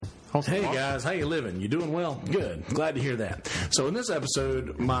Hey guys, how you living? You doing well? Good. Glad to hear that. So in this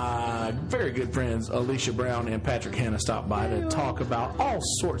episode, my very good friends Alicia Brown and Patrick Hanna stopped by to talk about all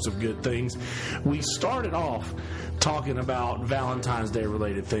sorts of good things. We started off talking about Valentine's Day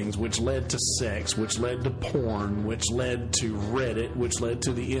related things, which led to sex, which led to porn, which led to Reddit, which led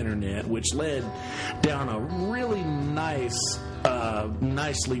to the internet, which led down a really nicely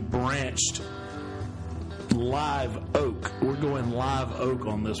branched live oak. We're going live oak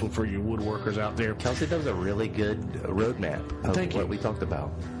on this one for you woodworkers out there. Kelsey does a really good roadmap of what we talked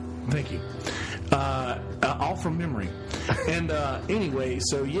about. Thank you. All from memory. And anyway,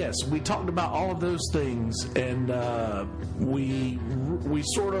 so yes, we talked about all of those things, and we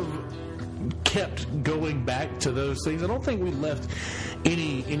sort of kept going back to those things. I don't think we left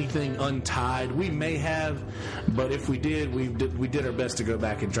anything untied. We may have, but if we did, we did our best to go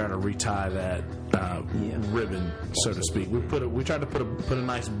back and try to retie that ribbon, so to speak. We tried to put a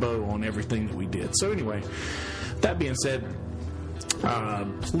nice bow on everything that we did. So anyway, that being said,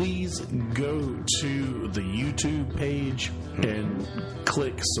 please go to the YouTube page and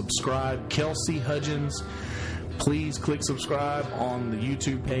click subscribe. Kelsey Hudgens. Please click subscribe on the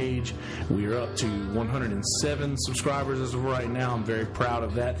YouTube page. We are up to 107 subscribers as of right now. I'm very proud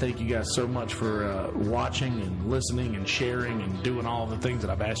of that. Thank you guys so much for watching and listening and sharing and doing all the things that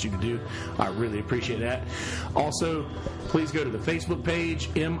I've asked you to do. I really appreciate that. Also, please go to the Facebook page,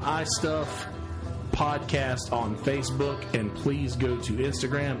 MI Stuff Podcast on Facebook, and please go to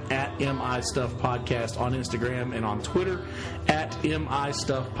Instagram at MI Stuff Podcast on Instagram, and on Twitter at MI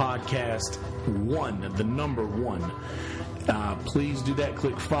Stuff Podcast 1, the number 1. Please do that.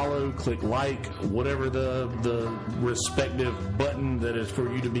 Click follow, click like, whatever the respective button that is for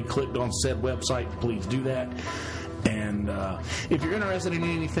you to be clicked on said website, please do that. And if you're interested in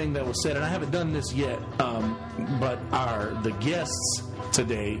anything that was said, and I haven't done this yet, but the guests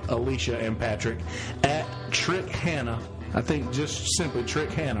today, Alicia and Patrick, at Trick Hannah. I think just simply Trick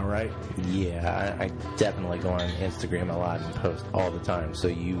Hannah, right? Yeah, I definitely go on Instagram a lot and post all the time, so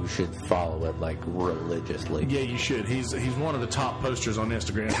you should follow it like religiously. Yeah, you should. He's one of the top posters on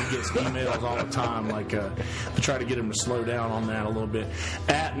Instagram. He gets emails all the time, to try to get him to slow down on that a little bit.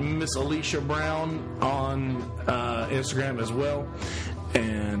 At Miss Alicia Brown on Instagram as well.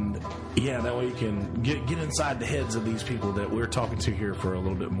 And yeah, that way you can get inside the heads of these people that we're talking to here for a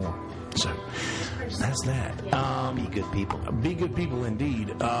little bit more. So that's that. Be good people. Be good people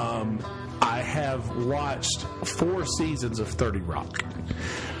indeed. I have watched 4 seasons of 30 Rock.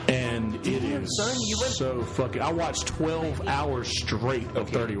 And it is so fucking... I watched 12 hours straight of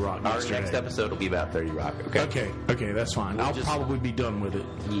 30 Rock yesterday. Our next episode will be about 30 Rock, okay? Okay, that's fine. I'll probably be done with it.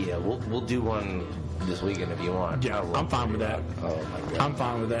 Yeah, we'll do one this weekend if you want. Yeah, I'm fine with that. Oh, my God. I'm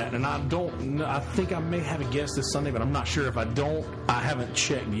fine with that. And I think I may have a guest this Sunday, but I'm not sure. If I don't, I haven't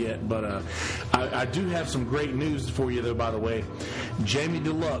checked yet. But I do have some great news for you, though, by the way. Jamie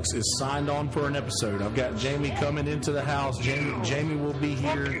Deluxe is signed on for an episode. I've got Jamie coming into the house. Jamie will be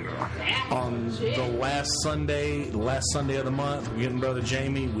here on the last Sunday of the month. We're getting Brother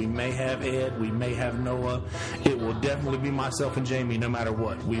Jamie. We may have Ed. We may have Noah. It will definitely be myself and Jamie no matter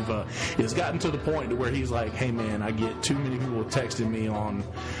what. It's gotten to the point to where he's like, hey man, I get too many people texting me on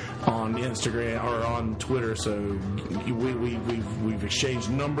Instagram or on Twitter, so we've exchanged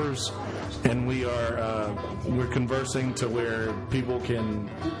numbers, and we're conversing to where people can...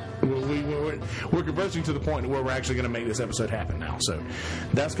 We're conversing to the point where we're actually going to make this episode happen now. So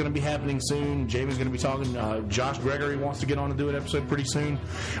that's going to be happening soon. Jamie's going to be talking. Josh Gregory wants to get on and do an episode pretty soon.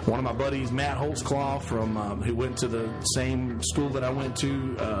 One of my buddies, Matt Holtzclaw, from who went to the same school that I went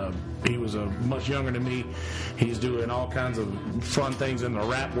to. He was much younger than me. He's doing all kinds of fun things in the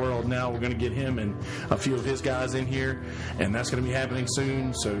rap world now. We're going to get him and a few of his guys in here, and that's going to be happening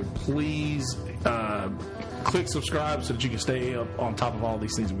soon. So please... click subscribe so that you can stay up on top of all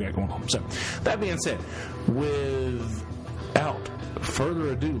these things we got going on. So, that being said, without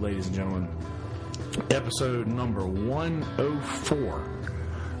further ado, ladies and gentlemen, episode number 104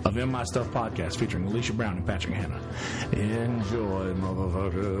 of MI Stuff Podcast featuring Alicia Brown and Patrick Hanna. Enjoy,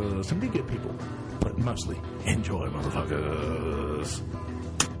 motherfuckers. And be good people, but mostly enjoy, motherfuckers.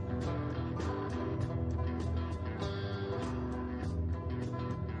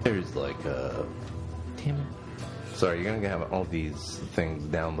 There's like damn it. Sorry, you're gonna have all these things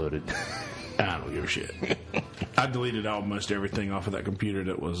downloaded. I don't give a shit. I deleted almost everything off of that computer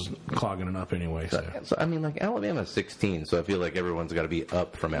that was clogging it up anyway. So I mean, like, Alabama's 16, so I feel like everyone's got to be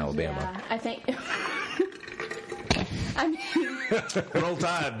up from Alabama. Yeah, I think... I mean, Roll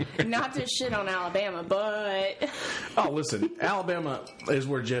Tide. not to shit on Alabama, but Oh, listen, Alabama is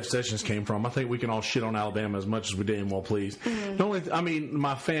where Jeff Sessions came from. I think we can all shit on Alabama as much as we damn well please. The only, I mean,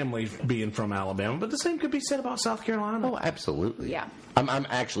 my family being from Alabama, but the same could be said about South Carolina. Oh, absolutely. Yeah. I'm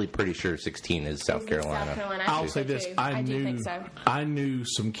actually pretty sure 16 is South Carolina. South Carolina. I'll say this: I do think so. I knew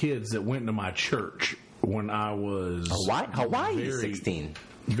some kids that went to my church when I was Hawaii is 16.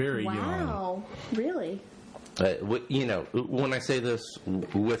 very young. Wow, really? You know, when I say this,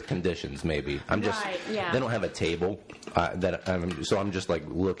 with conditions, maybe I'm just. Right, yeah. They don't have a table so I'm just like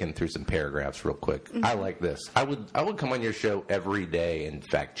looking through some paragraphs real quick. Mm-hmm. I like this. I would come on your show every day and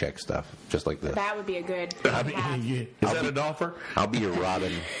fact check stuff just like this. That would be a good. I mean, is that an offer? I'll be your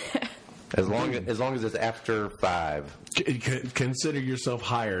Robin. As long as it's after 5. Consider yourself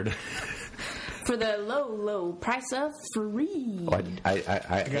hired. For the low price of free. I I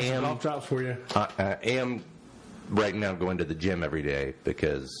got some am. golf drops for you. I am right now going to the gym every day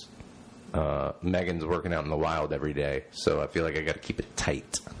because Megan's working out in the wild every day, so I feel like I got to keep it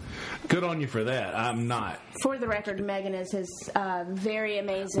tight. Good on you for that. I'm not. For the record, Megan is his very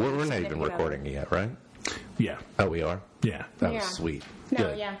amazing. We're not even significant recording other. yet, right? Yeah. Oh, we are? Yeah. That Yeah. was sweet. No,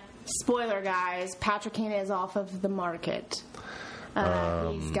 Good. yeah. Spoiler, guys. Patrick Hannah is off of the market.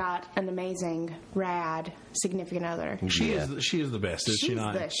 He's got an amazing, rad significant other. She Yeah. is the best, is she She's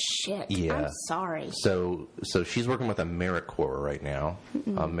not? the shit. Yeah. I'm sorry. So she's working with AmeriCorps right now.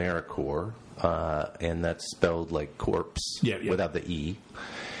 AmeriCorps, and that's spelled like corpse Yeah. without the E.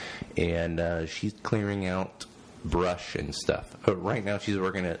 And she's clearing out brush and stuff. Right now she's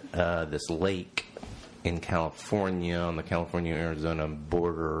working at this lake in California, on the California-Arizona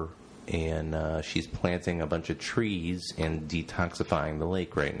border, and she's planting a bunch of trees and detoxifying the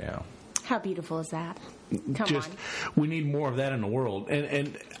lake right now. How beautiful is that? Come on. We need more of that in the world.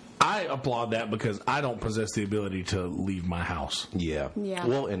 And I applaud that because I don't possess the ability to leave my house. Yeah. Yeah.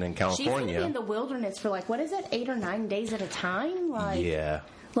 Well, and in She's going to be California, in the wilderness for like, what is it, 8 or 9 days at a time? Like, yeah.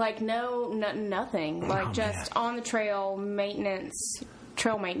 Like nothing. Like Oh, just on the trail maintenance,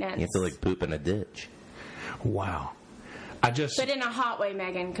 trail maintenance. You have to like poop in a ditch. Wow. But in a hot way,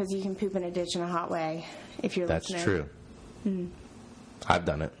 Megan, because you can poop in a ditch in a hot way if you're That's listening. true. I've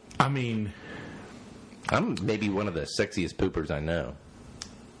done it. I mean, I'm maybe one of the sexiest poopers I know.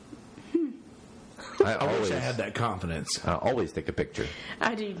 I wish I had that confidence. I always take a picture.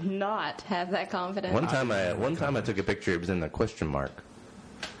 I do not have that confidence. One time I took a picture. It was in a question mark.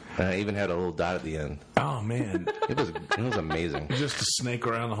 And I even had a little dot at the end. Oh, man. It was amazing. Just to snake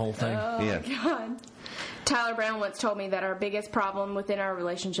around the whole thing. Yeah. God. Tyler Brown once told me that our biggest problem within our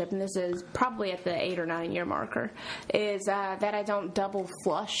relationship, and this is probably at the 8 or 9 year marker, is that I don't double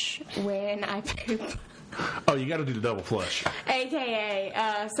flush when I poop. Oh, you got to do the double flush.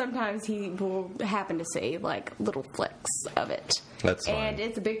 AKA, sometimes he will happen to see like little flicks of it. That's fine. And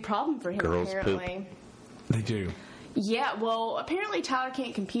it's a big problem for him, Girls apparently. They do. Yeah, well, apparently Tyler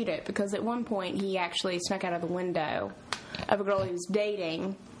can't compute it because at one point he actually snuck out of the window of a girl he was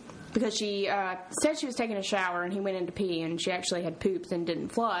dating because she said she was taking a shower and he went in to pee and she actually had pooped and didn't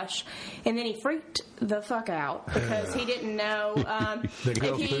flush. And then he freaked the fuck out because he didn't know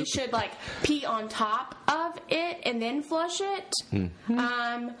if he should like pee on top of it and then flush it.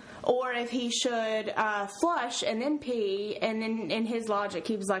 Or if he should flush and then pee, and then in his logic,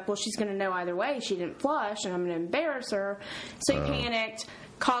 he was like, well, she's going to know either way. She didn't flush, and I'm going to embarrass her. So he panicked,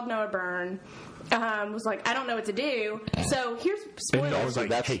 called Noah Byrne, was like, I don't know what to do. So here's And spoilers. I was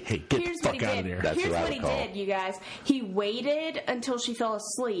like, hey, get Here's the what fuck he out of did. there. That's Here's what I what would he call. did, you guys. He waited until she fell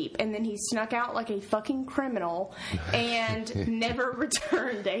asleep, and then he snuck out like a fucking criminal and never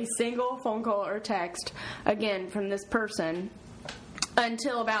returned a single phone call or text again from this person.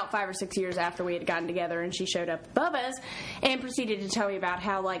 Until about 5 or 6 years after we had gotten together, and she showed up at Bubba's and proceeded to tell me about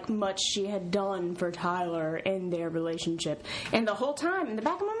how like much she had done for Tyler in their relationship. And the whole time, in the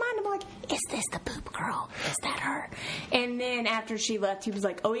back of my mind, I'm like, "Is this the poop girl? Is that her?" And then after she left, he was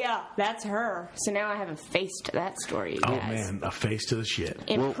like, "Oh yeah, that's her." So now I have a face to that story, you Oh, guys. man. A face to the shit.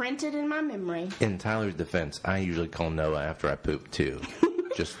 Imprinted in my memory. In Tyler's defense, I usually call Noah after I poop too,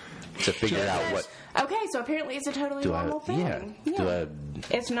 just to figure out what Okay, so apparently it's a totally do I. normal thing. Yeah.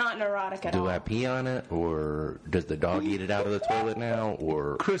 It's not neurotic at all. Do I pee on it, or does the dog eat it out of the toilet now,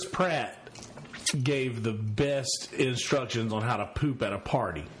 or Chris Pratt gave the best instructions on how to poop at a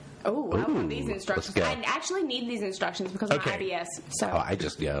party. Oh, I want these Ooh, instructions. let's go. I actually need these instructions because of my Okay. IBS. So oh, I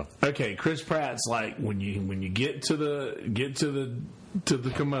just go. Okay, Chris Pratt's like when you get to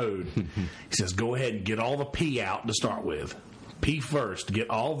the commode, he says go ahead and get all the pee out to start with. Pee first, get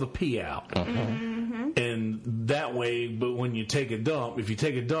all the pee out, and That way, but when you take a dump, if you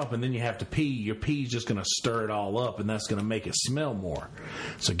take a dump and then you have to pee, your pee's just going to stir it all up, and that's going to make it smell more.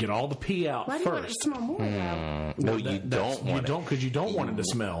 So get all the pee out Why do you want it to first. smell more, though? No, you don't want it. because you don't want it to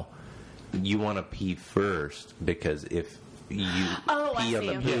smell. You want to pee first because if you Oh, I pee on see.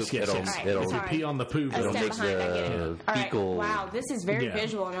 the Okay. poop, Yes, it'll Right. it'll Sorry. Pee on the poop. A it'll step make behind, I get it. the All right. fecal. Wow, this is very Yeah.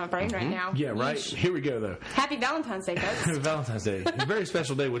 visual in my brain right now. Yeah, right. Yeesh. Here we go, though. Happy Valentine's Day, folks. Valentine's Day. A very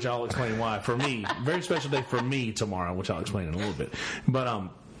special day, which I'll explain why. For me, very special day for me tomorrow, which I'll explain in a little bit. But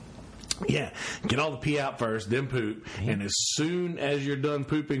yeah, get all the pee out first, then poop, and as soon as you're done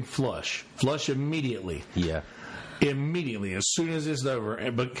pooping, flush. Flush immediately. Yeah. Immediately, as soon as it's over,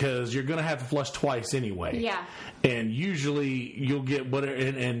 and because you're going to have to flush twice anyway. Yeah. And usually you'll get whatever,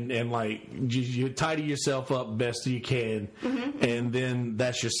 and like you tidy yourself up best you can, and then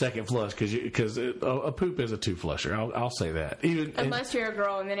that's your second flush because a poop is a two flusher. I'll say that. Even Unless you're a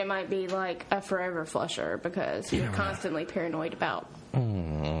girl, and then it might be like a forever flusher because you're constantly paranoid about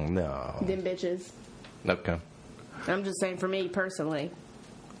No. them bitches. Okay. I'm just saying, for me personally,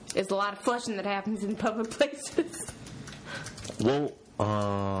 there's a lot of flushing that happens in public places. Well,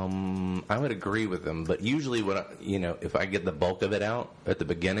 I would agree with them, but usually, if I get the bulk of it out at the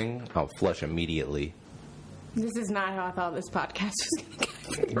beginning, I'll flush immediately. This is not how I thought this podcast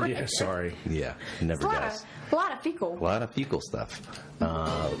was going to go. yeah, sorry. Yeah, it never does. A lot of fecal. A lot of fecal stuff.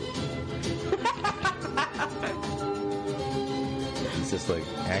 Is this like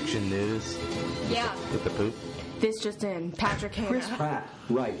action news Yeah. with the poop? This just in. Patrick Chris Hanna. Pratt,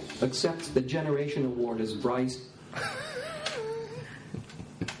 right, accepts the Generation Award as Bryce.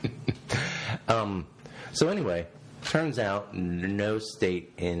 So anyway, turns out no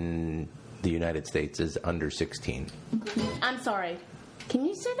state in the United States is under 16. I'm sorry. Can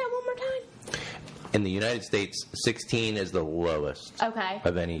you say that one more time? In the United States, 16 is the lowest Okay.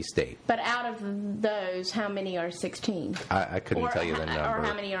 of any state. But out of those, how many are 16? I couldn't tell you the number. Or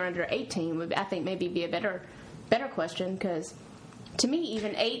how many are under 18 would, I think, maybe be a better question, because to me,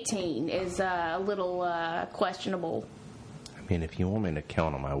 even 18 is a little questionable. I mean, if you want me to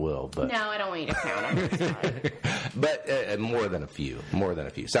count them, I will. But No, I don't want you to count them. Sorry. but more than a few. More than a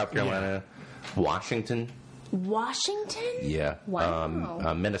few. South Carolina, Washington. Washington? Yeah.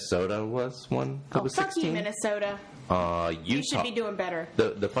 Wow. Minnesota was one that Oh, was fuck 16. you, Minnesota. Utah. You should be doing better.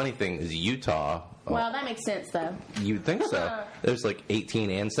 The funny thing is Utah. Well, that makes sense, though. You'd think so. There's like 18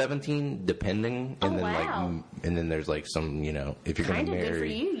 and 17, depending, and Oh, then wow. and then there's like some, if you're going Kind to of marry good for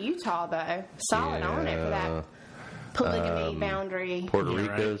you, Utah, though. Solid on it for that polygamy boundary. Puerto Yeah,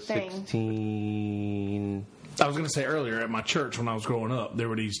 Rico, right. Thing. 16. I was going to say earlier at my church when I was growing up, there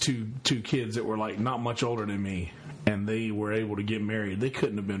were these two kids that were like not much older than me, and they were able to get married. They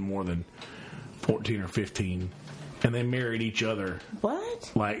couldn't have been more than 14 or 15, and they married each other.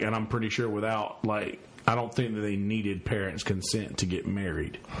 What? And I'm pretty sure without I don't think that they needed parents' consent to get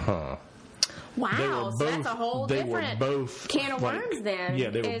married. Huh. Wow, so that's a whole they different were both can of worms then. Yeah,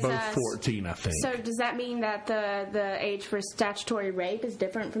 they were Is, both 14, I think. So does that mean that the age for statutory rape is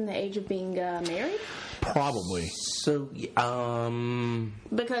different from the age of being married? Probably. So,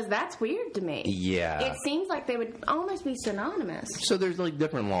 Because that's weird to me. yeah. It seems like they would almost be synonymous. So there's like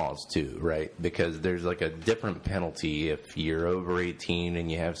different laws too, right? Because there's like a different penalty if you're over 18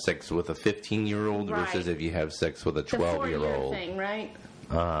 and you have sex with a 15-year-old Right. versus if you have sex with a The 4-year 12-year-old. thing, right?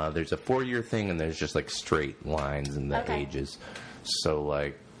 There's a 4-year thing, and there's just like straight lines in the Okay. ages. So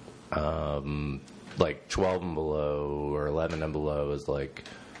like 12 and below or 11 and below is like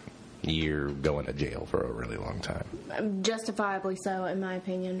you're going to jail for a really long time. Justifiably so, in my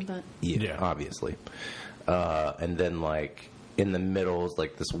opinion. But Yeah. Obviously. And then like in the middle is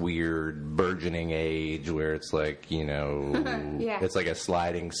like this weird burgeoning age where it's like Yeah. it's like a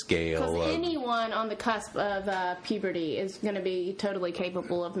sliding scale because of anyone on the cusp of puberty is going to be totally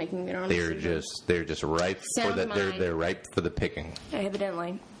capable of making their own decisions. they're just ripe for Sound the mind. they're ripe for the picking.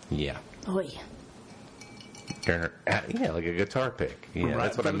 Evidently. Yeah. Oy. Yeah, like a guitar pick. Yeah, Right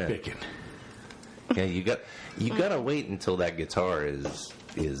that's what for I the meant. picking. Yeah, you gotta wait until that guitar is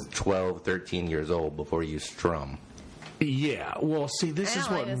 12, 13 years old before you strum. Yeah. Well, see, this I is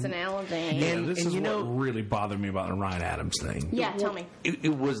don't what. like this analogy. Yeah, this and is you know- what really bothered me about the Ryan Adams thing. Yeah, tell me.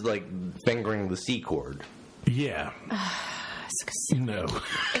 It was like fingering the C chord. Yeah. No.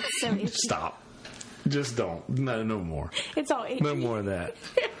 It's so itchy. Stop. Just don't. No more. It's all itchy. No more of that.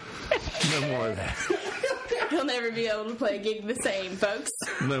 No more of that. You'll never be able to play a gig the same, folks.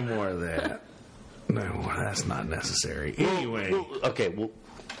 No more of that. No more. That's not necessary. Anyway. Well,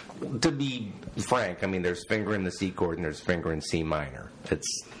 to be frank, I mean, there's fingering the C chord and there's fingering C minor. It's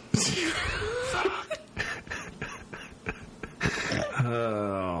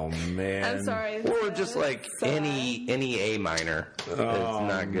Oh man. I'm sorry. or just like any A minor. It's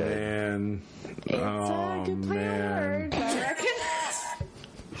not good. Man. It's a good play on words, I reckon.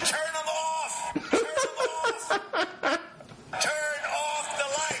 Turn them off! Turn them off! Turn off the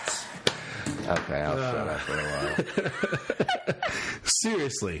lights! Okay, I'll shut up for a while.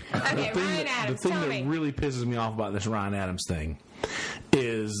 Seriously. Okay, Ryan Adams, the thing tell that me. really pisses me off about this Ryan Adams thing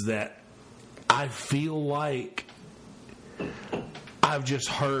is that I feel like I've just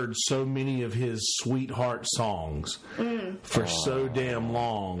heard so many of his sweetheart songs for so damn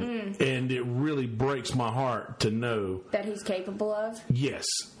long, and it really breaks my heart to know, That he's capable of. yes,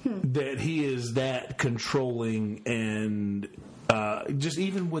 that he is that controlling, and just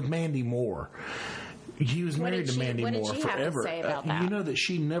even with Mandy Moore. He was What married did to Mandy what did Moore she have to forever. say about that? You know that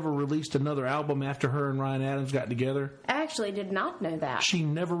she never released another album after her and Ryan Adams got together? I actually did not know that. She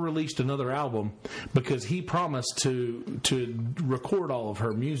never released another album because he promised to record all of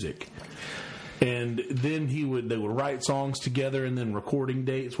her music. And then they would write songs together, and then recording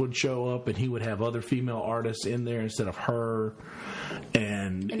dates would show up, and he would have other female artists in there instead of her.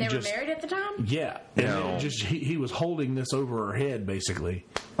 And And they were just, married at the time? yeah. And No. it just he was holding this over her head, basically.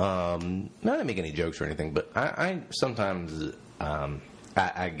 Not to make any jokes or anything, but I sometimes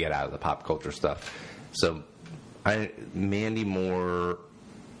I get out of the pop culture stuff. So Mandy Moore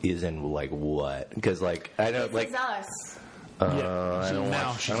is in like what? Because like I don't This like Is Us. I don't Now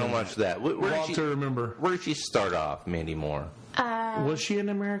watch. she's I don't in watch that. Where Well, did to she, remember. where did she start off, Mandy Moore? Was she an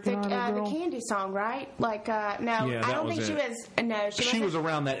American Idol The girl? Candy song, right? Like, no, Yeah, I that don't was think she it. was. No, She was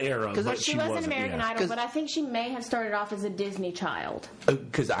around that era, but She was an wasn't, American yeah. Idol, but I think she may have started off as a Disney child.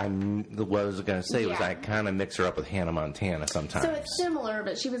 Because what I was going to say was Yeah. I kind of mix her up with Hannah Montana sometimes. So it's similar,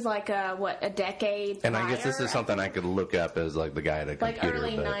 but she was like a decade. And I guess this prior, is something I could look up as like the guy at a like computer.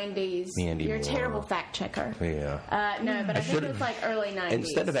 early but '90s. Mandy You're a Moore. terrible fact checker. Yeah. No, but I think it was like early '90s.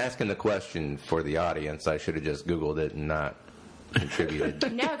 Instead of asking the question for the audience, I should have just Googled it and not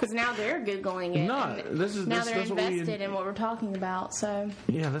contributed. No, because now they're googling it. No, and this is- now this- they're that's what we- invested in what we're talking about. So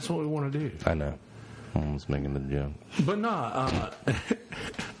Yeah, that's what we want to do. I know. I was making the joke. But no,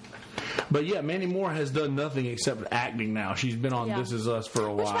 but yeah, Mandy Moore has done nothing except acting now. She's been on Yeah. This Is Us for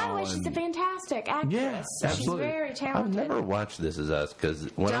a which, while. by the way, she's a and- fantastic actress. Yeah, She's absolutely. very I've talented. never watched This Is Us because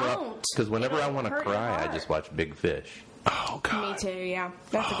whenever Don't. I want to It'll hurt your cry, I heart. just watch Big Fish. Oh God, Me too. Yeah,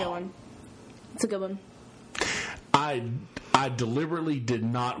 that's a good one. It's a good one. I deliberately did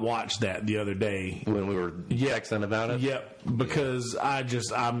not watch that the other day. When we were texting about it, Yep, because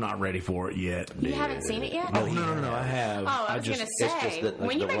I'm not ready for it yet. You haven't seen it yet? Oh no, I have. Oh, I was just, going to it's just say, that, like,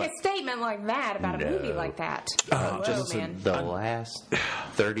 when you the make one- a statement like that about a movie No. like that, just man. the last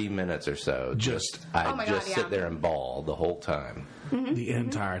 30 minutes or so, I Oh my just God, sit yeah. there and bawl the whole time. the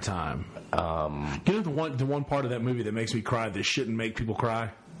entire time. You know the one part of that movie that makes me cry that shouldn't make people cry?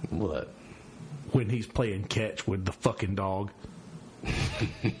 What? When he's playing catch with the fucking dog.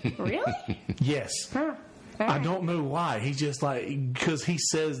 Really? Yes. Huh. I don't know why. He's just like, because he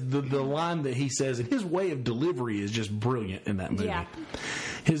says, the line that he says, and his way of delivery is just brilliant in that movie. Yeah.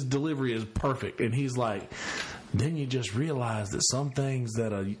 His delivery is perfect. And he's like, then you just realize that some things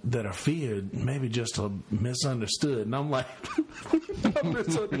that are feared maybe just are misunderstood. And I'm like, I'm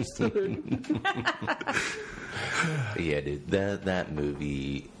misunderstood. Yeah, dude, that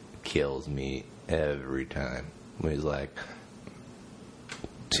movie kills me every time. When he's like,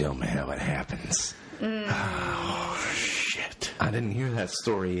 tell me how it happens. Oh, shit. I didn't hear that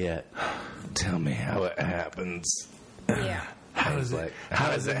story yet. Tell me how it happens. Yeah. How does Like, how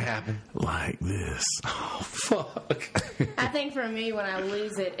does it happen? Like this. Oh, fuck. I think for me, when I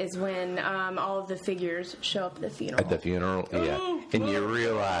lose it is when all of the figures show up at the funeral. At the funeral, yeah. And you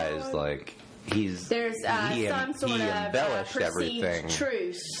realize, like, There's some sort he of embellished perceived everything,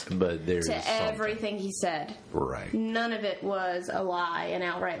 truth but there's to something. everything he said. Right. None of it was a lie, an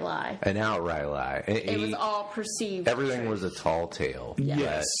outright lie. An outright lie. It was all perceived. Everything truth. was a tall tale.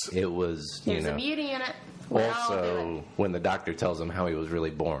 Yes. But it was, you There's know. a beauty in it. We all do Also, it. when the doctor tells him how he was really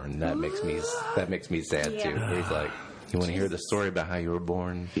born, that makes me sad Yeah. too. He's like, "You want to hear the story about how you were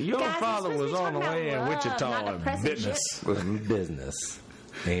born?" Your Guys, father we're was supposed to on be the talking way in about love, Wichita not on depressing business. Business.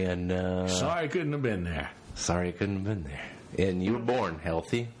 And Sorry, couldn't have been there. sorry I couldn't have been there. And you were born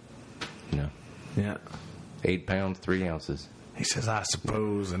healthy. No, Yeah. 8 pounds 3 ounces. He says, I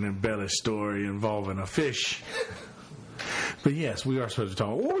suppose an embellished story involving a fish. But yes, we are supposed to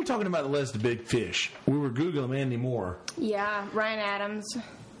talk. What were we talking about? The list of big fish. We were Googling Mandy Moore. Yeah, Ryan Adams.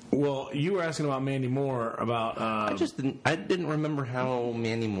 Well, you were asking about Mandy Moore about. I didn't remember how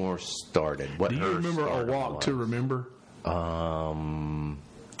Mandy Moore started. What do you her remember A stardom Walk was. to Remember?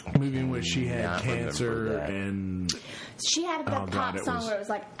 movie in which she had Not remember cancer that. and She had the Oh, God, pop it song was- where it was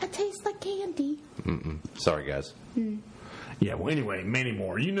like, "I taste like candy." Sorry, guys. yeah. Well, anyway, Mandy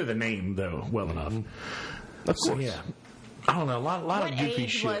Moore. You know the name though well enough. Of So course. yeah, I don't know. A lot What of goofy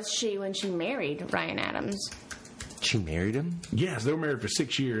age shit. was she when she married Ryan Adams? She married him? Yes, they were married for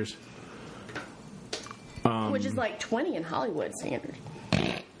 6 years. Which is like 20 in Hollywood standards.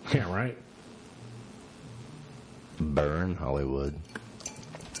 Yeah, right. Burn Hollywood.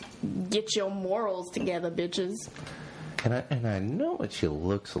 Get your morals together, bitches. And I know what she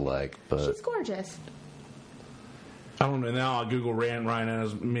looks like, but She's gorgeous. I don't know. Now I'll Google Ryan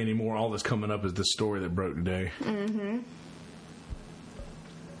Adams, Mandy Moore. All that's coming up is the story that broke today. Mm-hmm.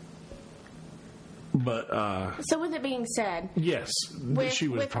 But So with it being said, yes, she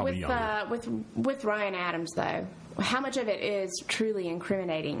was probably younger. with Ryan Adams though, how much of it is truly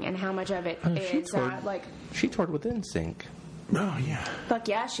incriminating, and how much of it she is toured- like, she toured with NSYNC. Oh yeah. fuck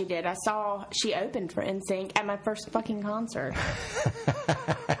yeah, she did. I saw she opened for NSYNC at my first fucking concert.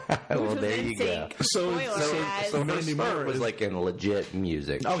 Well, there you go. NSYNC. So- Spoiler, so- guys. so Her Mandy start Moore was is- like in legit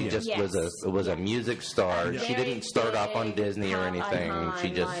music. Oh, she yeah. just Yes. was a music star. She Very didn't start off on big Disney or pop anything. icon, She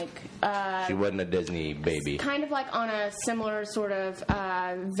just like, she wasn't a Disney baby. kind of like on a similar sort of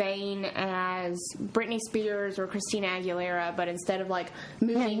vein as Britney Spears or Christina Aguilera, but instead of like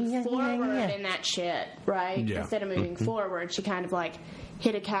moving forward in that shit, right? Yeah. Instead of moving forward, she kind of like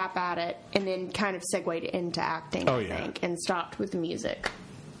hit a cap at it and then kind of segued into acting, Oh, I yeah. think, and stopped with the music.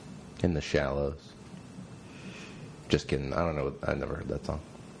 In the Shallows. Just kidding. I don't know. I never heard that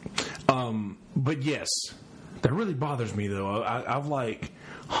song. But yes, that really bothers me though. I've like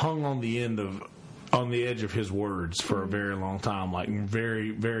hung on the edge of his words for a very long time. Like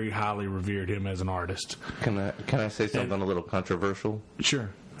very, very highly revered him as an artist. Can I say something a little controversial? Sure,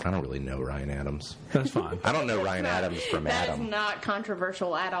 I don't really know Ryan Adams. that's fine. I don't know Ryan Adams from That Adam. is not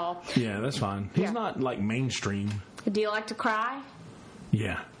controversial at all. Yeah, that's fine. He's Yeah. not like mainstream. Do you like to cry?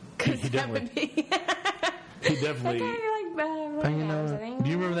 Yeah, Because he that would definitely. be He kind definitely. of like Ryan Adams, I think. Do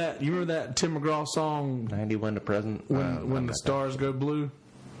you remember that? You remember that Tim McGraw song 91 to present. when the stars go blue?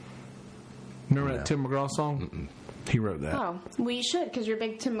 Remember that Tim McGraw song? He wrote that. Oh, well, you should, because you're a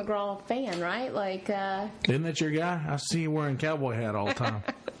big Tim McGraw fan, right? Like, Isn't that your guy? I see you wearing cowboy hat all the time.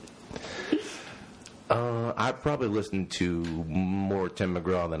 I probably listen to more Tim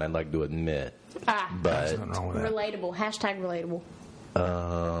McGraw than I'd like to admit, There's but nothing wrong with that. relatable. Hashtag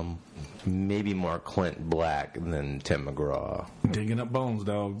relatable. maybe more Clint Black than Tim McGraw, Digging up bones,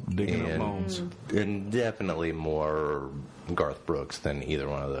 dog. Digging up bones. and definitely more Garth Brooks than either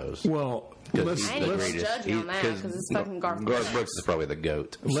one of those. Well, 'Cause let's he's I ain't the gonna greatest. judge you on that, 'cause it's fucking Garth Brooks. Brooks is probably the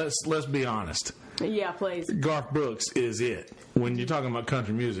goat. let's be honest. Yeah, please. Garth Brooks is it when you're talking about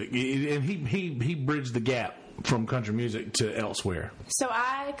country music, and he bridged the gap from country music to elsewhere. So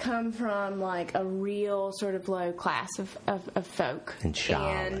I come from like a real sort of low class of folk. In Charlotte,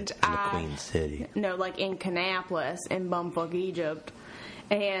 and in the I- Queen City. No, like in Kannapolis in bumfuck Egypt.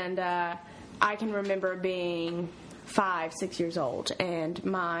 And I can remember being 5, 6 years old, and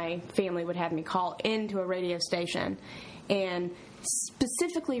my family would have me call into a radio station and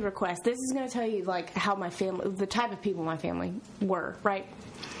specifically request. This is going to tell you like how my family, the type of people my family were, right?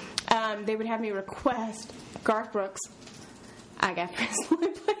 They would have me request Garth Brooks, I Got Friends Lonely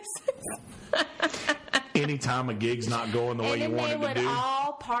Places. Anytime a gig's not going the way And you then want they it to would do.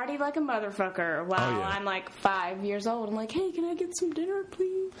 all party like a motherfucker while yeah. I'm like 5 years old. I'm like, hey, can I get some dinner,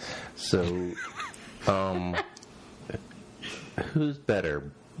 please? So, who's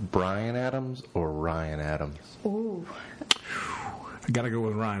better, Bryan Adams or Ryan Adams? Ooh. I got to go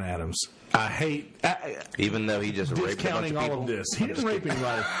with Ryan Adams. I hate Even though he just raped a bunch discounting of all people. of this. He didn't rape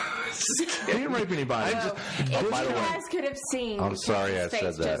anybody. He didn't rape anybody. So, if by you the way, guys could have seen I'm sorry Kevin's I said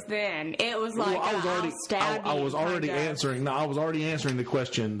face that. just then, it was like, Well, I was already, I'll stab I you was already kind of. answering. No, I was already answering the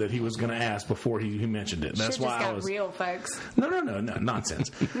question that he was going to ask before he mentioned it. That's Shit why just I got was. real, folks. No,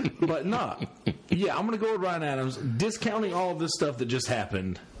 nonsense. But no, yeah, I'm going to go with Ryan Adams, discounting all of this stuff that just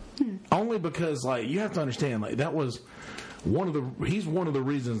happened, only because like you have to understand, like that was he's one of the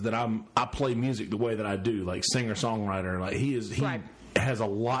reasons that I play music the way that I do, like singer songwriter. Like he Right. has a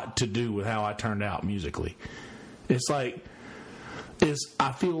lot to do with how I turned out musically. It's like.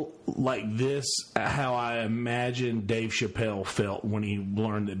 I feel like this how I imagine Dave Chappelle felt when he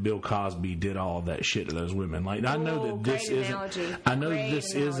learned that Bill Cosby did all of that shit to those women. Like I know Oh, that this great isn't. analogy. I know Great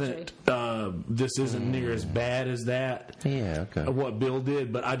this analogy. isn't near as bad as that. Yeah, okay. What Bill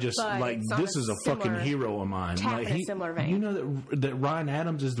did, but I just But like it's on this a is a fucking similar- hero of mine. tap Like in a similar vein. You know that Ryan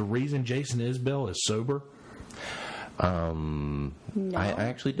Adams is the reason Jason Isbell is sober. No. I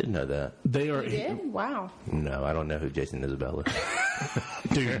actually did know that. They are. You did? Wow. No, I don't know who Jason Isabella is.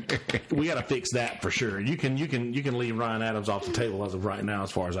 Dude, we got to fix that for sure. You can leave Ryan Adams off the table as of right now,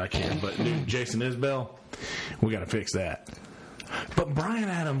 as far as I can. But dude, Jason Isbell, we got to fix that. But Bryan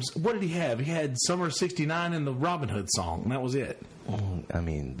Adams, what did he have? He had Summer '69 and the Robin Hood song. And that was it. I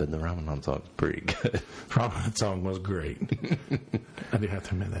mean, but the Robin Hood song's pretty good. Robin Hood song was great. I do have to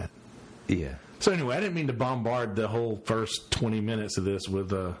admit that. Yeah. So anyway, I didn't mean to bombard the whole first 20 minutes of this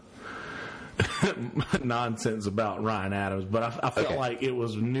with nonsense about Ryan Adams, but I felt like it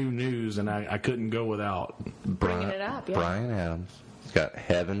was new news, and I couldn't go without Bringing it up, yeah. Bryan Adams. He's got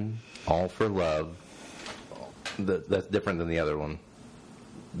Heaven, All for Love. That's different than the other one.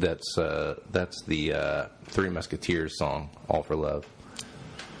 That's the Three Musketeers song, All for Love.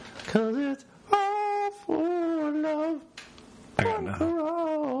 'Cause it's all for love. I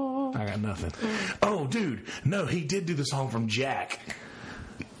got nothing. Oh, dude. No, he did do the song from Jack.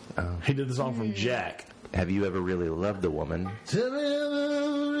 He did the song from Jack. Have you ever really loved a woman?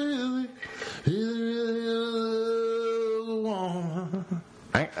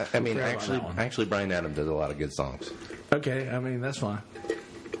 I mean, actually, Bryan Adams does a lot of good songs. Okay, I mean, that's fine.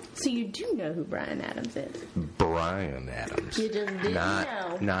 So you do know who Bryan Adams is? Bryan Adams. You just didn't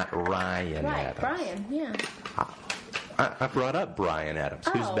know. Not Ryan Right, Adams. Bryan, yeah. I brought up Bryan Adams.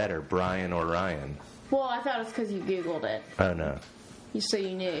 Who's Oh. better, Bryan or Ryan? Well, I thought it was because you Googled it. Oh, no. So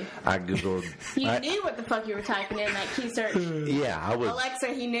you knew. I Googled... You knew what the fuck you were typing in that key search. Yeah, I was... Alexa,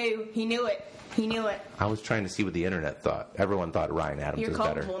 he knew. He knew it. He knew it. I was trying to see what the internet thought. Everyone thought Ryan Adams You're is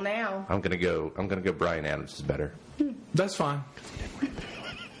better. culpable now. I'm gonna go Bryan Adams is better. That's fine.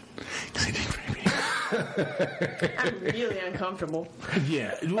 I'm really uncomfortable.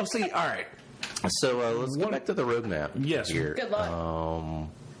 Yeah. Well, see, all right. So let's get back to the roadmap. Yes. Here. Good luck.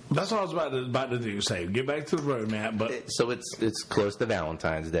 That's what I was about to do. Say, get back to the roadmap, but So it's close to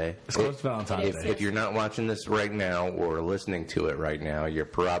Valentine's Day. it's close to Valentine's It Day. If you're not watching this right now or listening to it right now, you're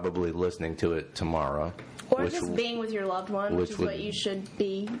probably listening to it tomorrow. Or which just w- being with your loved one, which which is would- what you should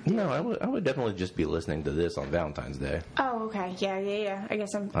be. No, I would definitely just be listening to this on Valentine's Day. Oh, okay. Yeah. I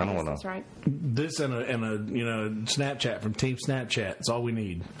guess I don't guess wanna- that's right. This and a Snapchat from Team Snapchat. It's all we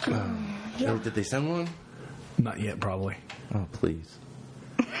need. Oh, did they send one? Not yet, probably. Oh, please.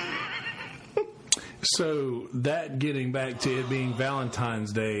 So that getting back to it being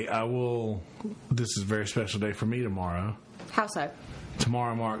Valentine's Day, this is a very special day for me tomorrow. How so?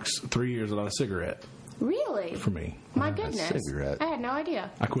 Tomorrow marks 3 years without a cigarette Really? for me. My goodness. cigarette. I had no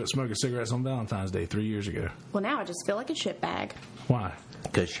idea. I quit smoking cigarettes on Valentine's Day 3 years ago. Well, now I just feel like a shitbag. Why?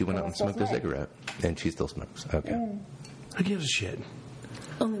 Because she went out and smoked a cigarette, and she still smokes. Okay. Who gives a shit?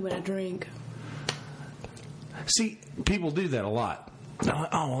 Only when I drink. See, people do that a lot. They're like,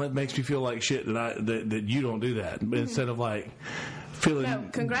 oh, well, that makes me feel like shit that you don't do that. But instead of like feeling, No,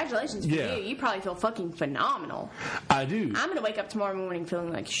 congratulations for Yeah. you. You probably feel fucking phenomenal. I do. I'm going to wake up tomorrow morning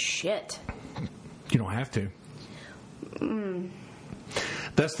feeling like shit. You don't have to.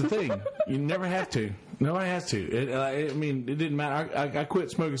 That's the thing. You never have to. Nobody has to. I mean, it didn't matter. I quit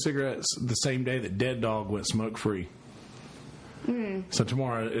smoking cigarettes the same day that Dead Dog went smoke free. So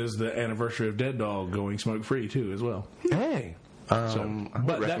tomorrow is the anniversary of Dead Dog going smoke free too, as well. Hey. I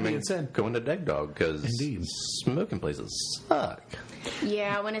but would that being recommend said- going to Dead Dog because Indeed. smoking places suck.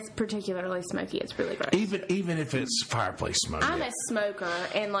 Yeah, when it's particularly smoky, it's really gross. Even if it's fireplace smoke. I'm a smoker,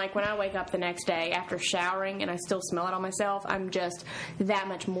 and like when I wake up the next day after showering and I still smell it on myself, I'm just that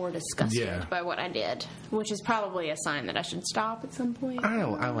much more disgusted Yeah. by what I did, which is probably a sign that I should stop at some point.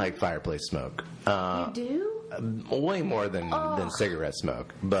 I like fireplace smoke. You do? Way more than cigarette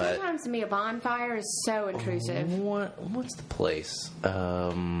smoke. But Sometimes to me, a bonfire is so intrusive. what's the place?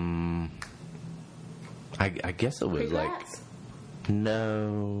 I guess it was Creek like Rats?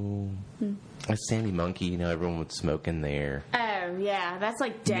 no. A Sandy Monkey, everyone would smoke in there. Oh yeah, that's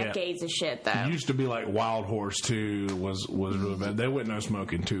like decades of shit though. It used to be like Wild Horse too was really bad. They went no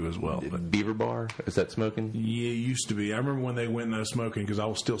smoking too as well. But Beaver Bar, is that smoking? yeah, it used to be. I remember when they went no smoking because I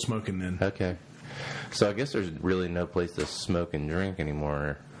was still smoking then. Okay. So I guess there's really no place to smoke and drink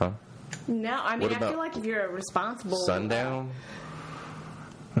anymore, huh? No, I mean What I about feel like if you're a responsible Sundown?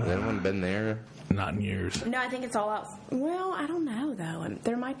 Has anyone been there? Not in years. No, I think it's all out. Well, I don't know though.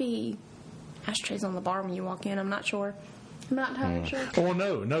 There might be ashtrays on the bar when you walk in. I'm not sure. I'm not entirely sure. Oh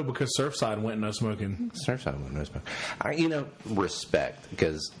no, because Surfside went no smoking. Surfside wouldn't no smoke. Respect,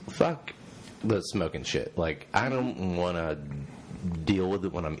 because fuck the smoking shit. Like, I don't want to deal with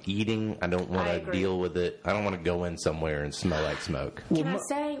it when I'm eating. I don't want I to agree. deal with it. I don't want to go in somewhere and smell like smoke. Can I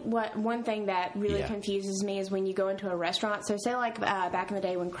say one thing that really Yeah. confuses me is when you go into a restaurant. So say like back in the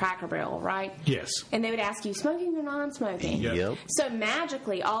day when Cracker Barrel, right? Yes. And they would ask you smoking or non-smoking. Yep. So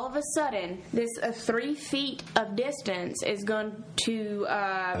magically, all of a sudden, this 3 feet of distance is going to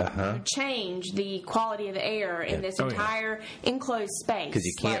change the quality of the air in this Oh, yeah. entire enclosed space. Because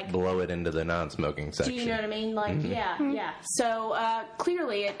you can't Like, blow it into the non-smoking section. do you know what I mean? Like, yeah. So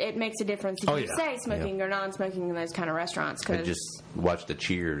clearly, it makes a difference if Oh, you yeah. say smoking or non-smoking in those kind of restaurants. I Cause just watched the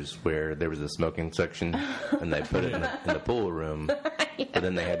Cheers where there was a smoking section and they put it in the pool room, but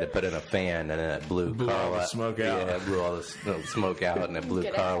then they had to put in a fan and then it blew Blew all Carla the smoke out. Yeah, it blew all the smoke out and it blew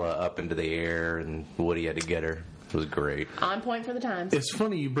Good Carla up into the air and Woody had to get her. It was great. on point for the times. It's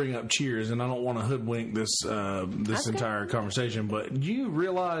funny you bring up Cheers, and I don't want to hoodwink this Okay. entire conversation, but do you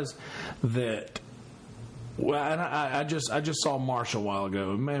realize that? Well, and I just saw Marshall a while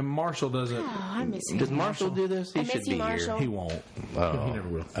ago. Man, Marshall doesn't. Oh, I miss him. Does Marshall do this? He I miss should you, be Marshall. He won't. here. He never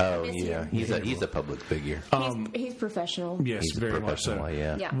will. Oh miss yeah, you. he's a public figure. He's professional. Yes, He's a very much so. professional.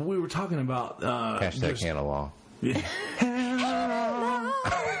 Yeah. Yeah. We were talking about Hashtag just- Hannah Law.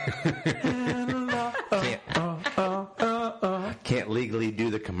 Can't legally do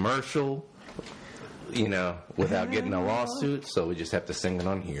the commercial, without getting a lawsuit, so we just have to sing it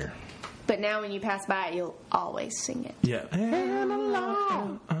on here. But now when you pass by it, you'll always sing it. Yeah.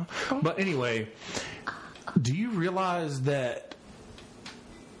 But anyway, do you realize that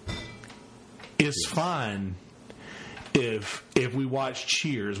it's fine if we watch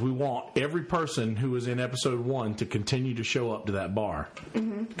Cheers, we want every person who was in episode 1 to continue to show up to that bar,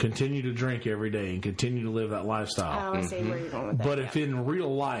 continue to drink every day, and continue to live that lifestyle. Oh, I see where you're going with that. But if in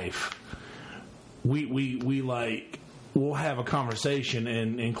real life we like we'll have a conversation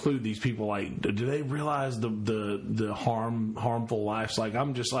and include these people, like, do they realize the harmful lives? Like,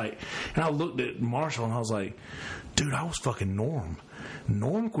 I'm just like, and I looked at Marshall and I was like, dude, I was fucking Norm.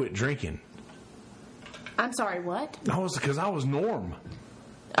 Norm quit drinking. I'm sorry, what? Because I was Norm.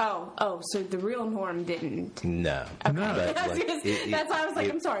 Oh, so the real Norm didn't. No. No. But, That's why I was like,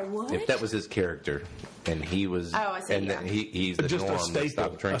 I'm sorry, what? If that was his character, and he was, Oh, I see, and yeah. then he's the Just Norm a that staple,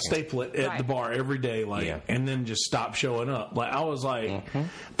 stopped drinking. at the Right. bar every day, like, Yeah. and then just stop showing up. Like, I was like,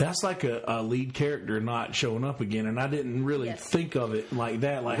 that's like a lead character not showing up again, and I didn't really Yes. think of it like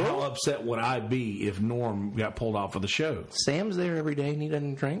that. Like, how upset would I be if Norm got pulled off of the show? Sam's there every day and he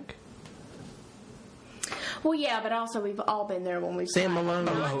doesn't drink. Well, yeah, but also we've all been there when we've Sam Malone.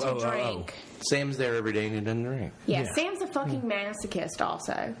 not to drink. Sam's there every day and he doesn't drink. Yeah, Yeah. Sam's a fucking masochist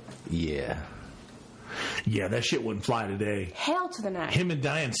also. Yeah. Yeah, that shit wouldn't fly today. Hell to the no. Him and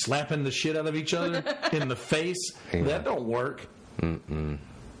Diane slapping the shit out of each other in the face, Yeah. that don't work.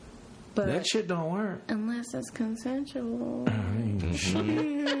 But That shit don't work. unless it's consensual.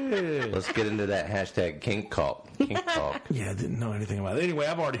 Shit. Let's get into that hashtag kink talk. Kink talk. Yeah, I didn't know anything about it. Anyway,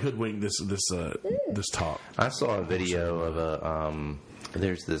 I've already hoodwinked this talk. I saw a video of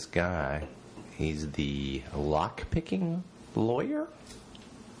there's this guy. He's the lock picking lawyer.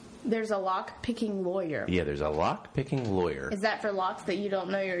 There's a lock-picking lawyer. Yeah, there's a lock picking lawyer. Is that for locks that you don't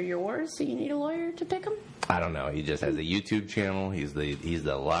know are yours, so you need a lawyer to pick them? I don't know. He just has a YouTube channel. He's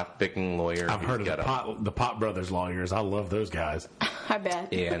the lock picking lawyer. I've heard of got the Pot Brothers lawyers. I love those guys. I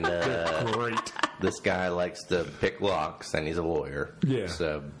bet. And Great. this guy likes to pick locks, and he's a lawyer. Yeah.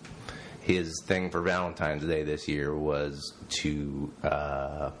 So his thing for Valentine's Day this year was to,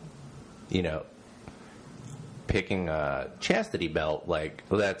 picking a chastity belt. Like,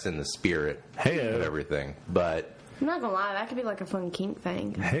 well, that's in the spirit Hey-o. of everything. But I'm not gonna lie, that could be like a fun kink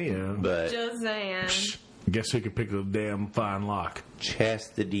thing. Hey, Just saying. guess who could pick a damn fine lock?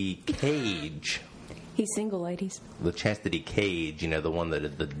 chastity cage. He's single, ladies. The chastity cage, the one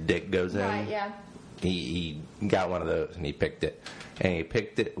that the dick goes in. Right, yeah. He got one of those and he picked it. And he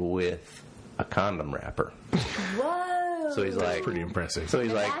picked it with a condom wrapper. Whoa. So he's like, Pretty impressive. So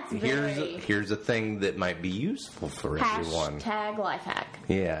he's Now like, that's very- here's a thing that might be useful for everyone. Hashtag life hack.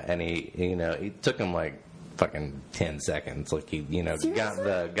 Yeah, and he took him like fucking 10 seconds. Like he got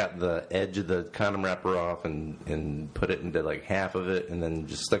the edge of the condom wrapper off and put it into like half of it, and then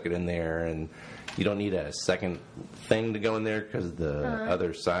just stuck it in there. And you don't need a second thing to go in there because the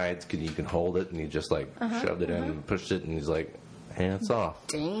other sides you can hold it, and he just like shoved it in and pushed it, and he's like, hands off.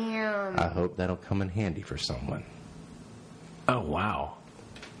 Damn. I hope that'll come in handy for someone. Oh, wow.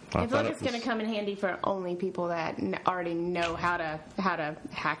 I feel like it's going to come in handy for only people that already know how to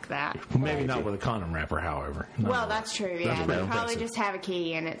hack that. Maybe not with a condom wrapper, however. No. Well, that's true. Yeah, That's they pretty probably impressive. just have a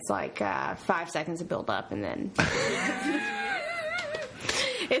key, and it's like 5 seconds of build up, and then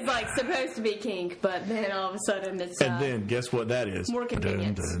It's like supposed to be kink, but then all of a sudden it's And then guess what that is? more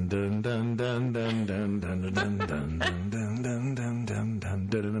convenience.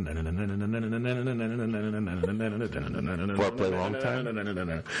 Foreplay long time?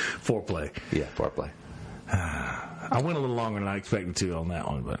 Foreplay. Yeah, foreplay. I went a little longer than I expected to on that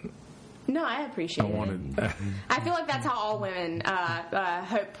one, but No, I appreciate I it. wanted. I feel like that's how all women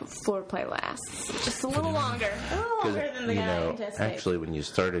hope foreplay lasts. Just a little longer. A little longer than the guy anticipates. Actually, when you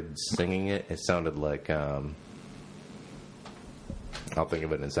started singing it, it sounded like. I'll think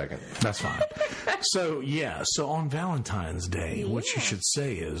of it in a second. That's fine. So on Valentine's Day, what you should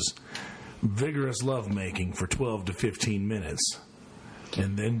say is vigorous lovemaking for 12 to 15 minutes,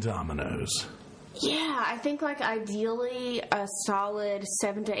 and then dominoes. Yeah, I think like ideally a solid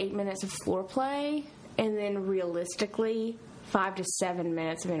 7 to 8 minutes of foreplay, and then realistically 5 to 7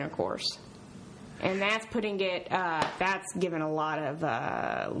 minutes of intercourse. And that's putting it. That's given a lot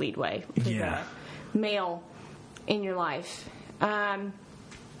of leadway for the male in your life.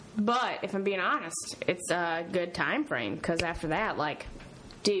 But if I'm being honest, it's a good time frame because after that, like,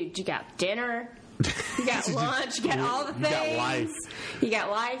 dude, you got dinner. You got lunch, you got all the things. You got life. You got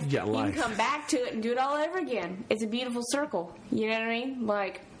life. You got life. You can come back to it and do it all over again. It's a beautiful circle. You know what I mean?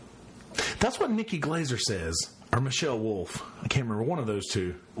 Like, That's what Nikki Glazer says, or Michelle Wolf. I can't remember, one of those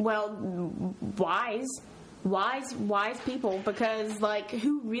two. well, wise people, because like,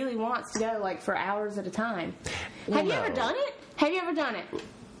 who really wants to go like for hours at a time? Have you ever done it? Have you ever done it?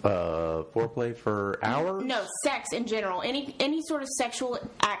 Foreplay for hours? No, sex in general. Any sort of sexual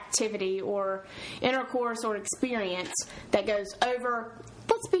activity or intercourse or experience that goes over,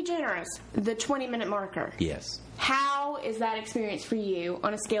 let's be generous, the 20-minute marker. Yes. How is that experience for you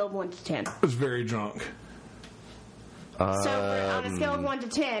on a scale of 1 to 10? I was very drunk. So on a scale of 1 to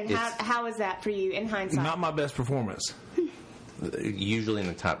 10, how is that for you in hindsight? Not my best performance. Usually in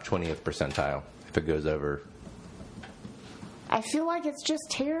the top 20th percentile if it goes over. I feel like it's just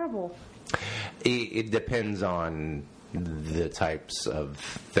terrible. It depends on the types of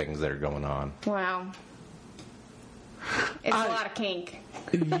things that are going on. Wow. It's a lot of kink.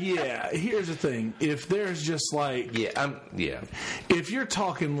 Yeah, here's the thing. If there's just like... Yeah. If you're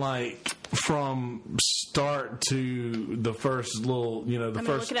talking like from start to the first little,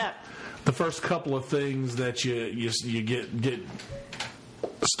 Look it up. the first couple of things that you get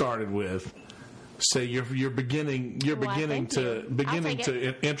started with. Say you're beginning thank to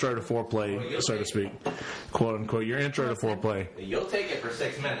you. intro to foreplay, so to speak, quote unquote. Your intro to foreplay. You'll take it for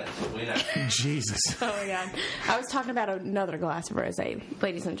 6 minutes. We know. Jesus. Oh my god! I was talking about another glass of rosé,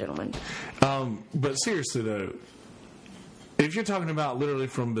 ladies and gentlemen. But seriously though, if you're talking about literally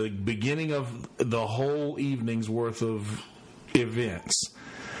from the beginning of the whole evening's worth of events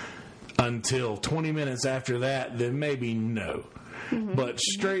until 20 minutes after that, then maybe no. Mm-hmm. But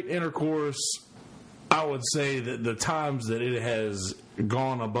straight intercourse, I would say that the times that it has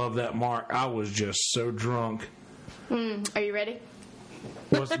gone above that mark, I was just so drunk. Are you ready?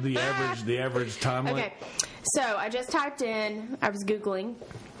 What's the average time limit? Okay, so I just typed in, I was Googling,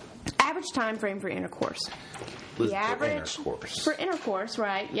 average time frame for intercourse. The average for intercourse,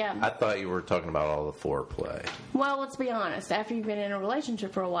 right? Yeah. I thought you were talking about all the foreplay. Well, let's be honest. After you've been in a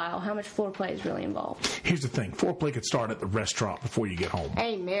relationship for a while, how much foreplay is really involved? Here's the thing: foreplay could start at the restaurant before you get home.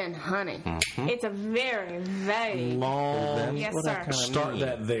 Amen, honey. Mm-hmm. It's a very, very long. Yes, sir. Start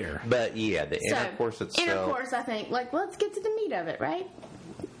that there. But yeah, the intercourse itself. Intercourse, I think. Like, let's get to the meat of it, right?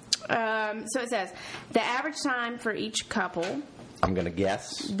 So it says the average time for each couple. I'm going to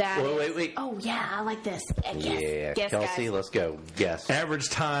guess. Wait. Oh, yeah, I like this. Yeah, guess, Kelsey, guys. let's go. Guess. Average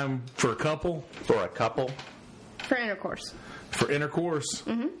time for a couple? For a couple? For intercourse. For intercourse?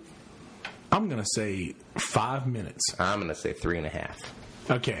 Mm-hmm. I'm going to say 5 minutes. I'm going to say 3.5.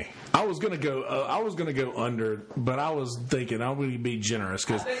 Okay. I was going to go under, but I was thinking I'm going to be generous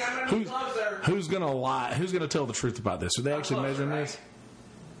because who's going to lie? Who's going to tell the truth about this? Are they actually measuring this?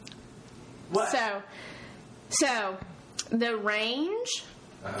 What? So the range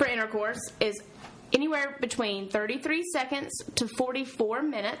for intercourse is anywhere between 33 seconds to 44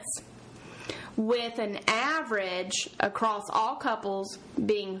 minutes, with an average across all couples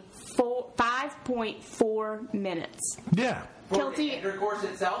being 5.4 minutes. Yeah. Kelsey, the intercourse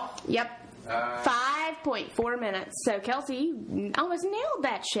itself? Yep. 5.4 minutes. So, Kelsey, you almost nailed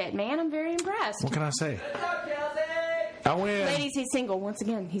that shit, man. I'm very impressed. What can I say? Good job, Kelsey! I win. Ladies, he's single. Once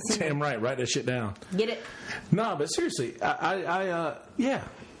again, he's single. Damn right. Write that shit down. Get it? No, but seriously, yeah.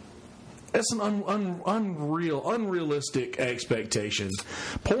 That's an unrealistic expectation.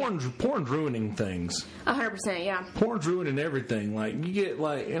 Porn's ruining things. 100%, yeah. Porn's ruining everything. Like, you get,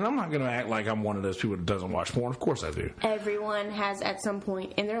 like, and I'm not going to act like I'm one of those people that doesn't watch porn. Of course I do. Everyone has, at some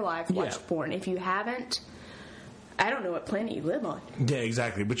point in their life, watched porn. If you haven't, I don't know what planet you live on. Yeah,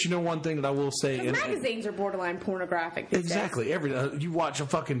 exactly. But you know one thing that I will say... magazines are borderline pornographic these exactly. days. You watch a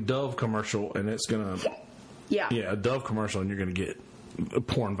fucking Dove commercial, and it's going to... Yeah, a Dove commercial, and you're going to get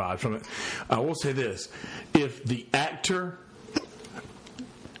porn vibes from it. I will say this: if the actress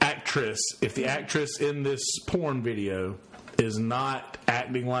in this porn video is not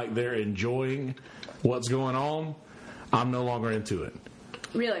acting like they're enjoying what's going on, I'm no longer into it.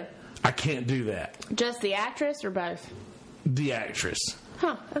 Really? I can't do that. Just the actress or both? The actress.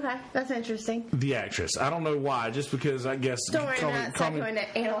 Huh, okay. That's interesting. The actress. I don't know why, just because I guess... Don't worry about it. Stop going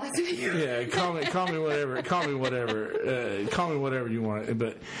to analyze me. Yeah, call me whatever. Call me whatever. Call me whatever you want.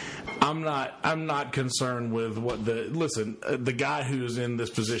 But I'm not concerned with what the... Listen, the guy who's in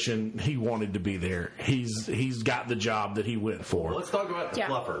this position, he wanted to be there. He's got the job that he went for. Well, let's talk about the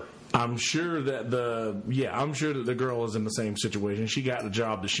fluffer. I'm sure that the girl is in the same situation. She got the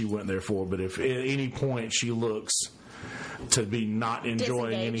job that she went there for, but if at any point she looks to be not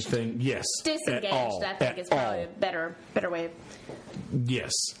enjoying anything, disengaged, at all, I think is probably a better way of...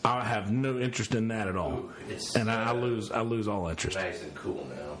 Yes, I have no interest in that at all. Ooh, and I lose all interest. Nice and cool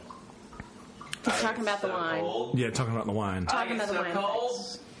now. He's talking about the wine. Cold. Yeah, talking about the wine. Talking about the wine.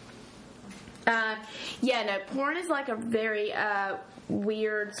 Cold. Porn is like a very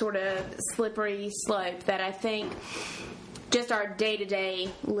weird sort of slippery slope that I think just our day-to-day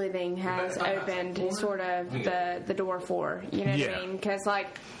living has opened sort of the door for. You know what I mean? Because,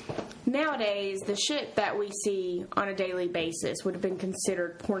 like, nowadays, the shit that we see on a daily basis would have been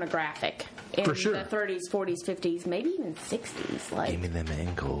considered pornographic in For sure. the 30s, 40s, 50s, maybe even 60s. Like, give me them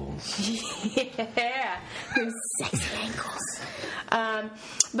ankles. yeah, those sexy ankles.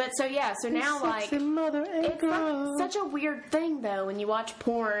 So now, like, it's like such a weird thing, though, when you watch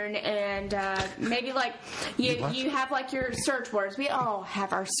porn and maybe, like, you have, like, your search words. We all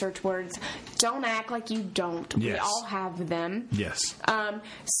have our search words. Don't act like you don't. Yes. We all have them. Yes.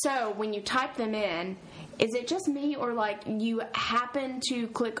 So when you type them in, is it just me, or like you happen to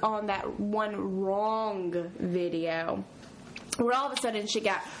click on that one wrong video where all of a sudden shit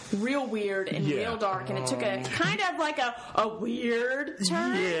got real weird and real dark, and it took a kind of like a weird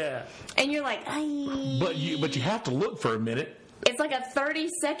turn? Yeah. And you're like, ay. But you have to look for a minute. It's like a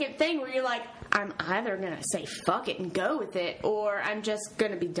 30-second thing where you're like, I'm either going to say fuck it and go with it, or I'm just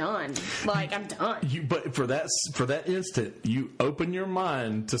going to be done. Like, I'm done. But for that instant, you open your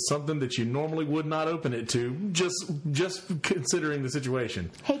mind to something that you normally would not open it to, just considering the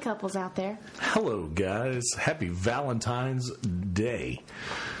situation. Hey, couples out there. Hello, guys. Happy Valentine's Day.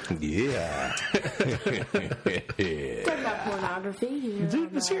 Yeah. Talk about pornography.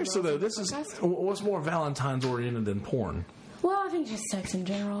 Dude, seriously, though, this is what's more Valentine's oriented than porn? Well, I think just sex in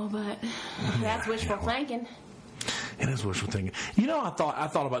general, but that's wishful thinking. It is wishful thinking. You know, I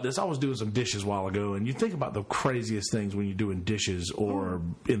thought about this. I was doing some dishes a while ago, and you think about the craziest things when you're doing dishes or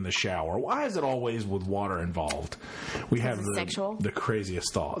in the shower. Why is it always with water involved? We have the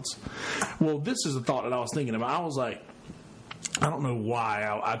craziest thoughts. Well, this is a thought that I was thinking about. I was like, I don't know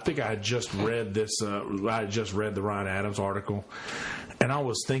why. I think I had just read this. I had just read the Ryan Adams article. And I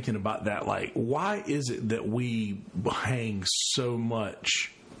was thinking about that, like, why is it that we hang so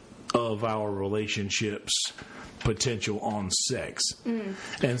much of our relationships' potential on sex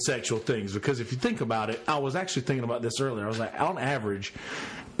and sexual things? Because if you think about it, I was actually thinking about this earlier. I was like, on average,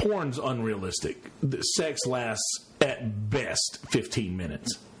 porn's unrealistic. The sex lasts at best 15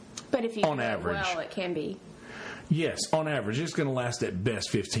 minutes. But if you on do it average, well, it can be. Yes, on average, it's going to last at best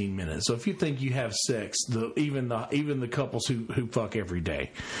 15 minutes. So if you think you have sex, even the couples who fuck every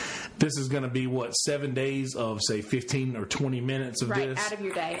day, this is going to be 7 days of say 15 or 20 minutes of this out of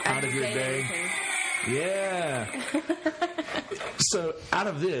your day, out of your day. Yeah. So out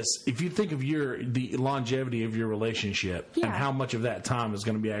of this, if you think of the longevity of your relationship and how much of that time is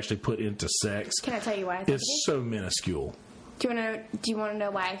going to be actually put into sex, can I tell you why? It's so minuscule. Do you want to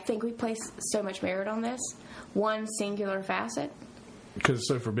know why I think we place so much merit on this? One singular facet? Because it's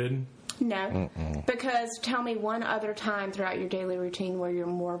so forbidden? No. Because tell me one other time throughout your daily routine where you're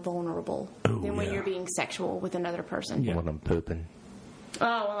more vulnerable than when you're being sexual with another person. Yeah. When I'm pooping.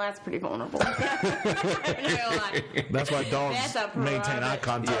 Oh, well, that's pretty vulnerable. That's why dogs maintain eye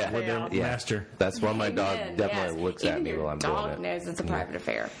contact with their master. That's why my dog definitely looks at me while I'm doing it. Your dog knows it's a private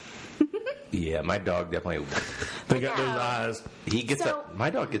affair. Yeah, my dog definitely. They got those eyes. He gets up. My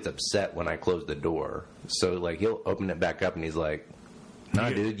dog gets upset when I close the door. So like he'll open it back up and he's like,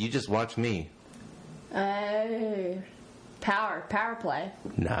 No, dude, you just watch me. Oh, power play.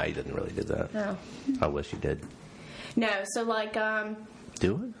 Nah, he doesn't really do that. No. I wish he did. No, so like,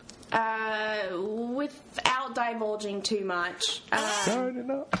 Do without divulging too much. it?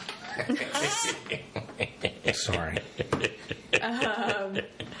 No. Sorry.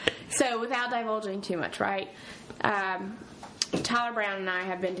 So without divulging too much, right? Tyler Brown and I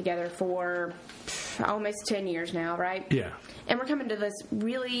have been together for almost 10 years now, right? Yeah. And we're coming to this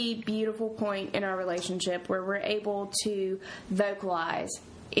really beautiful point in our relationship where we're able to vocalize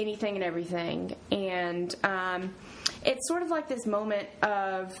anything and everything. And it's sort of like this moment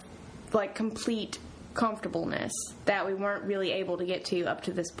of like complete comfortableness that we weren't really able to get to up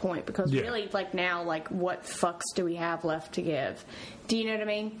to this point, because really like now, like, what fucks do we have left to give? Do you know what I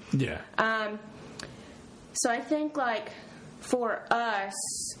mean? Yeah. So I think like for us,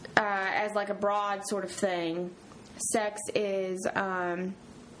 as like a broad sort of thing, sex is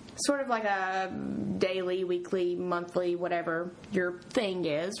sort of like a daily, weekly, monthly, whatever your thing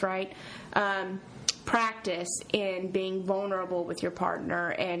is, right? Practice in being vulnerable with your partner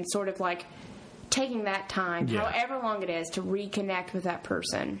and sort of like taking that time, however long it is, to reconnect with that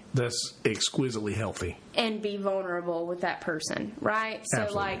person. That's exquisitely healthy. And be vulnerable with that person, right? So,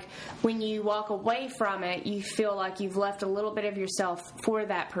 Absolutely. like, when you walk away from it, you feel like you've left a little bit of yourself for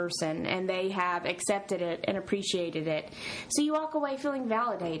that person, and they have accepted it and appreciated it. So you walk away feeling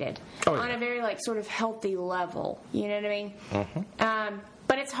validated on a very, like, sort of healthy level. You know what I mean? Mm-hmm.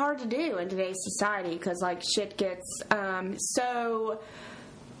 But it's hard to do in today's society because, like, shit gets so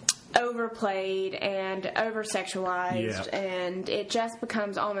overplayed and over-sexualized, and it just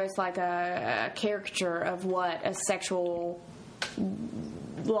becomes almost like a caricature of what a sexual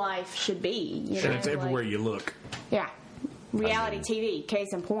life should be. You know? It's everywhere you look. Yeah. Reality TV,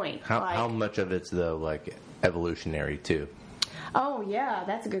 case in point. How much of it's, though, like, evolutionary, too? Oh, yeah,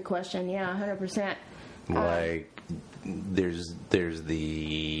 that's a good question. Yeah, 100%. Like, there's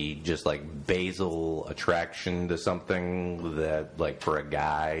the just like basal attraction to something that, like, for a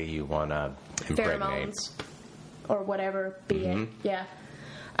guy you want to impregnate. Pheromones or whatever, be it. Yeah.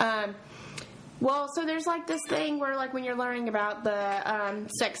 Well, so there's like this thing where, like, when you're learning about the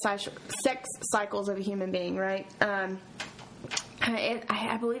sex cycles of a human being, right? I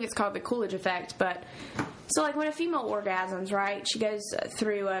believe it's called the Coolidge effect, but so, like, when a female orgasms, right, she goes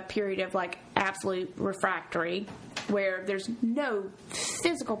through a period of, like, absolute refractory, where there's no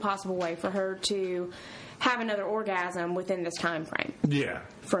physical possible way for her to have another orgasm within this time frame. Yeah.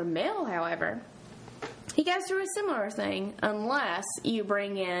 For a male, however, he goes through a similar thing unless you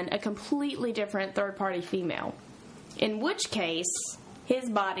bring in a completely different third-party female, in which case his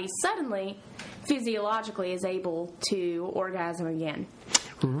body suddenly, physiologically, is able to orgasm again.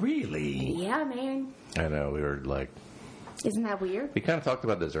 Really? Yeah, man. I know, we were like... Isn't that weird? We kind of talked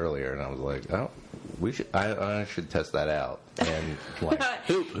about this earlier, and I was like, oh, I should test that out. And, like,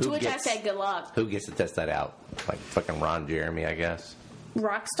 who to which gets, I said, good luck. Who gets to test that out? Like, fucking Ron Jeremy, I guess?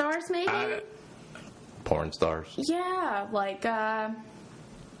 Rock stars, maybe? Porn stars? Yeah, like,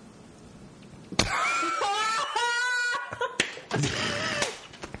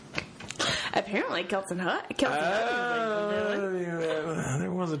 apparently Kelton Hutt.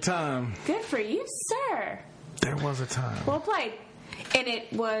 There was a time. Good for you, sir. There was a time. Well played. And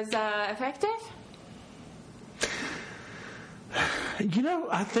it was effective? You know,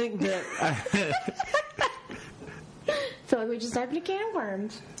 I think that... I feel like we just opened a can of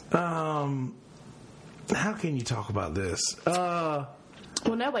worms. How can you talk about this? Well,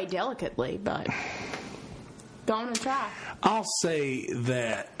 no way delicately, but go on and try. I'll say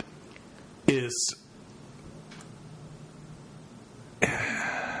that is...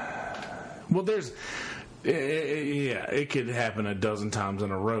 Well, there's... Yeah, it could happen a dozen times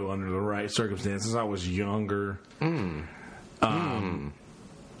in a row under the right circumstances. I was younger.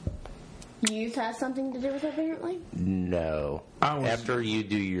 Youth has something to do with it, apparently? No. After you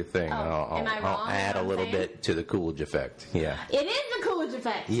do your thing, am I wrong I'll add a little saying? bit to the Coolidge effect. Yeah. It is the Coolidge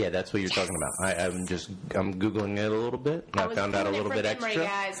effect. Yeah, that's what you're talking about. I'm Googling it a little bit, and I was found out a pulling it little from bit memory, extra.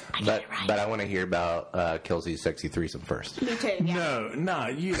 guys. I But got it right. but I want to hear about Kelsey's sexy threesome first. Me too, yeah. No,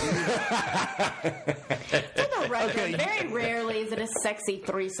 you... Okay. Very rarely is it a sexy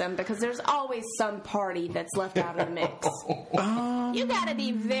threesome because there's always some party that's left out of the mix. You gotta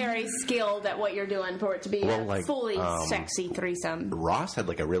be very skilled at what you're doing for it to be Well, a like, fully sexy threesome. Ross had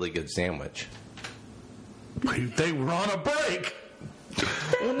like a really good sandwich. They were on a break.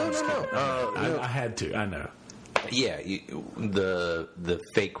 Well, no. I had to. I know. Yeah, the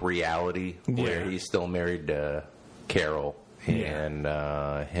fake reality where Yeah. he's still married to Carol, and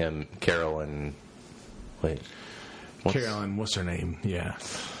Carol and wait, Carolyn, what's her name? Yeah.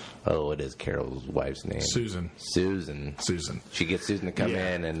 Oh, it is Carol's wife's name. Susan. Susan. She gets Susan to come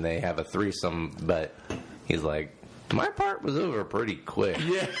in, and they have a threesome, but he's like, my part was over pretty quick.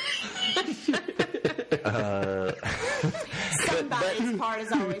 Yeah. Somebody's part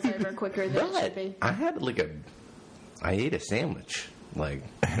is always over quicker than it should be. I had I ate a sandwich. Like,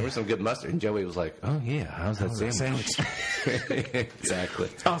 there was some good mustard, and Joey was like, "Oh yeah, how's that sandwich?" Exactly.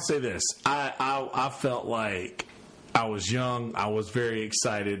 I'll say this: I felt like I was young. I was very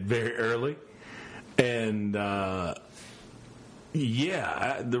excited very early, and the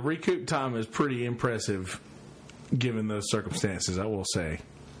recoup time is pretty impressive given those circumstances. I will say.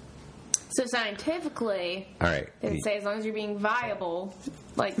 So scientifically, all right, they say as long as you're being viable,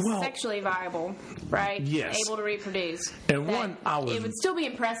 sexually viable, right? Yes. Able to reproduce. And it would still be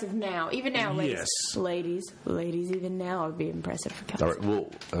impressive now. Even now, ladies. Yes. Ladies, even now it would be impressive for guys. All right, well,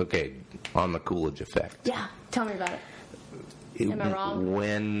 okay, on the Coolidge effect. Yeah, tell me about it. Am I wrong?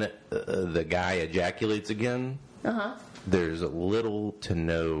 When the guy ejaculates again, there's little to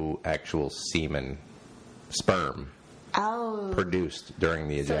no actual sperm produced during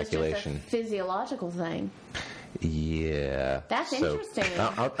the ejaculation. So it's just a physiological thing. Yeah. That's interesting.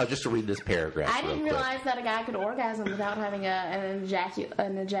 I'll just read this paragraph. I didn't realize that a guy could orgasm without having an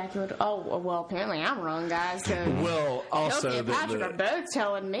ejaculate. Oh, well, apparently I'm wrong, guys. So well, also Kofi and Patrick are both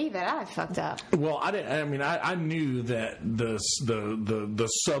telling me that I fucked up. Well, I didn't. I mean, I knew that the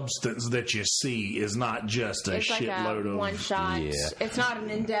substance that you see is not just a shitload of one shot. Yeah. It's not an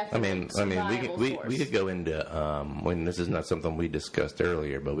indefinite. we could go into when this is not something we discussed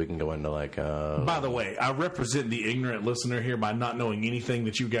earlier, but we can go into By the way, I represent the ignorant listener here by not knowing anything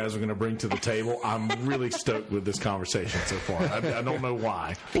that you guys are going to bring to the table. I'm really stoked with this conversation so far. I don't know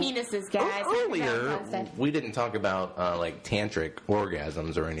why. Penises, guys. Earlier, we didn't talk about tantric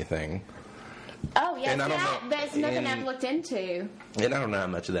orgasms or anything. Oh, yeah, and that's nothing I've looked into. And I don't know how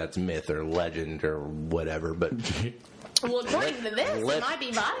much of that's myth or legend or whatever, but... Well, according to this, it might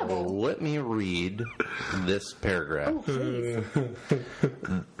be viable. Let me read this paragraph. Oh, please.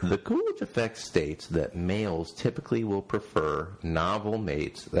 The Coolidge effect states that males typically will prefer novel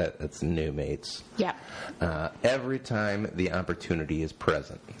mates, that's new mates, every time the opportunity is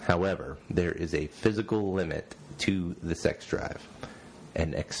present. However, there is a physical limit to the sex drive.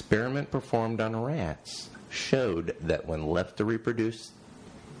 An experiment performed on rats showed that when left to reproduce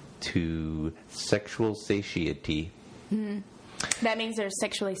to sexual satiety, that means they're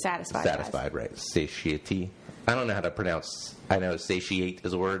sexually satisfied. Satisfied, right. Satiety. I don't know how to pronounce. I know satiate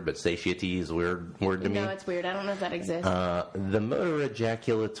is a word, but satiety is a weird word to me. No, it's weird. I don't know if that exists. The motor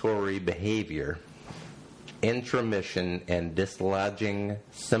ejaculatory behavior, intromission, and dislodging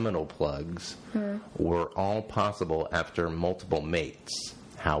seminal plugs were all possible after multiple mates.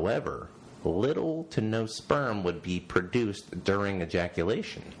 However, little to no sperm would be produced during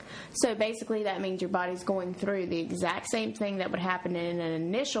ejaculation. So basically that means your body's going through the exact same thing that would happen in an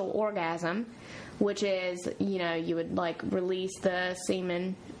initial orgasm, which is, you would release the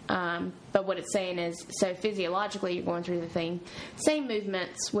semen. But what it's saying is, so physiologically you're going through the same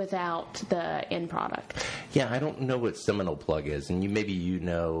movements without the end product. Yeah, I don't know what seminal plug is, and maybe you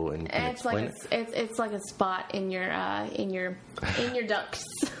know and can explain it. It's like a spot in your ducts.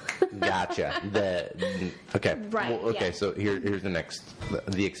 Gotcha. Okay. Right. Well, okay. Yeah. So here's the next.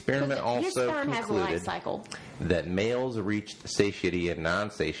 The experiment also concluded that males reached satiety and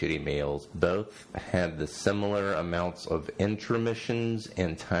non-satiety males both had the similar amounts of intromissions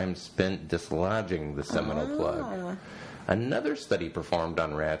and time spent dislodging the seminal plug. Another study performed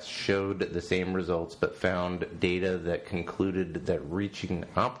on rats showed the same results, but found data that concluded that reaching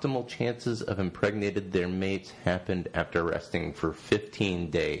optimal chances of impregnating their mates happened after resting for 15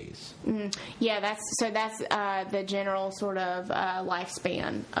 days. Yeah, that's the general sort of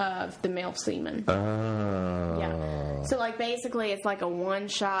lifespan of the male semen. Oh. Yeah. So basically, it's like a one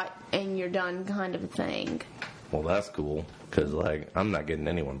shot and you're done kind of a thing. Well, that's cool, because, I'm not getting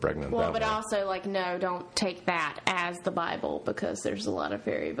anyone pregnant Well, that but way. also, no, don't take that as the Bible, because there's a lot of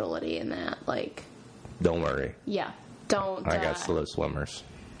variability in that. Don't worry. Yeah, don't. I got slow swimmers.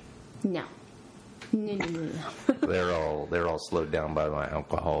 No. No. They're all slowed down by my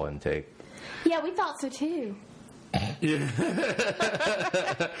alcohol intake. Yeah, we thought so, too. Yeah.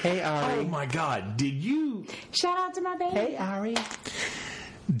 Hey, Ari. Oh, my God. Did you... Shout out to my baby. Hey, Ari.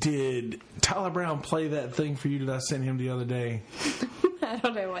 Did Tyler Brown play that thing for you that I sent him the other day? I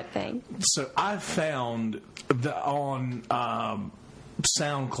don't know what thing. So I found on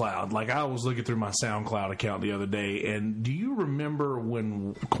SoundCloud, I was looking through my SoundCloud account the other day, and do you remember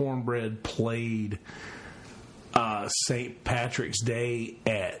when Cornbread played St. Patrick's Day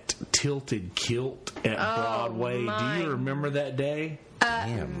at Tilted Kilt at Broadway. my. Do you remember that day?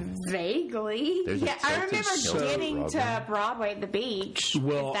 Damn. Vaguely. There's a Yeah, I Tilted remember Kilt getting Broadway. to Broadway at the beach.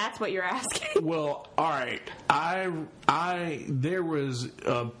 Well- if that's what you're asking. Well, all right. There was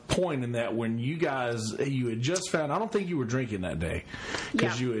a point in that when you had just found. I don't think you were drinking that day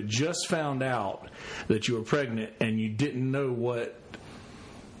because Yeah. you had just found out that you were pregnant and you didn't know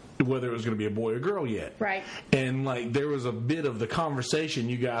whether it was going to be a boy or girl yet. Right. And like there was a bit of the conversation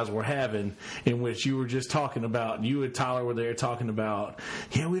you guys were having in which you were just talking about, you and Tyler were there talking about,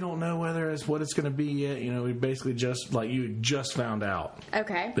 we don't know whether it's what it's going to be yet. You know, we basically just like you had just found out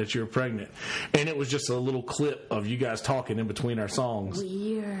Okay. that you're pregnant. And it was just a little clip of you guys talking in between our songs.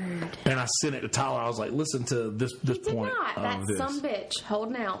 Weird. And I sent it to Tyler. I was like, listen to this He did point not. of That's this. some bitch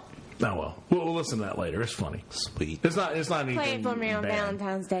holding out. Oh, well. We'll listen to that later. It's funny. Sweet. It's not anything Play it for me on bad.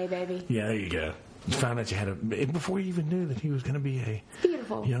 Valentine's Day, baby. Yeah, there you go. You found out you had before you even knew that he was going to be a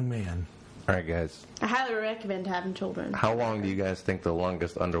Beautiful. young man. All right, guys. I highly recommend having children. How long do you guys think the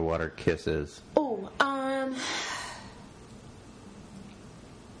longest underwater kiss is? Oh,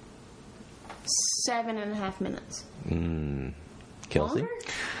 7.5 minutes. Kelsey? Longer?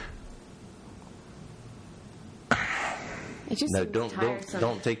 It just No, seems tiresome.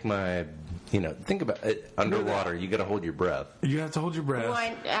 don't take my. Think about it. Underwater, you got to hold your breath. You have to hold your breath.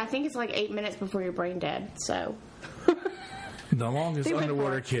 Well, I think it's like 8 minutes before you're brain dead. So The longest They went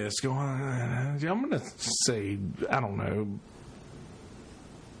underwater for it. kiss. Go on. I'm going to say, I don't know,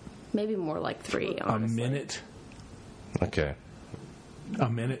 maybe more like 3. a Honestly. minute. Okay. A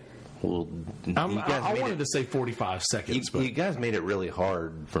minute. Well, I made wanted it, to say 45 seconds, but you guys made it really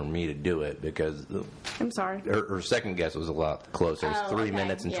hard for me to do it because I'm sorry. her second guess was a lot closer. It's Oh, 3 okay,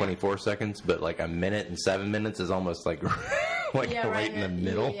 minutes and yeah. 24 seconds, but like a minute and 7 minutes is almost like Yeah, right in the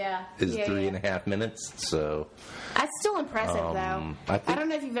middle. yeah. Is Yeah, 3.5 minutes. So That's still impressive, though. I think don't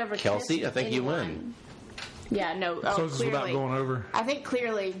know if you've ever Kelsey, kissed I think you anyone. win. Yeah, no. Oh, so this is clearly. without going over. I think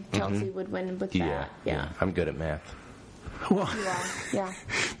clearly Kelsey would win with Yeah, that. I'm good at math. Well, Yeah.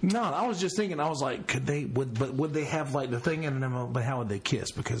 no, I was just thinking. I was like, would they have like the thing in them? But how would they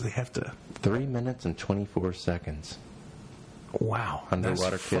kiss? Because they have to. 3 minutes and 24 seconds. Wow,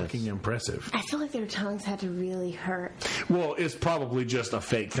 Underwater that's kiss. fucking impressive. I feel like their tongues had to really hurt. Well, it's probably just a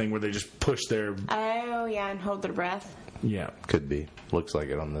fake thing where they just push their. Oh, yeah, and hold their breath. Yeah, Could be. Looks like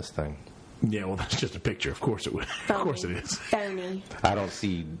it on this thing. yeah. Well, that's just a picture. Of course it would. Of course it is. Phony. I don't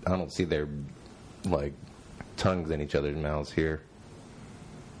see their like tongues in each other's mouths here.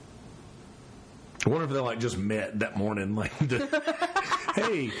 I wonder if they like just met that morning. Like,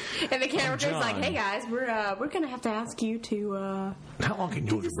 hey, And the camera crew's like, John. hey, guys, we're going to have to ask you to... how long can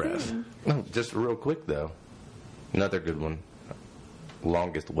you hold your breath? Oh, just real quick though. Another good one.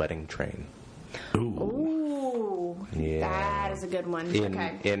 Longest wedding train. Ooh. Yeah. That is a good one.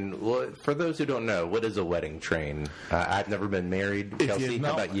 Okay. Well, for those who don't know, what is a wedding train? I've never been married. Kelsey,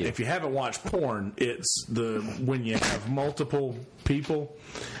 how about you? If you haven't watched porn, it's when you have multiple people.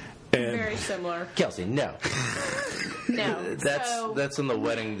 And Very similar. Kelsey, no. No. That's on the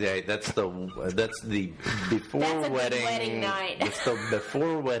wedding day. That's the before That's a big wedding wedding night. It's the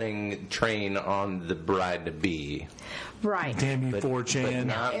before wedding train on the bride to be. Right. damn you, But 4chan.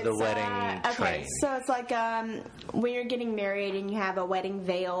 not the wedding okay, train. so it's like when you're getting married and you have a wedding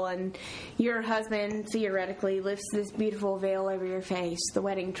veil, and your husband theoretically lifts this beautiful veil over your face. The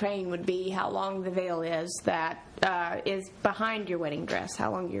wedding train would be how long the veil is that is behind your wedding dress, how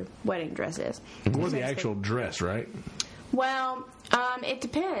long your wedding dress is. Or the actual dress, right? Well, it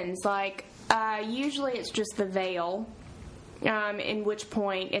depends. Like, usually it's just the veil. In which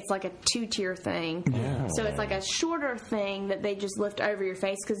point it's like a 2-tier thing. Yeah. So it's like a shorter thing that they just lift over your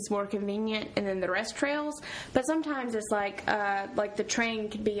face because it's more convenient, and then the rest trails. But sometimes it's like the train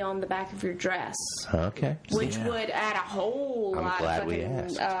could be on the back of your dress, Okay. which Yeah. would add a whole I'm lot glad of we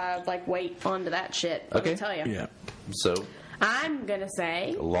fucking asked. weight onto that shit. Let Okay. me tell you. Yeah. So I'm gonna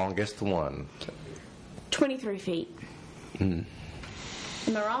say longest one. 23 feet.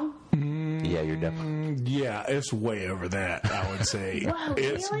 Am I wrong? Yeah, you're definitely. Yeah, it's way over that, I would say. Whoa,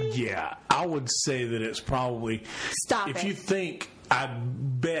 It's really? yeah. I would say that it's probably Stop if it. you think I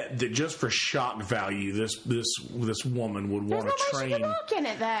bet that just for shock value this woman would There's want no a way she train could walk in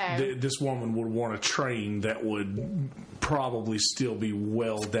it though. this woman would want a train that would probably still be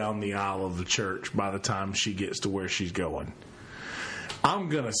well down the aisle of the church by the time she gets to where she's going. I'm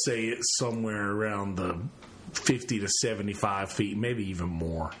going to say it's somewhere around the 50 to 75 feet, maybe even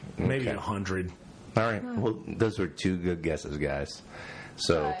more, maybe Okay. 100. All right. Well, those were two good guesses, guys.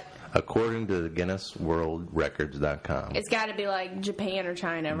 So According to the GuinnessWorldRecords.com, It's got to be like Japan or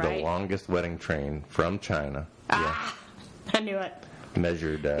China, right? the longest wedding train from China I knew it.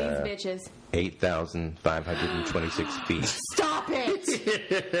 measured These bitches. 8,526 feet. Stop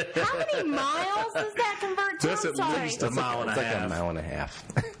it! How many miles does that convert to? That's I'm at sorry. least a mile and a It's like half. a mile and a half.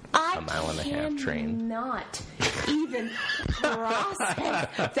 I a mile and a half train. Not even process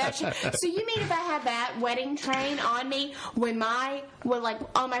that shit. So you mean if I had that wedding train on me on my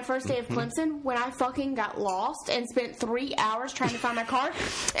first day of Clemson, when I fucking got lost and spent 3 hours trying to find my car,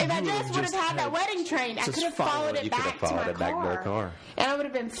 if I just would have had that wedding train, I could have followed it back to my car, and I would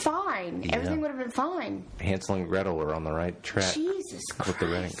have been fine. Yeah. Everything would have been fine. Hansel and Gretel were on the right track Jesus with the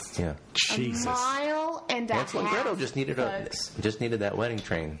wedding. Christ. Yeah. Jesus. A mile and a Hansel and half. Gretel just needed folks. that wedding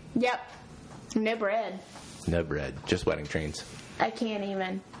train. Yep. No bread. No bread, just wedding trains. I can't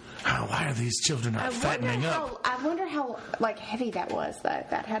even. Oh, why are these children not fattening up? I wonder how heavy that was.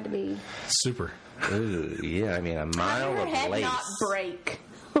 That had to be. Super. Ooh, yeah, I mean a mile Her of head lace. not break.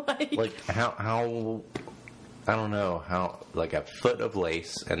 Like how I don't know how, like a foot of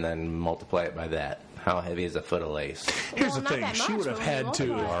lace and then multiply it by that. How heavy is a foot of lace? Here's Well, the not thing. that She much, would have but had to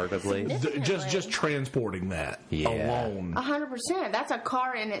Yard of lace. just transporting that Yeah. alone. 100%. That's a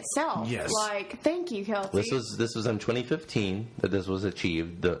car in itself. Yes. Like, thank you, Kelsey. This was in 2015 that this was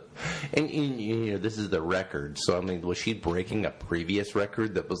achieved. And you know, this is the record. So I mean, was she breaking a previous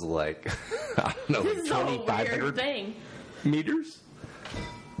record that was like I don't know, This is a whole weird 2,500 thing. meters?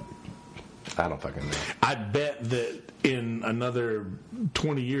 I don't fucking know. I bet that in another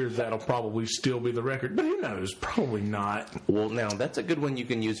 20 years that'll probably still be the record, but who knows? Probably not. Well, now that's a good one you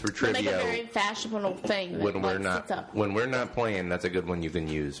can use for We'll make a trivia very fashionable thing. that, when we're like, not sits up. when we're not playing. That's a good one you can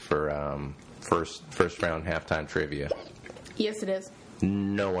use for first round halftime trivia. Yes, it is.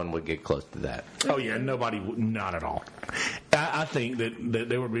 No one would get close to that. Oh yeah, nobody would, not at all. I think that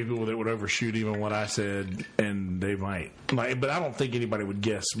there would be people that would overshoot even what I said, and they might. But I don't think anybody would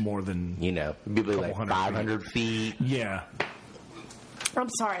guess more than You know, probably like Couple hundred 500 feet. yeah. I'm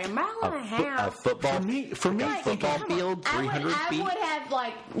sorry, a mile and a A half. football. For me, a football Come on. field, I 300 feet. would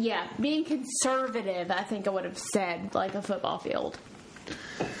have being conservative. I think I would have said like a football field.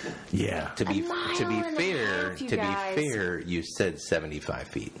 yeah. To be A mile to be and a fair, half, you to guys. be fair, you said 75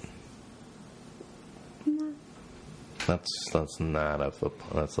 feet. That's not a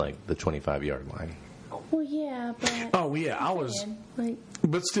football. That's like the 25-yard line. Well, yeah, but Oh yeah, I was, like.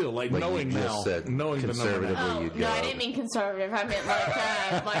 but still, like Like knowing you just now, said, knowing the number conservative. now. Oh you no, go. I didn't mean conservative. I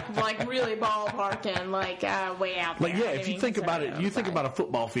meant like really ballparking, like way out there. Like yeah, I if didn't you mean think about it, conservative, you I'm think sorry. about a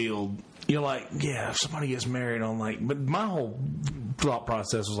football field. You're like, yeah, if somebody gets married on like, but my whole thought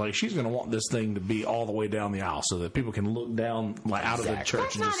process was like, she's going to want this thing to be all the way down the aisle so that people can look down like out of the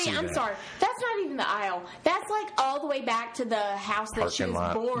church That's and not just see even. I'm that. sorry. That's not even the aisle. That's like all the way back to the house that she Parking was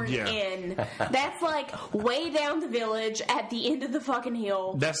lot. born Yeah. in. That's like way down the village at the end of the fucking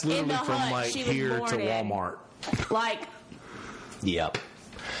hill. That's in literally the from hut like she was here to born in. Walmart. Like Yep.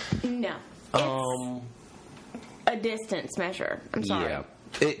 no, it's a distance measure. I'm sorry.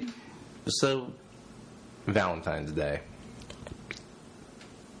 Yeah. So, Valentine's Day.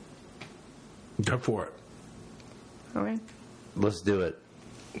 Go for it. Okay. Let's do it.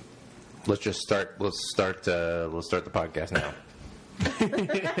 Let's just start. Let's start the podcast now.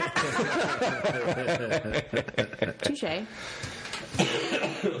 Touche.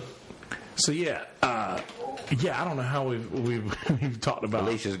 So yeah, I don't know how we've talked about.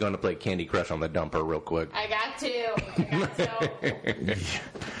 Alicia's going to play Candy Crush on the dumper real quick. I got to.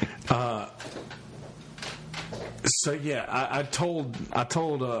 So yeah, I told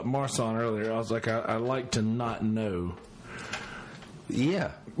Marson earlier. I was like, I like to not know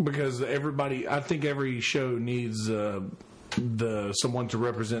Yeah. because everybody. I think every show needs someone to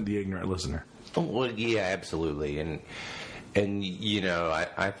represent the ignorant listener. Oh, well, yeah, absolutely, and you know,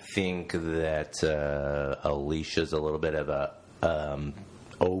 I think that Alicia's a little bit of a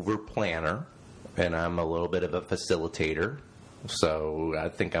over planner, and I'm a little bit of a facilitator. So I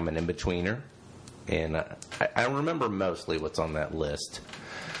think I'm an in-betweener, and I remember mostly what's on that list.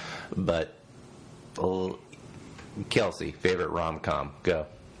 But Kelsey, favorite rom-com, go.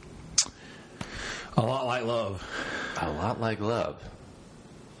 A Lot Like Love. A Lot Like Love.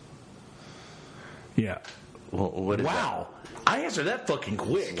 Yeah. Well, what is Wow. I answered that fucking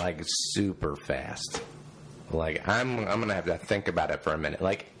quick. that? Like super fast. Like I'm gonna have to think about it for a minute.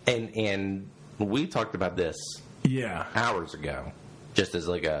 Like and we talked about this Yeah. hours ago, just as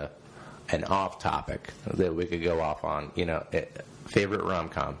like an off topic that we could go off on. You know, favorite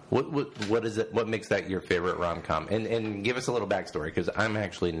rom-com. What is it? What makes that your favorite rom-com? And give us a little backstory, because I'm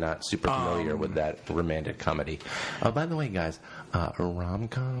actually not super familiar with that romantic comedy. By the way, guys, a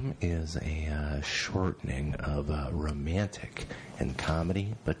rom-com is a shortening of romantic and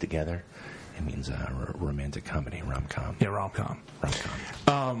comedy put together. It means romantic comedy, rom-com. Yeah, rom-com.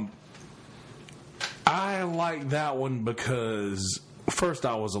 I like that one because first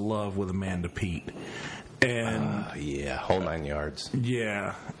I was in love with Amanda Peet. And yeah, whole 9 yards.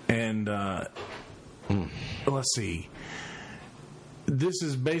 Yeah, and let's see. This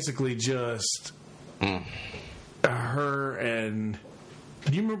is basically just her and.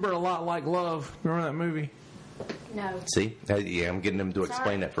 Do you remember A Lot Like Love? Remember that movie? No. See, yeah, I'm getting him to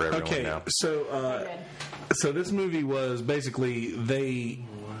explain it for everyone now. So this movie was basically they.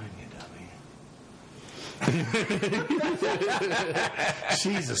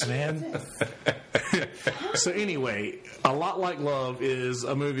 Jesus, man. So anyway, A Lot Like Love is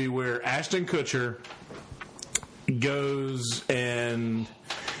a movie where Ashton Kutcher goes and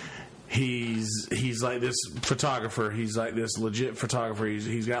he's like this photographer. He's like this legit photographer.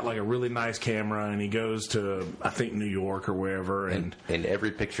 He's got like a really nice camera, and he goes to, I think, New York or wherever. And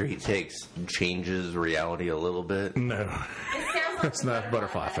every picture he takes changes reality a little bit. No, that's not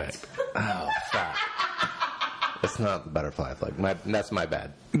Butterfly Effect. Oh, fuck. That's not the butterfly effect. That's my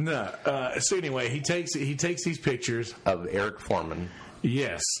bad. No. So anyway, he takes these pictures of Eric Foreman.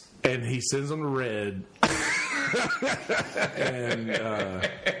 Yes, and he sends them to Red, and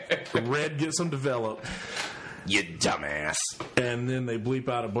Red gets them developed. You dumbass. And then they bleep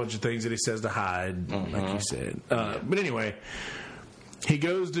out a bunch of things that he says to hide, like you said. But anyway, he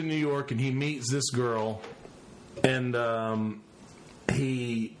goes to New York and he meets this girl, and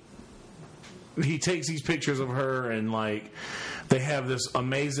he takes these pictures of her, and like they have this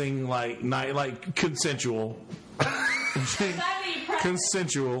amazing like night, like consensual.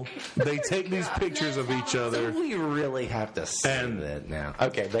 They take these pictures of each other. Do we really have to say that now?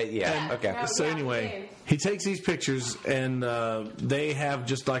 Okay, but yeah, okay. So anyway, he takes these pictures, and they have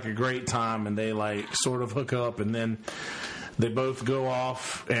just like a great time, and they like sort of hook up, and then they both go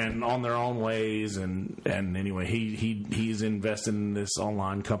off and on their own ways, and anyway, he's invested in this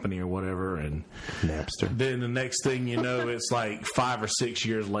online company or whatever, and Napster. Then the next thing you know, it's like 5 or 6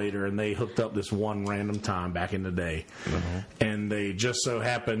 years later, and they hooked up this one random time back in the day, and they just so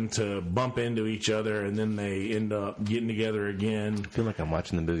happen to bump into each other, and then they end up getting together again. I feel like I'm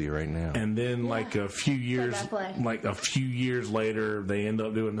watching the movie right now. And then like a few years later, they end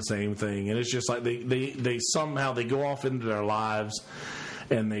up doing the same thing, and it's just like they somehow they go off into their lives,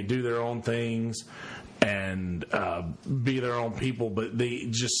 and they do their own things and be their own people, but they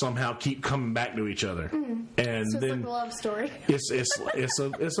just somehow keep coming back to each other. And So then it's like a love story. it's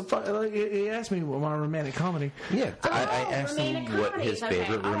a fun, like, he asked me what my romantic comedy. Yeah, I asked him romantic what comedies, his okay.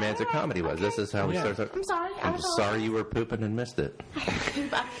 favorite romantic comedy was. This is how we started. I'm sorry. I'm sorry you were pooping and missed it. I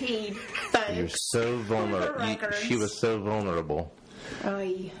peed, folks. You're so vulnerable. She was so vulnerable.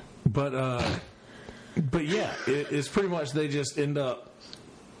 Oy. But yeah, it's pretty much they just end up.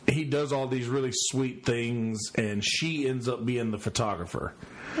 He does all these really sweet things, and she ends up being the photographer.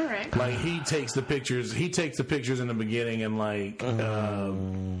 All right. Like he takes the pictures in the beginning, and like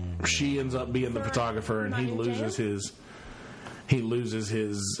she ends up being the photographer, and he loses his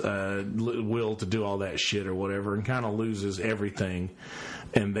will to do all that shit or whatever, and kind of loses everything,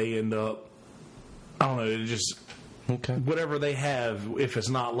 and they end up. I don't know. It just. Okay. Whatever they have, if it's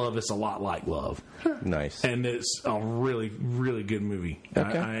not love, it's a lot like love. Nice. And it's a really, really good movie.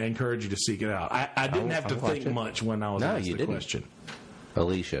 Okay. I encourage you to seek it out. I didn't have to think much when I was asked the question.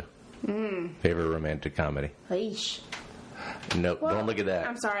 Alicia, favorite romantic comedy? Leash. Nope, Well, don't look at that.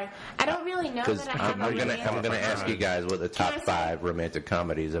 I'm sorry. I don't really know Because that I have I'm gonna ask you guys what the top 5 romantic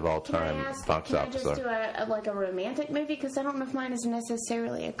comedies of all time box office Can I just are. do a romantic movie? Because I don't know if mine is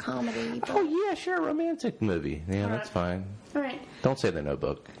necessarily a comedy. But... Oh yeah, sure, romantic movie. Yeah, that's fine. All right. Don't say The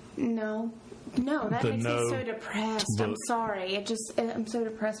Notebook. No, that The makes me so depressed. I'm book. sorry. I'm so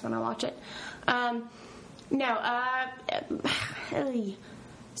depressed when I watch it.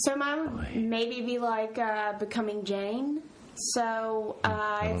 So mine would maybe be like Becoming Jane. So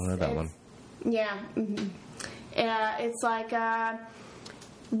I don't know that one. Yeah. Mm-hmm. It's like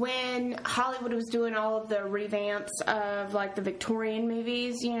when Hollywood was doing all of the revamps of like the Victorian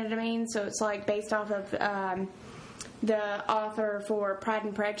movies, you know what I mean? So it's like based off of the author for Pride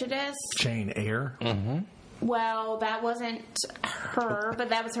and Prejudice. Jane Eyre. Mm-hmm. Well, that wasn't her, but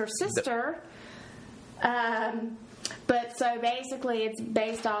that was her sister. But so basically, it's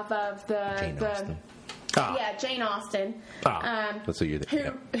based off of Jane Austen. Yeah, Jane Austen. That's what you're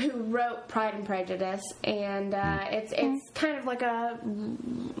thinking. Who wrote Pride and Prejudice, and it's kind of like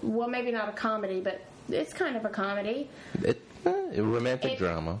maybe not a comedy, but it's kind of a comedy. A romantic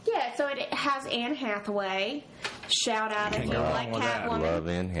drama. Yeah, so it has Anne Hathaway. Shout out if you like Catwoman. I love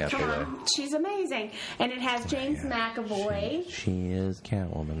Anne Hathaway. Come on, she's amazing. And it has James McAvoy. She is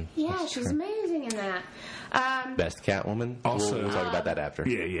Catwoman. Yeah, That's she's true. amazing in that. Best Catwoman? Also- we'll talk about that after.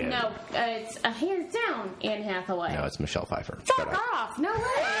 Yeah. No, it's hands down Anne Hathaway. No, it's Michelle Pfeiffer. Fuck off! No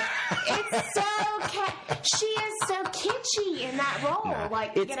way! It's so she is so kitschy in that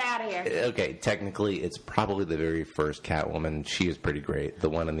role. Get out of here. Okay, technically, it's probably the very first Catwoman. She is pretty great. The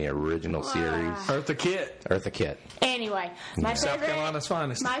one in the original series. Eartha Kitt. Eartha Kitt. Anyway, my South favorite. Carolina's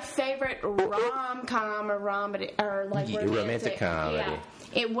finest. My favorite rom-com or romantic comedy.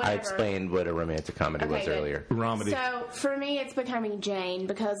 Yeah, whatever. I explained what a romantic comedy was good. earlier. Romedy. So for me, it's becoming Jane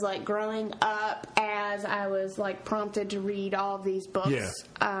because, growing up, as I was prompted to read all of these books,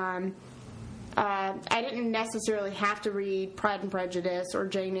 I didn't necessarily have to read Pride and Prejudice or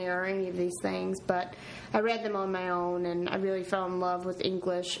Jane Eyre or any of these things, but I read them on my own, and I really fell in love with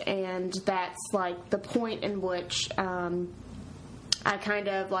English, and that's the point in which I kind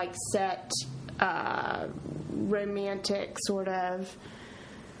of set romantic sort of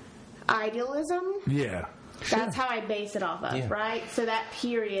idealism. Yeah. That's how I base it off of, right? So that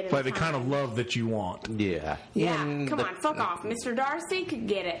period of Like the time. kind of love that you want. Yeah. Yeah, And come on, fuck off. Mr. Darcy could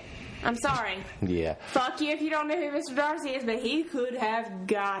get it. I'm sorry. Yeah. Fuck you if you don't know who Mr. Darcy is, but he could have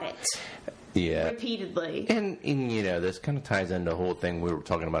got it Yeah. repeatedly. And this kind of ties into the whole thing we were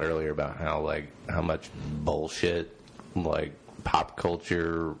talking about earlier about how much bullshit pop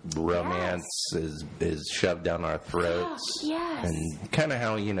culture romance is shoved down our throats. Yes. And kind of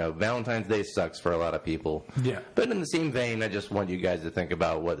how, Valentine's Day sucks for a lot of people. Yeah. But in the same vein, I just want you guys to think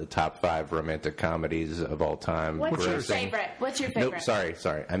about what the top 5 romantic comedies of all time. What's your grossing. favorite? What's your favorite? Nope,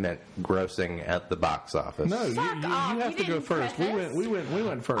 sorry. I meant grossing at the box office. No, you Fuck off. have You to go didn't first. We preface.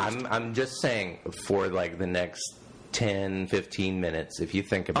 went first. I'm just saying for the next 10, 15 minutes, if you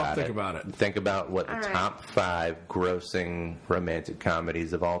think about think about it. Think about what the All right. top 5 grossing romantic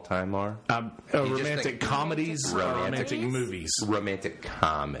comedies of all time are. Romantic think- comedies, romantic movies? movies. Romantic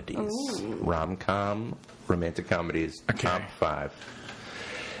comedies. Rom-com, romantic comedies, Okay. top 5.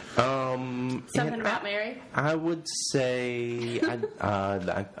 Something about Mary? I would say I'm not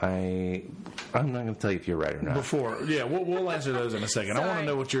going to tell you if you're right or not. We'll answer those in a second. I want to Sorry.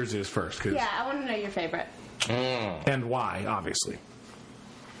 know what yours is first, 'cause- Yeah, I want to know your favorite. and why, obviously.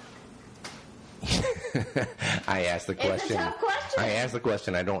 I asked the It's a question. tough question. I asked the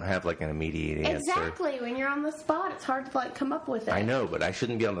question. I don't have an immediate answer. Exactly. When you're on the spot, it's hard to come up with it. I know, but I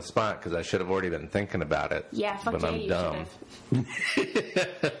shouldn't be on the spot because I should have already been thinking about it. Yeah, fuck but yeah, I'm you dumb.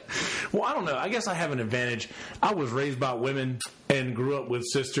 should've. Well, I don't know. I guess I have an advantage. I was raised by women and grew up with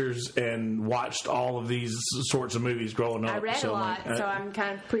sisters and watched all of these sorts of movies growing up. I read a lot, so I'm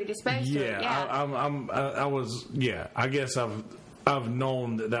kind of predisposed to it. Yeah. I was. Yeah, I guess I've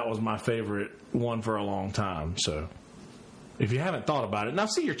known that was my favorite one for a long time. So, if you haven't thought about it, now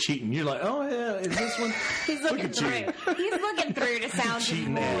see you're cheating. You're like, oh yeah, is this one? He's Look looking at you. through. He's looking through to sound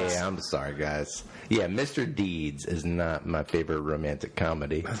Cheating more. ass. Yeah, I'm sorry, guys. Yeah, Mr. Deeds is not my favorite romantic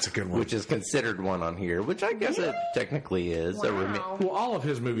comedy. That's a good one. Which is considered one on here, which I guess it technically is. Wow. Well, all of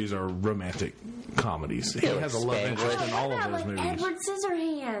his movies are romantic comedies. He Yeah, has a love Spanglish. interest in What all of about those movies. Edward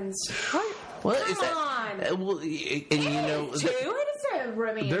Scissorhands? What Come is that? on. Well, and It is a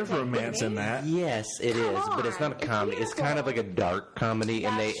romantic. There's romance in that. Yes, it is, Come but it's not a on, it's comedy. It's kind of like a dark comedy,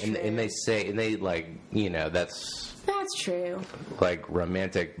 and That's they true. say that's That's true. like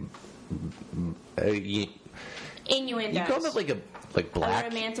romantic. You Innuendos. call it like a black.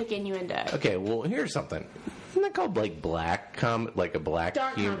 romantic innuendo. Okay, well here's something. Isn't that called like black like a black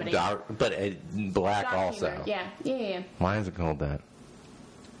Dark comedy. dark, but black Dark also? humor. Yeah. Why is it called that?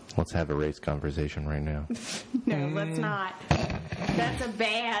 Let's have a race conversation right now. No, let's not. That's a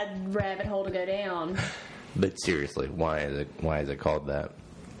bad rabbit hole to go down. But seriously, why is it called that?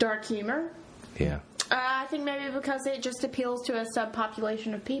 Dark humor. Yeah. I think maybe because it just appeals to a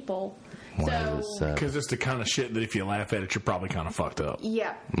subpopulation of people. Why is it Because it's the kind of shit that if you laugh at it, you're probably kind of fucked up.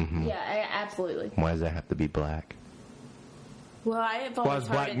 Yeah. Yeah, absolutely. Why does that have to be black? Well, I've Why always does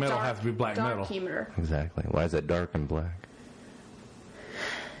heard black it metal dark, have to be black dark metal? humor. Exactly. Why is it dark and black?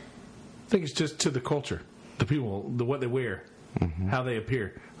 I think it's just to the culture, the people, what they wear, how they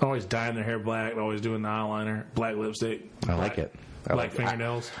appear. They're always dyeing their hair black, they're always doing the eyeliner, black lipstick. I like it. I Black like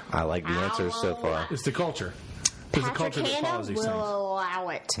fingernails. I like the answers so far. It's the culture. It's the Patrick culture that follows Hanna these will things. allow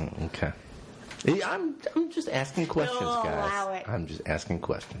it. Okay. Yeah, I'm just asking questions, We'll guys. allow it. I'm just asking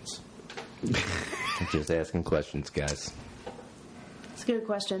questions. Just asking questions, guys. It's a good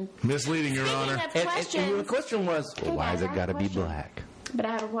question. Misleading, Your Honor. Speaking of questions, And the question was, Hey, why guys, has I it have got to a be question. black? but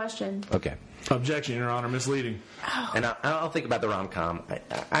I have a question. Okay. Objection, Your Honor. Misleading. And I'll think about the rom-com.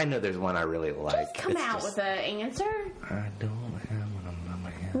 I know there's one I really like. Just come It's out just- with an answer. I don't have one on my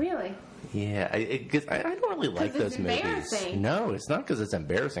head. Really? Yeah, I don't really like 'Cause it's those movies. embarrassing. No, it's not because it's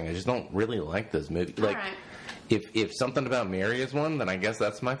embarrassing. I just don't really like those movies. Like, Alright. if Something About Mary is one, then I guess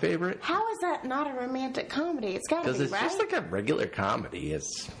that's my favorite. How is that not a romantic comedy? It's got to Because be, it's right? just like a regular comedy.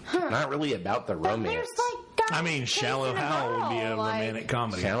 It's not really about the But romance. there's like guys I mean, Shallow chasing a Hal would be a girl, like- romantic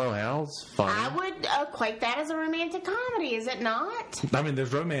comedy. Shallow Hal's funny. I would equate that as a romantic comedy, is it not? I mean,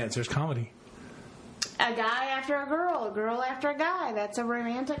 there's romance, there's comedy. A guy after a girl after a guy. That's a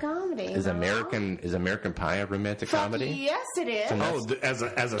romantic comedy. Is am I wrong? American Pie a romantic Fuck comedy? yes, it is. Oh, as a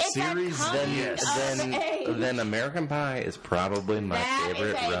It's a series, comedy. then yes. Of age. Then American Pie is probably my That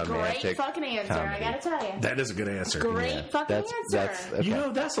favorite is a romantic great fucking answer. comedy. I gotta tell you. That is a good answer. Great Yeah, fucking that's answer. okay. You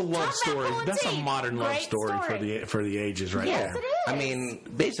know, that's a love Talk about story. pulling That's a teeth. modern love Great story story. for the ages, right Yes, there. it is. I mean,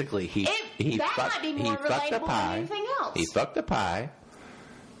 basically, he that fucked, might be more he fucked a relatable pie. than anything else. He fucked a pie.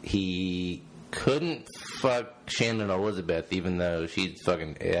 He couldn't fuck Shannon Elizabeth, even though she's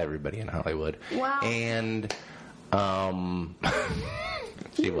fucking everybody in Hollywood. Wow. And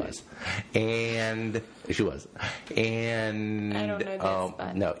she was, and I don't know this,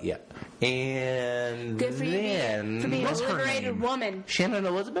 but- no, yeah, and Good for you then for being a What's her liberated name? woman. Shannon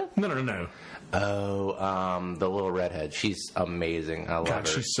Elizabeth. No. Oh, the little redhead. She's amazing. I love God,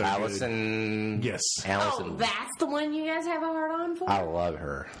 her. she's so Allison. Yes. Allison. Oh, that's the one you guys have a hard on for? I love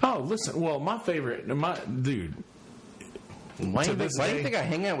her. Oh, listen. Well, my favorite, dude. Why do To this you day- think I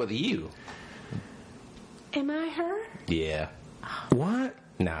hang out with you? Am I her? Yeah. What?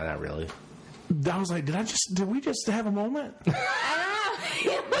 No, not really. I was like, did we just have a moment?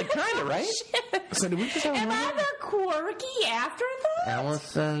 Like, kind of, right? So did we just have a Am I moment? the quirky afterthought?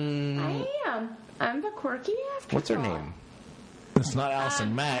 Allison. I am. I'm the quirky afterthought. What's her name? It's not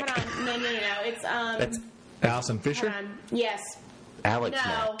Allison Mack. Hold on. No. It's That's Allison Fisher? Hold on. Yes. Alex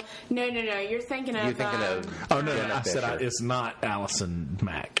Mack. No. You're thinking of. You're thinking of. Oh, no. Jenna I said Fisher. it's not Allison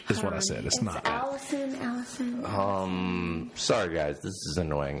Mack, is what I said. It's not. Allison. Sorry, guys. This is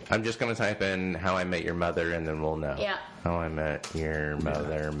annoying. I'm just going to type in How I Met Your Mother, and then we'll know. Yeah. How I Met Your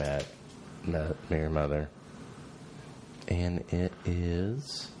Mother, met your mother. And it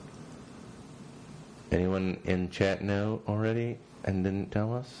is. Anyone in chat know already and didn't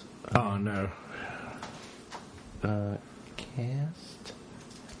tell us? Oh, no. Cast?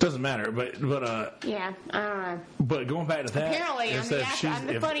 Doesn't matter, but Yeah, I don't know. But going back to that, Apparently, I'm instead the of after- she's- I'm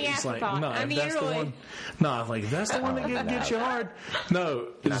the if- funny it's like, afterthought. no, I'm if the that's the interlude. one, no, like if that's the one that gets you hard. No,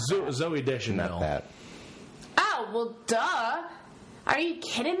 Zoe Deschanel. Not that. Oh well, duh. Are you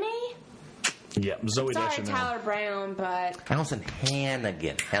kidding me? Yeah, Zoe Sorry, Deschanel. Tyler Brown, but Allison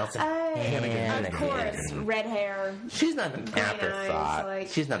Hannigan. Allison Hannigan. of course, red hair. She's not an Green eyes, afterthought. like-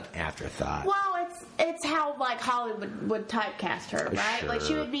 She's not an afterthought. Well, it's how like Hollywood would typecast her, right? Like she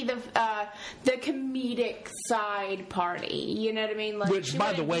Sure. would be the comedic side party. You know what I mean? Like, Which, she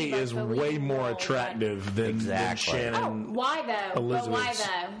by the wouldn't way, be, like, is the way lead more role, attractive than Exactly. But, oh, Shannon why though? But why Elizabeth's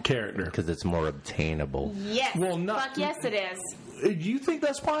though? character. Because it's more obtainable. Yes. Well, not- Fuck yes, it is. You think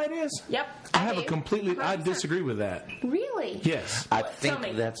that's why it is? Yep. I have a do. completely. I 100%. disagree with that. Really? Yes. I Tell think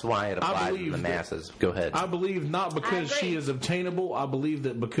me. that's why it applies to believe the that- masses. Go ahead. I believe not because I agree. she is obtainable. I believe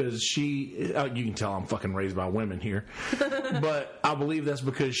that because she. You can tell I'm fucking raised by women here. But I believe that's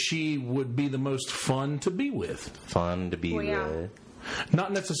because she would be the most fun to be with. Fun to be Well, yeah. with.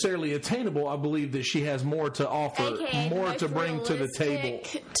 Not necessarily attainable. I believe that she has more to offer, AKA more most to bring to the table.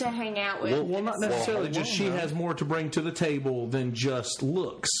 realistic to hang out with. Well, not necessarily. hold Just on, she though. has more to bring to the table than just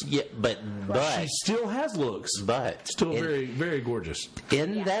looks. Yeah, but She still has looks. Still in, very, very gorgeous.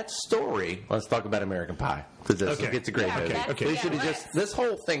 in Yeah. that story, let's talk about American Pie because Okay. it's a great Yeah, movie. that's- Okay. They yeah, should have let's. just this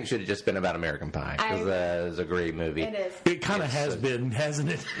whole thing should have just been about American Pie I because agree. it's a great movie. It is. It kind of has been, hasn't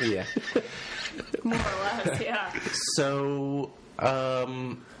it? Yeah. More or less, yeah. So,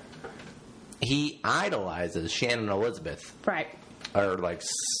 he idolizes Shannon Elizabeth, Right. or like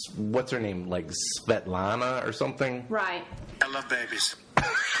what's her name, like Svetlana or something. Right. I love babies.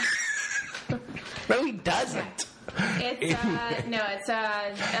 No, he doesn't.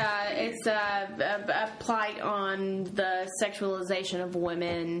 It's a plight on the sexualization of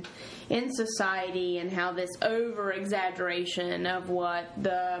women in society and how this over exaggeration of what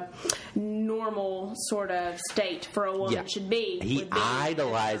the normal sort of state for a woman Yeah. should be. He would be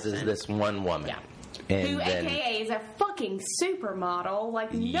idolizes this one woman. Yeah. And who, then, AKA, is a fucking supermodel.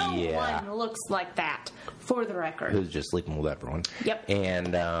 Like, no Yeah. one looks like that, for the record. who's just sleeping with everyone. Yep.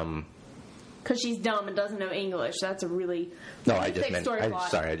 And because she's dumb and doesn't know English. That's a really No, really I just thick meant. story plot.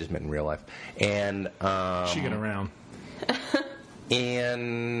 Sorry, I just meant in real life. And She get around.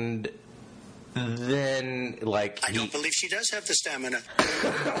 and then like I don't believe she does have the stamina.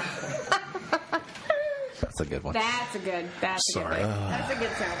 that's a good one. That's a good. That's Sorry. a good. That's a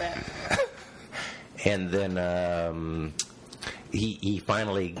good sound bit. And then he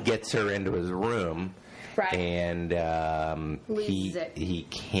finally gets her into his room, Right. and Loses it. he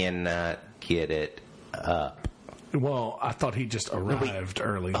cannot get it up. Well, I thought he just arrived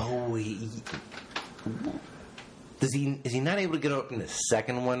early. Oh, is he not able to get up in the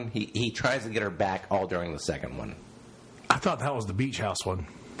second one? He tries to get her back all during the second one. I thought that was the beach house one.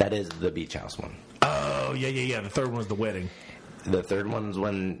 That is the beach house one. Oh, yeah. The third one was the wedding. The third one's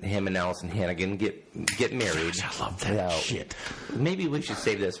when him and Allison Hannigan get married. I love that shit. Maybe we should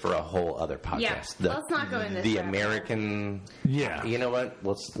save this for a whole other podcast. Yeah, let's not go in this The rabbit American. Yeah. You know what?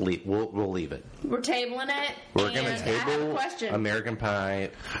 Let's leave. We'll leave it. We're tabling it. We're and going to I have a table question. American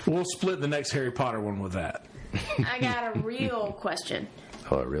Pie. We'll split the next Harry Potter one with that. I got a real question.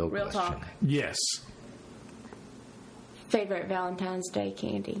 Oh, a real Real question. talk. Yes. Favorite Valentine's Day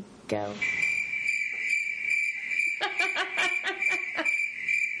candy? Go.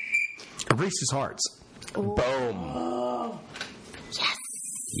 Reese's Hearts. Boom. Yes,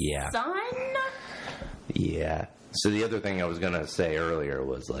 Yeah. son. Yeah. So the other thing I was going to say earlier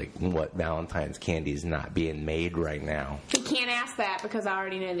was like what Valentine's candy is not being made right now. You can't ask that because I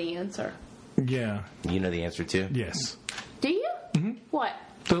already know the answer. Yeah. You know the answer to? Yes. Do you? Mm-hmm. What?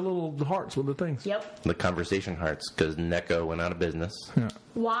 The little hearts with the things. Yep. The conversation hearts, because Necco went out of business. Yeah.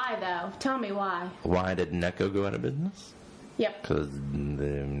 Why though? Tell me why. Why did Necco go out of business? Yep. Because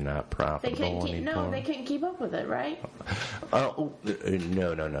they're not They profitable couldn't keep, anymore. no, they couldn't keep up with it, right? Oh, no.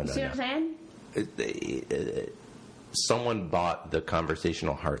 See what I'm saying? Someone bought the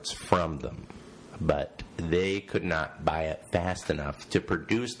conversational hearts from them, but they could not buy it fast enough to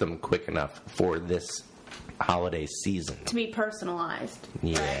produce them quick enough for this holiday season. To be personalized.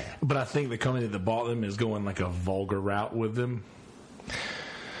 Yeah. But I think the company that bought them is going like a vulgar route with them.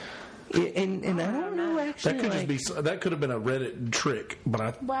 And I don't know actually. That could just be. That could have been a Reddit trick, but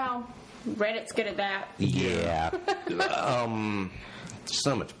I. Well, Reddit's good at that. Yeah.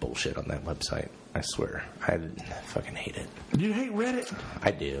 So much bullshit on that website. I swear. I fucking hate it. You hate Reddit?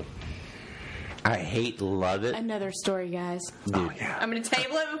 I do. I love it. Another story, guys. Dude, I'm going to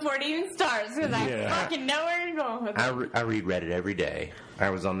table it before it even starts because Yeah. I fucking know where you're going with it. I read Reddit every day. I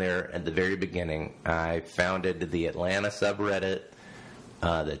was on there at the very beginning. I founded the Atlanta subreddit,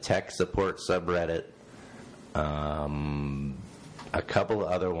 the tech support subreddit, a couple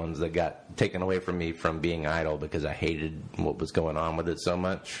of other ones that got taken away from me from being idle because I hated what was going on with it so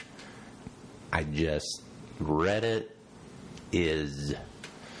much. Reddit is...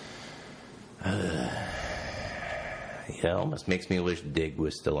 it almost makes me wish Dig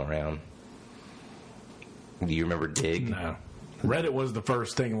was still around. Do you remember Dig? No. Reddit was the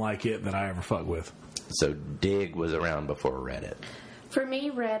first thing like it that I ever fucked with. So Dig was around before Reddit. For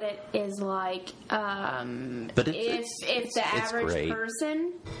me, Reddit is like But if the it's average great.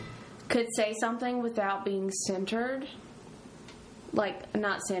 person could say something without being centered, like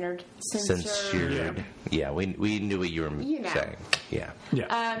not centered, Censored. Yeah, we knew what you were saying. Yeah.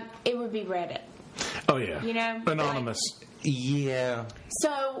 Yeah. It would be Reddit. Oh yeah. You know, Anonymous. Yeah.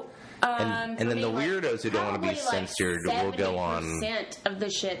 So. And for then me, the weirdos who don't wanna be probably, censored will go on- 70% of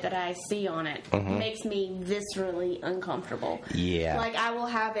the shit that I see on it makes me viscerally uncomfortable. Yeah. Like I will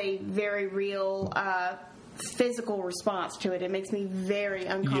have a very real physical response to it. It makes me very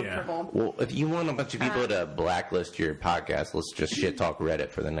uncomfortable. Well, if you want a bunch of people to blacklist your podcast, let's just shit talk Reddit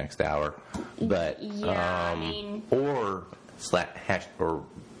for the next hour. But Yeah, I mean- or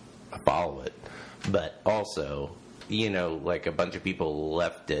follow it. But also, like a bunch of people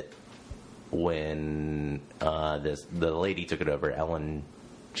left it when the lady took it over, Ellen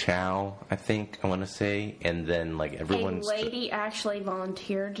Chow, I think I want to say, and then like everyone's A lady actually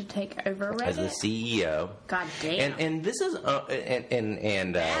volunteered to take over Reddit. as the CEO. God damn. And this is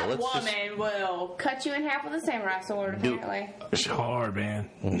and that let's woman will cut you in half with a samurai sword, Do- apparently. It's hard, man.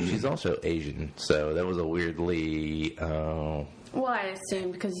 she's also Asian, so that was a weirdly. Well, I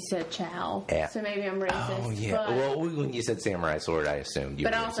assumed because you said chow. Yeah. So maybe I'm racist. Oh yeah. But, Well, when you said samurai sword, I assumed you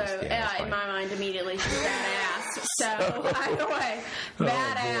but were also, racist. Yeah, that's in fine. my mind, immediately she's badass. So either way,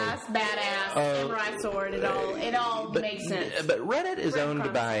 badass, samurai sword. It all makes sense. But Reddit is Red owned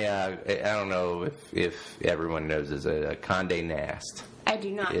Cross. by I don't know if everyone knows is a Condé Nast I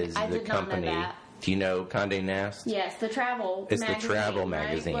do not. is I the did company. not know that. Do you know Condé Nast? Yes, the travel. It's magazine, the travel right?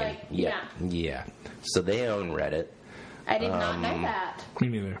 magazine. Like, Yeah. So they own Reddit. I did not know that. Me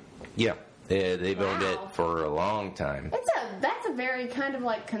neither. Yeah. They've owned Wow. it for a long time. That's a very kind of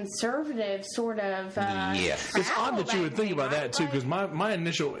like conservative sort of. Yes. It's odd that you would think thing, about that too, right? because my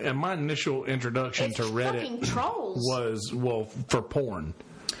initial introduction It's to fucking Reddit trolls. was for porn.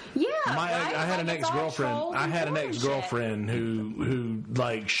 Yeah, I right? had an Like, it's all ex-girlfriend. trolls I and had an porn ex-girlfriend who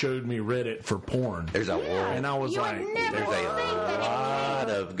like showed me Reddit for porn. There's a And I was You like, would never there's a think that it lot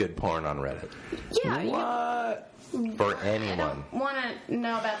of good porn on Reddit Yeah, what? for I anyone. don't want to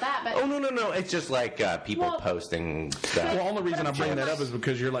know about that, but Oh no! It's just like people Well, posting stuff. Well, the only reason But I bring I'm that sure up is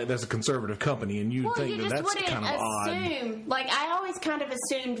because you're like, that's a conservative company, and you'd well, think you that just that's wouldn't kind of odd. assume. Like I always kind of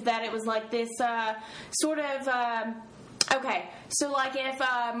assumed that it was like this sort of. Okay, so like if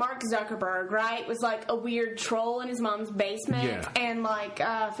Mark Zuckerberg, right, was like a weird troll in his mom's basement, Yeah. and like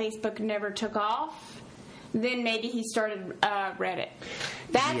Facebook never took off, then maybe he started Reddit.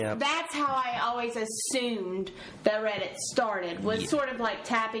 Yep. That's how I always assumed that Reddit started, was sort of like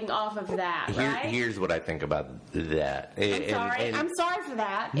tapping off of that, right? Here's what I think about that. I'm sorry. I'm sorry for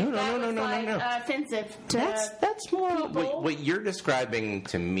that. No, if no, that no, was no, no, like, no. offensive to That's more people. what you're describing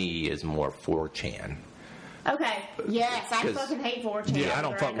to me is more 4chan. Okay. Yes, I 'Cause- fucking hate 4chan. Yeah, I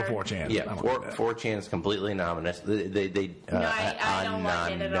don't fuck with record. 4chan. Yeah, I don't do that. 4chan is completely anonymous. They No, I don't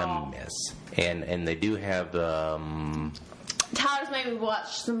like it at all. anonymous, and they do have Tyler's made me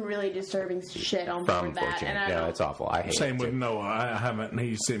watch some really disturbing shit on from board that, 4chan. and I No, don't. it's awful. I hate Same it with too. Noah. I haven't.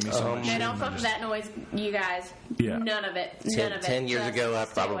 He sent me so much. I shit, don't and fuck I with just- that noise, you guys. Yeah. None of it. None of it. 10 years Just ago, I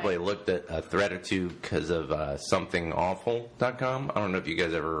stay probably away. looked at a thread or two because of somethingawful.com. I don't know if you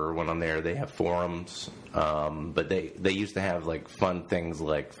guys ever went on there. They have forums, but they used to have like fun things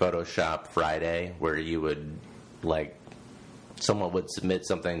like Photoshop Friday, where you would like someone would submit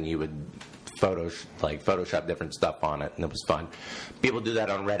something, you would Photoshop different stuff on it, and it was fun. People do that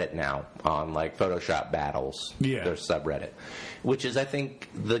on Reddit now, on like Photoshop battles. Yeah. Their subreddit, which is, I think,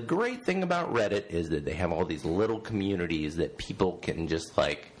 the great thing about Reddit is that they have all these little communities that people can just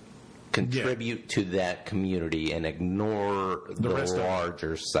like contribute to that community and ignore the rest of it.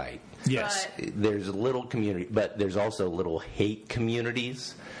 larger site. Yes. There's a little community, but there's also little hate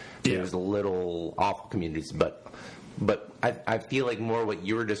communities. Yeah. There's little awful communities, but I feel like more what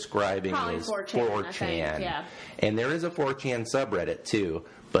you're describing Probably is 4chan, I think, yeah. And there is a 4chan subreddit too,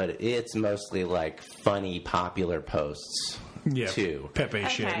 but it's mostly like funny, popular posts Yeah. too. Pepe Okay.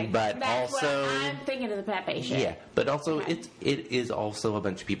 shit. But That's also- what I'm thinking of the Pepe shit. Yeah, but also Okay. it is also a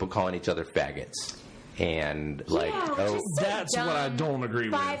bunch of people calling each other faggots. And like, Yeah, which oh, is so That's what I dumb, don't agree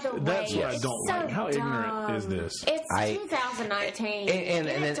by with. the That's way. what I It's don't so like. How ignorant dumb. is this? It's I- 2019. and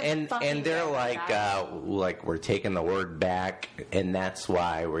Get it to and fucking they're go, like guys. we're taking the word back, and that's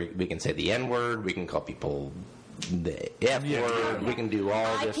why we can say the N word, we can call people the F Yeah. word, we can do all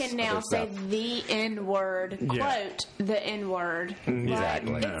I this can now other say stuff. the N word. Yeah. Quote the N word.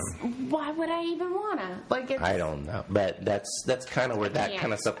 Exactly. Why would I even wanna? Like it's, I don't know, but that's kind of where that can't.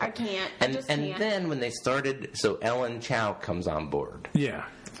 kind of stuff. I can't. I And just and can't. then when they started, so Ellen Chow comes on board. Yeah.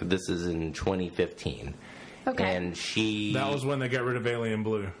 This is in 2015. Okay. And she That was when they got rid of Alien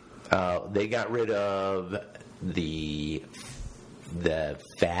Blue. they got rid of the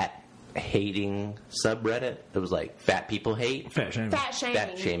fat hating subreddit. It was like fat people hate. Fat shame. fat shaming.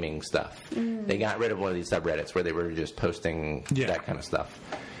 Fat shaming stuff. They got rid of one of these subreddits where they were just posting Yeah. that kind of stuff.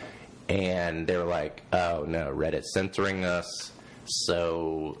 And they were like, oh no, Reddit's censoring us.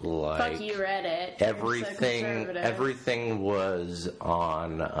 So like Fuck you, Reddit. everything was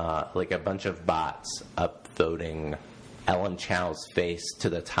on like a bunch of bots upvoting Ellen Chow's face to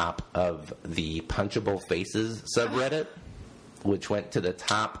the top of the Punchable Faces subreddit, which went to the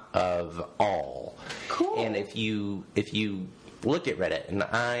top of all. Cool. And if you look at Reddit, and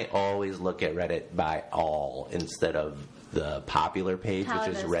I always look at Reddit by all instead of the popular page, Tyler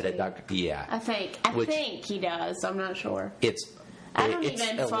which is does Reddit.com. too. Yeah, I think he does. I'm not sure. I don't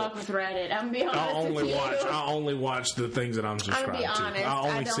even fuck with Reddit. I'm gonna be honest with you. I only watch the things that I'm subscribed be honest, to. I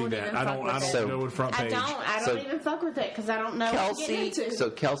only I don't see that. even I fuck don't. with I it. don't go with front I page. don't So- even fuck with it because I don't know what to get Kelsey, into. so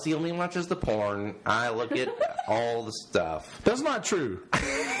Kelsey only watches the porn. I look at all the stuff, That's not true.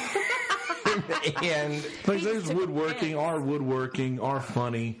 and Like there's woodworking, are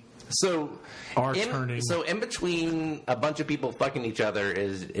funny. so Are turning. So in between a bunch of people fucking each other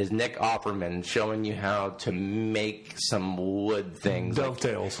is Nick Offerman showing you how to make some wood things,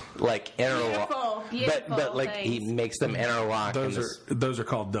 Dovetails. like interlock, Beautiful but like he things. makes them interlock. in this Those are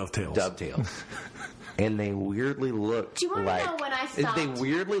called dovetails. dovetails. And they weirdly look Do you wanna like know when I stopped? they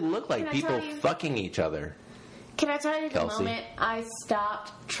weirdly look like Can I people tell you? fucking each other. Can I tell you the Kelsey. moment I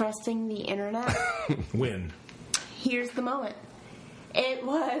stopped trusting the internet? When? Here's the moment. It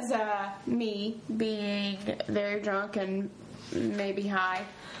was me being very drunk and maybe high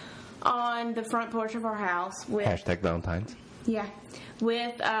on the front porch of our house with #Valentine's. yeah,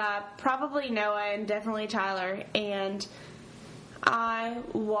 with probably Noah and definitely Tyler, and I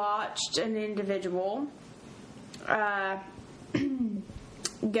watched an individual go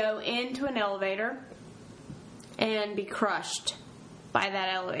into an elevator and be crushed by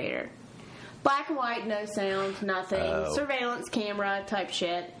that elevator. Black and white, no sound, nothing. Surveillance camera type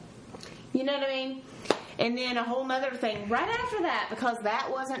shit. You know what I mean? And then a whole nother thing right after that, because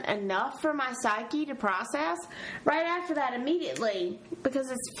that wasn't enough for my psyche to process, right after that immediately, because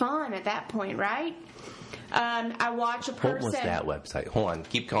it's fun at that point, right? I watch a person. What was that website? Hold on,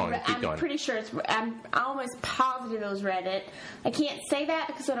 keep going. I'm pretty sure I'm almost positive it was Reddit. I can't say that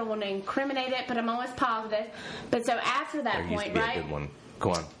because I don't want to incriminate it, but I'm almost positive. But so after that There used point, to be right? a good one.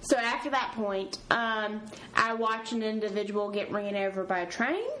 Go on. So after that point, I watch an individual get ran over by a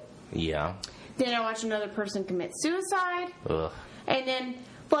train. Yeah. Then I watch another person commit suicide. Ugh. And then,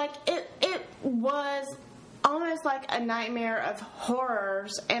 like, it was almost like a nightmare of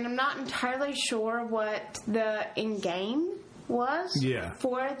horrors, and I'm not entirely sure what the end game was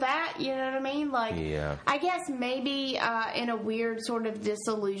for that, you know what I mean? Like, I guess maybe in a weird sort of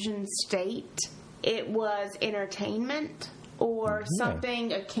disillusioned state, it was entertainment or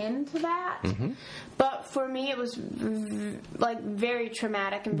something akin to that. Mm-hmm. But for me, it was like very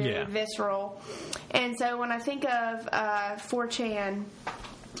traumatic and very visceral. And so when I think of 4chan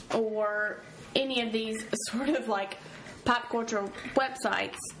or any of these sort of like pop culture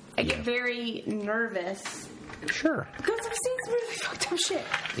websites, I get very nervous. Sure. Because I've seen some really fucked up shit.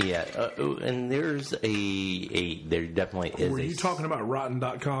 Yeah, and there definitely is. Were you talking about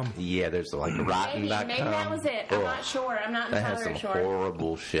Rotten.com? Yeah, there's like Rotten.com. Maybe that was it. I'm not sure. I'm not That has entirely some sure.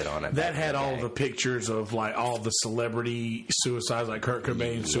 horrible shit on it. That had all the pictures of like all the celebrity suicides, like Kurt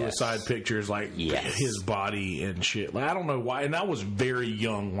Cobain suicide pictures, like his body and shit. Like, I don't know why, and I was very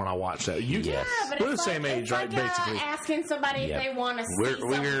young when I watched that. Yeah, but we're the it's same like, age, it's right? like, Basically, asking somebody if they want to see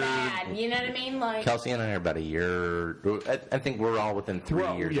something bad. You know what I mean? Like Kelsey and I are about a year. I think we're all within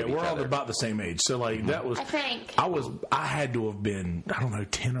 3 years. Yeah, of we're each all other. about the same age. So like that was. I had to have been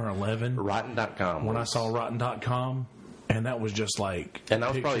 10 or 11. Rotten.com. When I saw Rotten.com. And that was just like and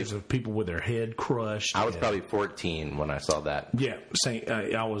I was pictures of people with their head crushed. I was probably 14 when I saw that. Yeah, same. I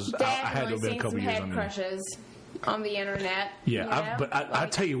had to have been a couple years head crushes on the internet. Yeah, but I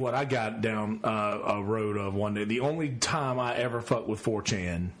tell you what, I got down a road of one day. The only time I ever fucked with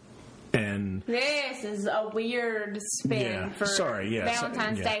 4chan. And this is a weird spin for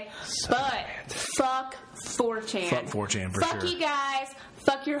Valentine's Day. But fuck 4chan. Fuck 4chan for sure. Fuck you guys.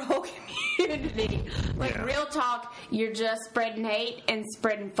 Fuck your whole community. Like, real talk, you're just spreading hate and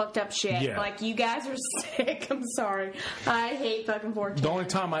spreading fucked up shit. Yeah. Like, you guys are sick. I'm sorry. I hate fucking 4chan. The only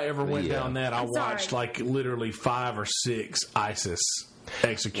time I ever went down that, I watched like literally 5 or 6 ISIS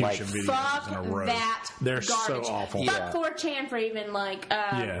execution videos in a row. They're garbage. so awful. Fuck 4chan for even like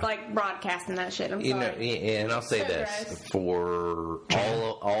broadcasting that shit. I'm sorry. And I'll say So this gross. for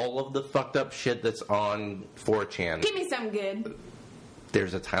all of the fucked up shit that's on 4chan. Give me something good.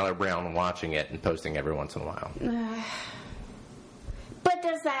 There's a Tyler Brown watching it and posting every once in a while. But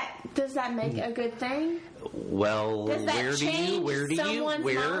does that make a good thing? Well, does that where do you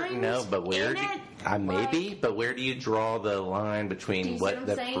maybe, but where do you draw the line between what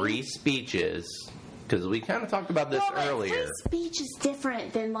the free speech is? Because we kind of talked about this earlier. Free speech is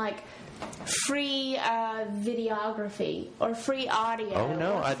different than like free videography or free audio. Oh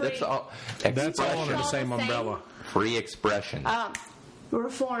no, that's all. That's all under the same umbrella. Free expression.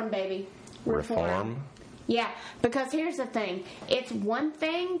 Reform, baby. Reform. Yeah, because here's the thing. It's one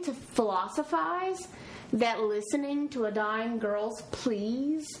thing to philosophize that listening to a dying girl's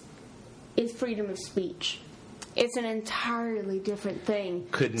pleas is freedom of speech. It's an entirely different thing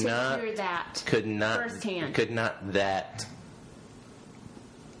to hear that firsthand. Could not that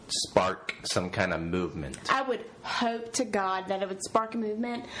spark some kind of movement? I would hope to God that it would spark a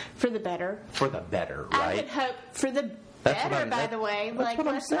movement for the better. For the better, right? I would hope for the better, by the way. That's what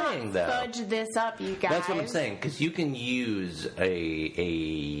I'm saying, though. Fudge this up, you guys. That's what I'm saying, because you can use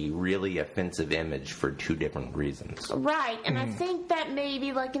a really offensive image for 2 different reasons. Right, and I think that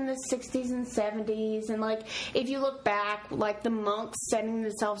maybe like in the 60s and 70s, and like if you look back, like the monks setting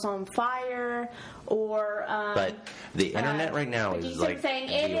themselves on fire, or but the internet right now is like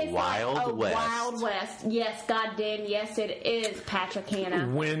the Wild West. Wild West. Yes, goddamn, yes, it is, Patrick Hanna.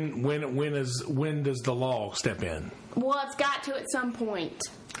 When does the law step in? Well, it's got to at some point.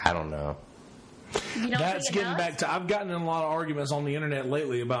 I don't know. That's getting back to. I've gotten in a lot of arguments on the internet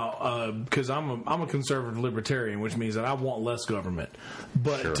lately about because I'm a conservative libertarian, which means that I want less government.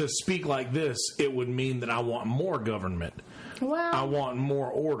 But to speak like this, it would mean that I want more government. Well, I want more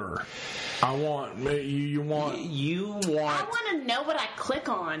order. I want you want. I want to know what I click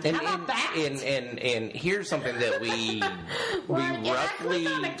on. And, How about that? And here's something that we Like, if I roughly.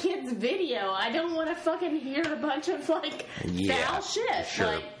 click on a kid's video, I don't want to fucking hear a bunch of like foul shit. Sure.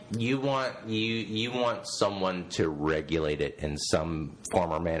 Like, You want someone to regulate it in some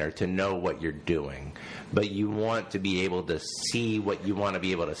form or manner, to know what you're doing, but you want to be able to see what you want to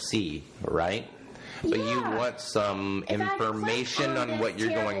be able to see, right? But you Yeah. want some if I click information on this what you're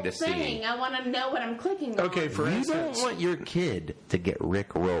terrible going to see. thing, I want to know what I'm clicking on. Okay, for You instance, don't want your kid to get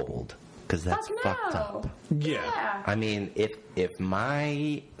Rick rolled, because that's Fuck fucked no. up. yeah. I mean, if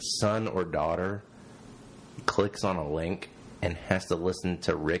my son or daughter clicks on a link and has to listen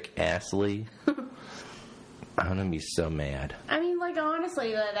to Rick Astley, I'm gonna be so mad. I mean, like,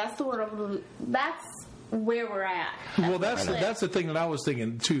 honestly, that's where we're at. Well, that's the thing that I was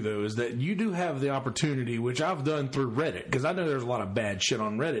thinking too, though, is that you do have the opportunity, which I've done through Reddit, because I know there's a lot of bad shit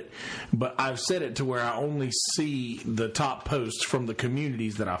on Reddit, but I've set it to where I only see the top posts from the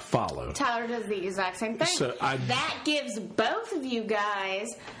communities that I follow. Tyler does the exact same thing. So that gives both of you guys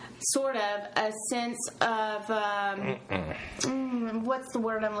sort of a sense of what's the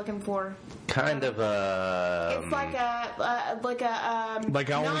word I'm looking for? Kind of It's like a Like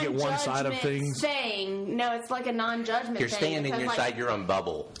I only get one side of non-judgment things? thing. No, it's like a non-judgment you're thing. staying because, like, inside your own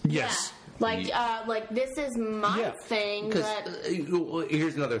bubble. Yes. Yeah. Like this is my Yeah. thing, Because but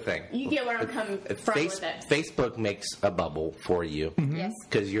here's another thing. you get where I'm coming from with it. Facebook makes a bubble for you Yes.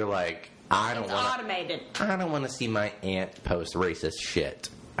 because you're like, I don't It's want automated. to see my aunt post racist shit.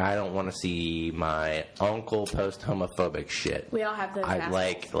 I don't want to see my uncle post homophobic shit. We all have those I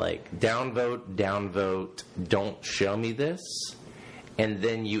assholes. like downvote, don't show me this. And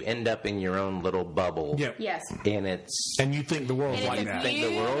then you end up in your own little bubble. Yep. Yes. And it's And you think the world's And like it's a that. think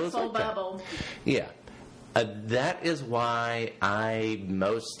the world is beautiful like that. bubble. yeah. That is why I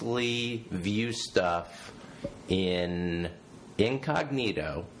mostly view stuff in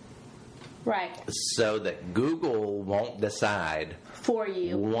incognito, Right. so that Google won't decide For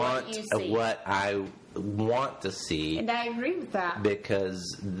you. What you see. what I want to see, And I agree with that. because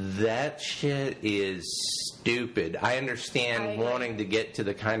that shit is stupid. I understand I agree. wanting to get to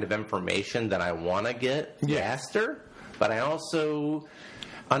the kind of information that I want to get faster, but I also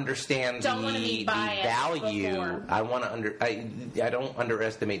understand Don't wanna be the biased value. before. I don't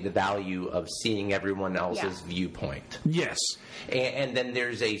underestimate the value of seeing everyone else's viewpoint. Yes. And then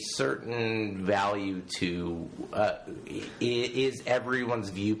there's a certain value to is everyone's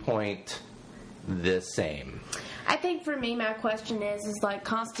viewpoint the same? I think for me, my question is like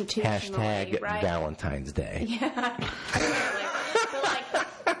constitutionally, right? Valentine's Day. Yeah. But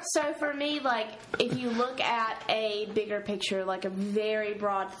like, so for me, like, if you look at a bigger picture, like a very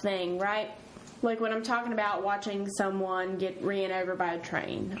broad thing, right? Like when I'm talking about watching someone get ran over by a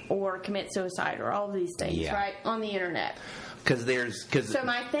train or commit suicide or all of these things, Yeah. right, on the internet. Because So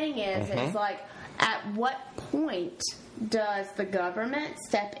my thing is like, at what point does the government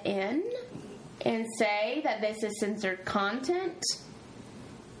step in and say that this is censored content?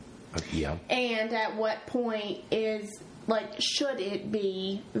 yeah. And at what point is, like, should it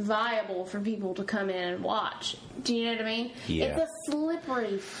be viable for people to come in and watch? Do you know what I mean? Yeah. It's a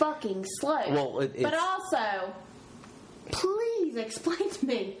slippery fucking slope. Well, but it's- also, please explain to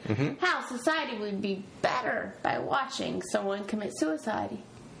me Mm-hmm. how society would be better by watching someone commit suicide.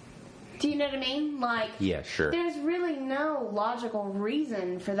 Do you know what I mean? Like, Yeah, sure. there's really no logical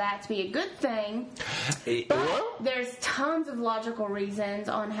reason for that to be a good thing. But there's tons of logical reasons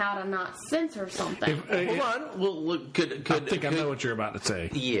on how to not censor something. Hold on. Well, look, I think I know what you're about to say.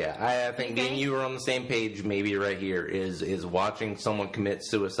 Yeah, I think me and you are on the same page. Maybe right here is watching someone commit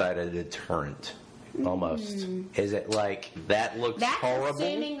suicide a deterrent. Almost. Is it like that looks That's horrible?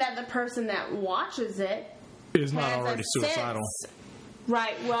 assuming that the person that watches it Is not has already a suicidal. sense.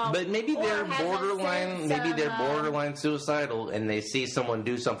 Right, well, But maybe or they're has a borderline. sense Maybe of, they're borderline suicidal, and they see someone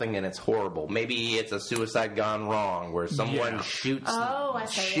do something and it's horrible. Maybe it's a suicide gone wrong, where someone Yeah. shoots Oh, I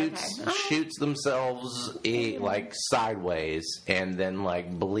see, okay. shoots themselves like sideways, and then like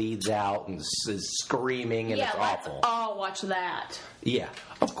bleeds out and is screaming, and yeah, it's let's awful. all watch that. Yeah,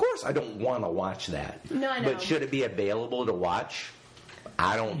 of course I don't want to watch that. No, I know. But should it be available to watch?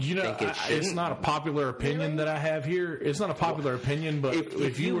 I don't You know, think it should. it's not a popular opinion that I have here. It's not a popular opinion, but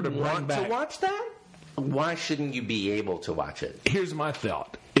if you were to bring want back, to watch that, why shouldn't you be able to watch it? here's my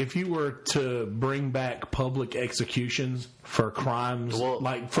thought: if you were to bring back public executions for crimes,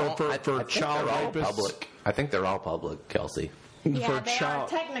 like for I think child they're all rapists, public. I think they're all public, Kelsey. Yeah, for they child. are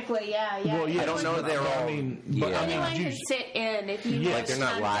technically, yeah. Well, yeah, I don't know if they're all. I mean, Anyone can usually- sit in if you Yeah, like they're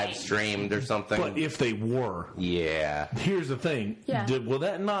not live streamed or something. but if they were, yeah. here's the thing. Yeah. Will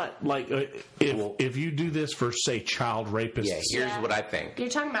that not, like, if you do this for, say, child rapists? Yeah, here's what I think. You're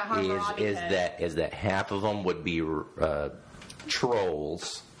talking about Hammurabi is Code. that half of them would be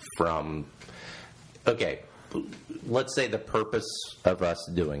trolls from. Okay, let's say the purpose of us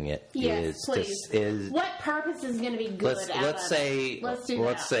doing it Yes, is please. What purpose is going to be good out of let's say it? Let's do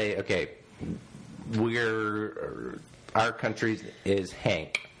let's that. say okay, our country is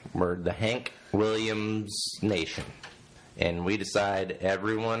Hank. We're the Hank Williams Nation, and we decide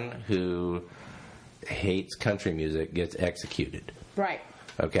everyone who hates country music gets executed. Right.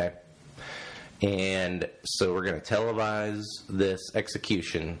 Okay? And so we're going to televise this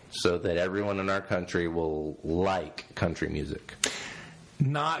execution so that everyone in our country will like country music.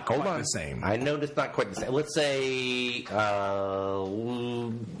 Not quite Hold on. the same. I know it's not quite the same. Let's say...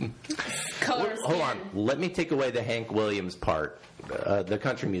 Color hold on. Let me take away the Hank Williams part, the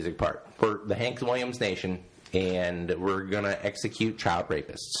country music part. We're the Hank Williams Nation, and we're going to execute child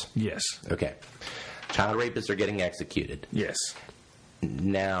rapists. Yes. Okay. Child rapists are getting executed. Yes.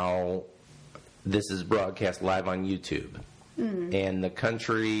 Now, this is broadcast live on YouTube. And the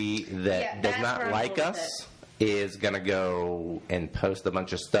country that Yeah, does that's not where I'm like going us is going to go and post a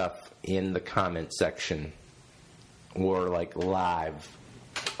bunch of stuff in the comment section or like live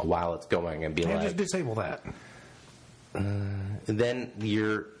while it's going and be And like, just disable that. then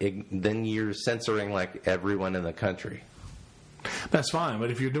you're censoring like everyone in the country. That's fine,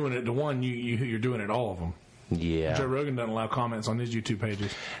 but if you're doing it to one, you're doing it to all of them. Yeah. Joe Rogan doesn't allow comments on his YouTube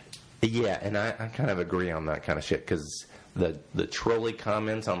pages. Yeah, and I kind of agree on that kind of shit because the trolley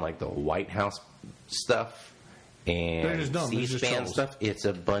comments on like the White House stuff They're and just dumb. They're just C-SPAN trolls. stuff, it's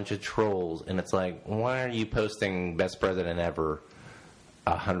a bunch of trolls, and it's like, why are you posting "Best President Ever"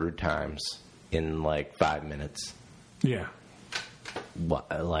 100 times in like 5 minutes? Yeah. What?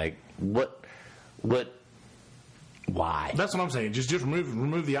 Why? That's what I'm saying. Just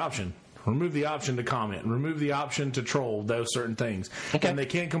remove the option. Remove the option to comment. Remove the option to troll those certain things. Okay. And they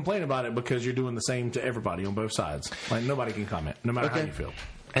can't complain about it because you're doing the same to everybody on both sides. Like, nobody can comment, no matter how you feel.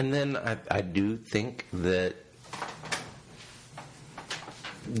 And then I do think that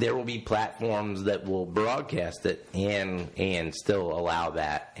there will be platforms that will broadcast it and still allow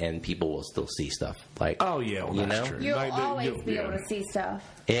that, and people will still see stuff. Like, Oh, yeah, well, you that's know? true. You'll Like, always be able to see stuff.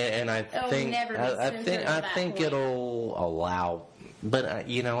 And I It'll think never be I censored think to I that think point. it'll allow, but I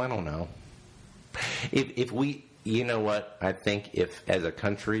don't know. If we, you know what? I think if as a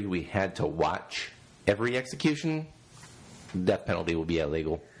country we had to watch every execution, death penalty will be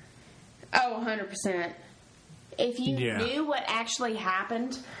illegal. Oh, 100%. If you Yeah. knew what actually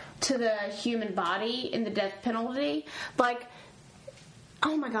happened to the human body in the death penalty, like,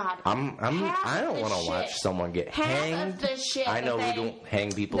 oh my God. I Half don't the want to shit- watch someone get half hanged. of the shit I know that we they- don't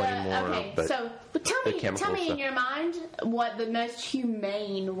hang people anymore, Okay, but so but tell the me chemical in stuff. your mind what the most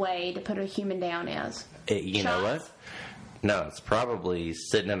humane way to put a human down is. You know what? Shots? No, it's probably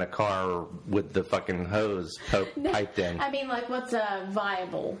sitting in a car with the fucking hose piped in. I mean, like, what's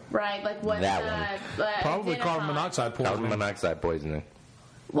viable, right? Like, what's That Probably carbon identified? monoxide Carbon poisoning. monoxide poisoning.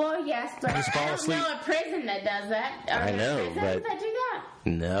 Well, yes, but Just fall I don't asleep. know a prison that does that. Are I there know, prisons but- that do that?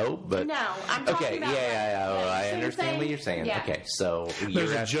 No, but No, I'm talking okay. about, Yeah. like, I you see understand what you're saying. Yeah. Okay, so There's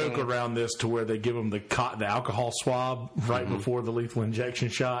you're a joke asking- around this to where they give them the alcohol swab right before the lethal injection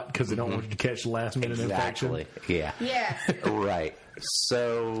shot because they don't want you to catch the last minute Exactly. infection. Yeah. Yes. Right.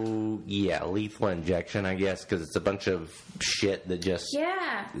 So yeah, lethal injection, I guess, because it's a bunch of shit that just,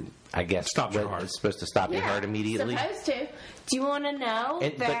 Yeah. I guess, Stops your heart. It's supposed to stop your Yeah. heart immediately. Supposed to. Do you want to know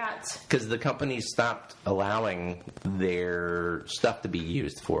that? Because the companies stopped allowing their stuff to be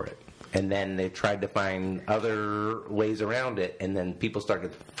used for it. And then they tried to find other ways around it, and then people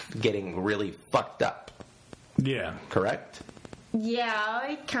started getting really fucked up. Yeah. Correct?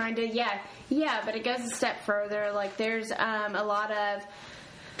 Yeah, kind of. Yeah, yeah, but it goes a step further. Like, there's a lot of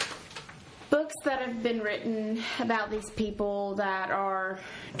books that have been written about these people that are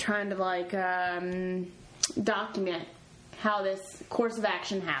trying to document how this course of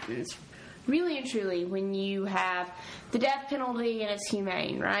action happens. Really and truly, when you have the death penalty and it's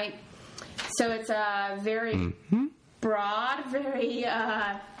humane, right? So it's a very broad, very.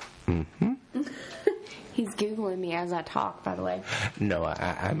 He's Googling me as I talk, by the way. No,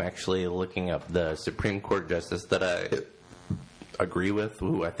 I'm actually looking up the Supreme Court justice that I agree with,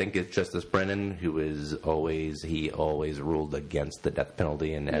 who I think is Justice Brennan, who is always ruled against the death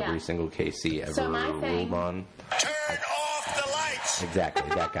penalty in every Yeah. single case he ever So my thing- ruled on. Turn off the lights!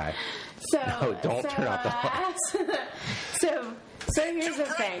 Exactly, that guy. So, No, don't turn off the so So here's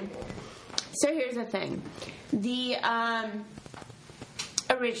the thing. The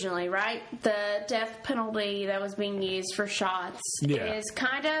originally, right, the death penalty that was being used for shots is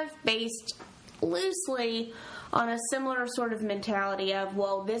kind of based loosely on a similar sort of mentality of,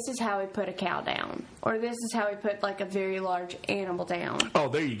 well, this is how we put a cow down, or this is how we put like a very large animal down. Oh,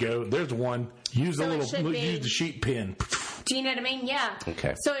 there you go. There's one. Use use the sheep pen. Do you know what I mean? Yeah.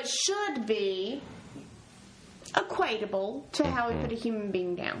 Okay. So it should be equatable to how we put a human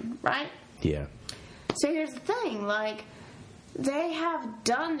being down, right? Yeah. So here's the thing, like, they have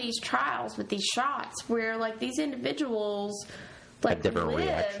done these trials with these shots where, like, these individuals, like, Have different live.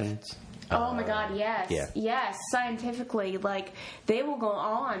 reactions. Oh my God, yes. Yeah. Yes, scientifically, like, they will go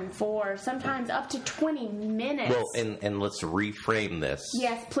on for sometimes up to 20 minutes. Well, and let's reframe this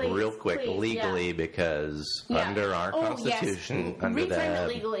Yes, please, real quick please, legally yeah. because Yeah. under our Oh, Constitution, yes. under Reframe it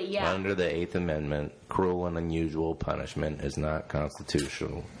legally, yeah. under the 8th Amendment, cruel and unusual punishment is not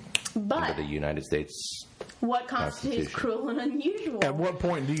constitutional But under the United States. what constitutes Constitution. cruel and unusual? At what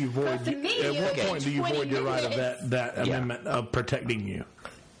point do you void? To me, At what it's point do you 20 void your right of minutes. that Yeah. amendment of protecting you?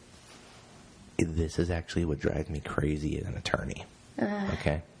 This is actually what drives me crazy as an attorney.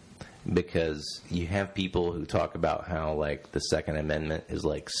 Okay? Because you have people who talk about how, like, the Second Amendment is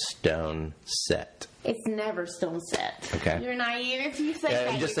like stone set. It's never stone set. Okay. You're naive if you think that,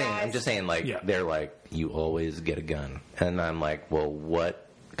 I'm just you saying. guys. I'm just saying. Like Yeah. they're like, you always get a gun, and I'm like, well, what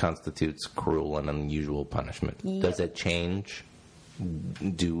constitutes cruel and unusual punishment? Yep. Does it change?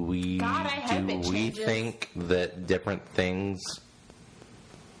 Do we? God, I hope it changes. Think that different things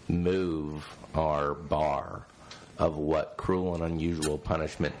move our bar of what cruel and unusual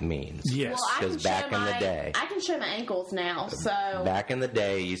punishment means? Yes. Well, I can Because show back in the my- day, I can show my ankles now. So back in the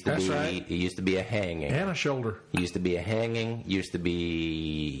day, it used to That's be right. it used to be a hanging. And a shoulder. Used to be a hanging. Used to be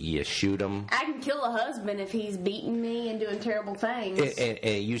you shoot them. I can kill a husband if he's beating me and doing terrible things.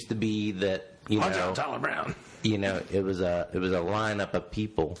 It used to be that Watch out, Tyler Brown. it was a lineup of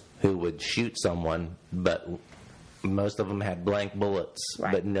people who would shoot someone, but most of them had blank bullets,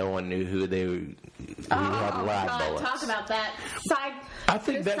 Right. but no one knew who had live God, bullets. talk about that. I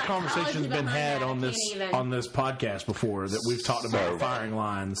think there's that conversation's psychology been behind had that. on I this can't even. on this podcast before that we've talked about So- firing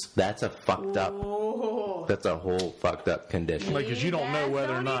lines. That's a fucked up. Oh. That's a whole fucked up condition. Like, because you don't know guys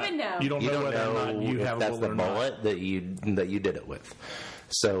whether or don't not even know. you don't You know don't whether or know not you if have a that's bullet the or not. bullet that you did it with.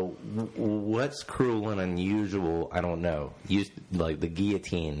 So what's cruel and unusual? I don't know. Like the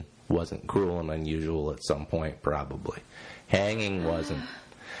guillotine wasn't cruel and unusual at some point, probably. Hanging wasn't.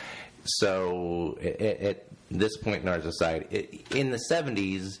 So at this point in our society, in the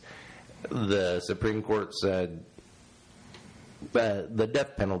 70s, the Supreme Court said the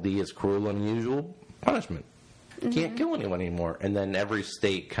death penalty is cruel and unusual punishment. Can't kill anyone anymore. And then every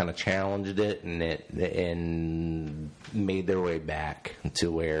state kind of challenged it and made their way back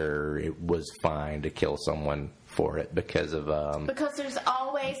to where it was fine to kill someone for it because of Because there's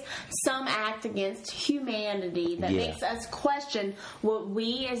always some act against humanity that Yeah. makes us question what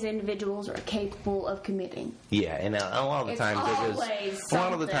we as individuals are capable of committing. yeah, and a lot of the It's times it was always a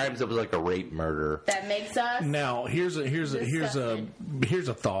lot of the something. times it was like a rape murder. That makes us. Now, here's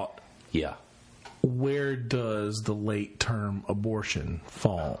a thought. Yeah. Where does the late term abortion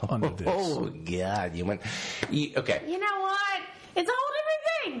fall under this? Oh God, you went. Okay. You know what? It's a whole different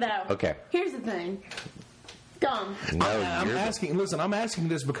thing, though. Okay. Here's the thing. Gone. No, I'm you're- asking. Listen, I'm asking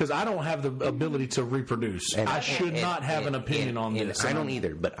this because I don't have the ability to reproduce. I should not have an opinion on this. I don't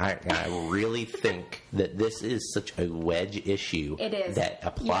either, but I really think that this is such a wedge issue It is. that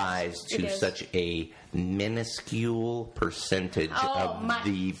applies Yes, it to is. such a minuscule percentage of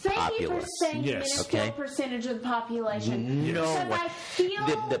the Thank populace. you for saying Yes. minuscule Okay. percentage of the population. No, Because I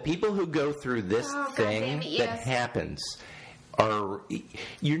feel the people who go through this Oh, God thing damn it, that yes. happens are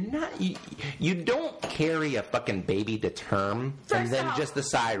you don't carry a fucking baby to term First and then off- just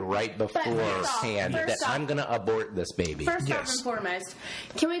decide right beforehand that first off- I'm going to abort this baby. First Yes. off and foremost,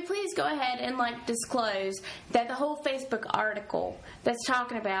 can we please go ahead and disclose that the whole Facebook article that's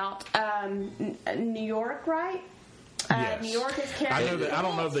talking about New York, right? Yes. New York is carrying. I know that- I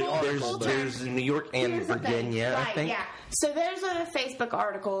don't know the full- article, full but term. There's New York and Here's the thing. Virginia, right, I think. Yeah. So there's other Facebook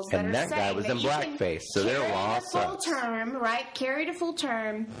articles that And are that guy saying was that in you can blackface, so their carry law a full sucks. term, right? Carry to full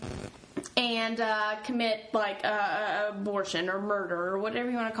term, and commit abortion or murder or whatever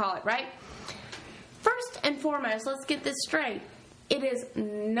you want to call it, right? First and foremost, let's get this straight. It is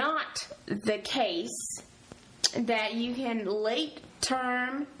not the case that you can late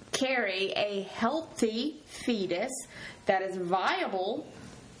term carry a healthy fetus that is viable,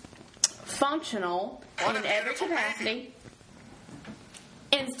 functional in every capacity.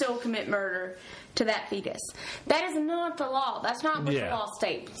 and still commit murder to that fetus. That is not the law. That's not what the law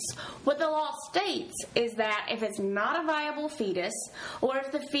states. What the law states is that if it's not a viable fetus, or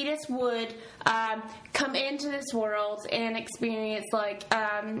if the fetus would come into this world and experience like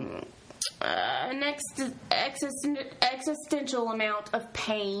an existential amount of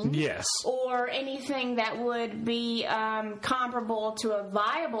pain, or anything that would be comparable to a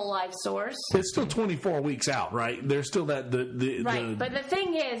viable life source. It's still 24 weeks out, right? There's still that right. But the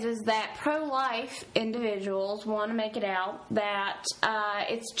thing is that pro-life individuals want to make it out that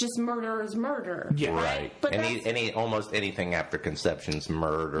it's just murder is murder. Yeah, right. But almost anything after conception's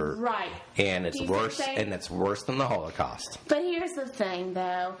murder, right? And it's worse. And it's worse than the Holocaust. But here's the thing,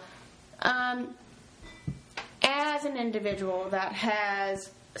 though. As an individual that has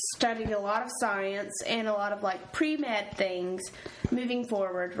studied a lot of science and a lot of like pre-med things moving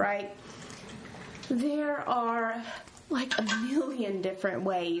forward, right? There are like a million different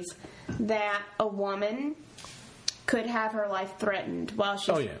ways that a woman could have her life threatened while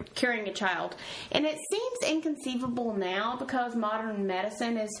she's carrying a child. And it seems inconceivable now because modern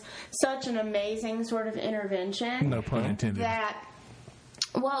medicine is such an amazing sort of intervention. No pun intended.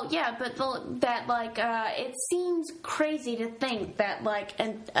 Well, yeah, but it seems crazy to think that like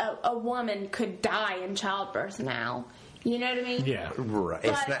a woman could die in childbirth now. You know what I mean? Yeah, right.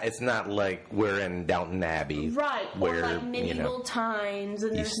 It's not like we're in Downton Abbey, right? Where, or like medieval times,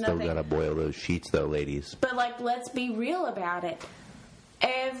 and there's nothing. You still gotta boil those sheets, though, ladies. But like, let's be real about it.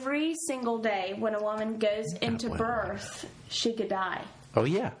 Every single day when a woman goes into birth, she could die. Oh,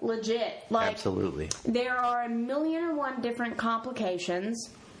 yeah. Legit. Like, absolutely. There are 1,000,001 different complications.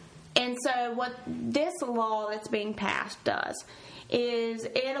 And so what this law that's being passed does is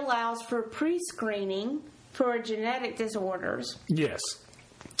it allows for pre-screening for genetic disorders. Yes.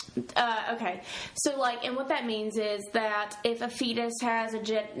 Okay. So, like, and what that means is that if a fetus has a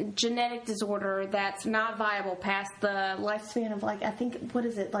genetic disorder that's not viable past the lifespan of, like, I think, what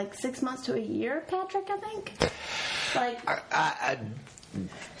is it, like 6 months to a year, Patrick, I think? Like...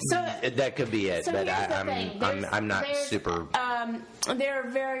 So that could be it, so but I'm not super. There are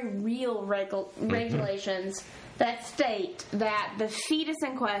very real regulations that state that the fetus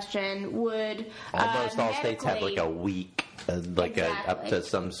in question would almost all states have like a week, up to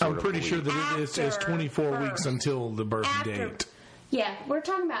some sort of. I'm pretty sure that it's 24 birth. Weeks until the birth date. Yeah, we're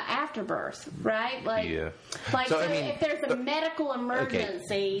talking about after birth, right? Like, Like, so, if there's a medical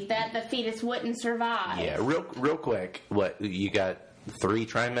emergency that the fetus wouldn't survive. Yeah, real quick, what you got? 3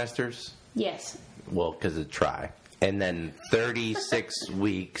 trimesters? Yes. Well, because of and then 36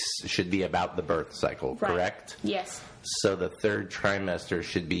 weeks should be about the birth cycle, correct? Yes. So the third trimester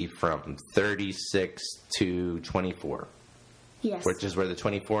should be from 36 to 24. Yes. Which is where the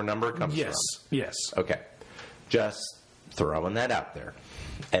 24 number comes from. Yes. Okay. Just throwing that out there.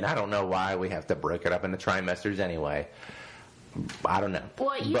 And I don't know why we have to break it up into trimesters anyway. I don't know.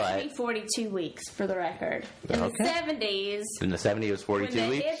 Well, it used to be 42 weeks, for the record. In the 70s. In the 70s, it was 42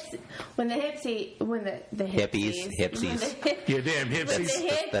 weeks? When the hippies. Yeah, damn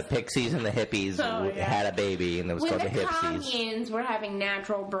hipsies. The pixies and the hippies had a baby, and it was called the hipsies. When the communes were having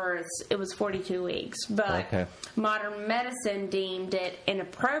natural births, it was 42 weeks. But modern medicine deemed it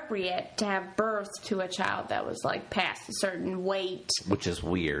inappropriate to have birth to a child that was, like, past a certain weight. Which is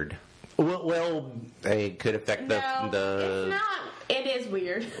weird. Well, it could affect the... it's not. It is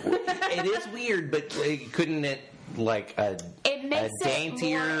weird. It is weird, but couldn't it, like, it makes it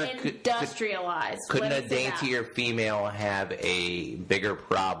more industrialized. Couldn't a daintier female have a bigger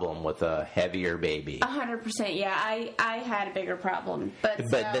problem with a heavier baby? 100%, yeah. I had a bigger problem. But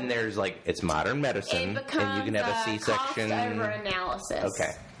then there's, like, it's modern medicine, and you can have a C-section. Cost over analysis.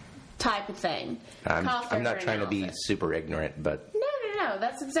 Okay. Type of thing. I'm not trying to be super ignorant, but... No,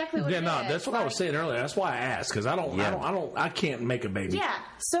 that's exactly what it is. That's what I was saying earlier. That's why I asked, because I can't make a baby. Yeah,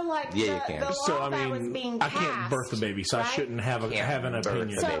 so like you can. The law that was being passed, I can't birth a baby, so I shouldn't have an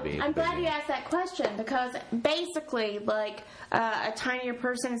opinion. So I'm glad you asked that question, because basically, like, a tinier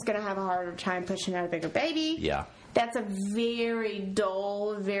person is going to have a harder time pushing out a bigger baby. Yeah. That's a very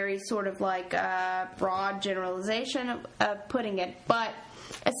dull, very sort of like broad generalization of putting it, but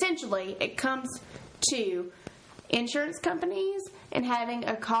essentially it comes to insurance companies and having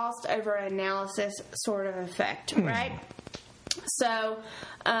a cost over analysis sort of effect, right? So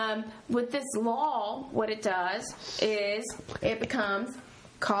with this law, what it does is it becomes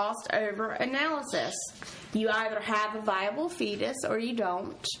cost over analysis. You either have a viable fetus or you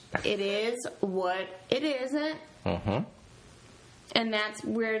don't. It is what it isn't. Mm-hmm. And that's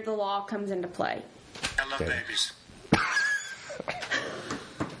where the law comes into play. I love babies.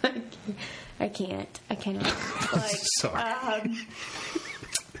 I cannot. Like, sorry.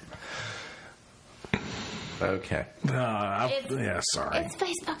 Okay. Sorry. It's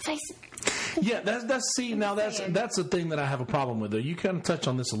Facebook. Yeah, that's the thing that I have a problem with. Though you kind of touch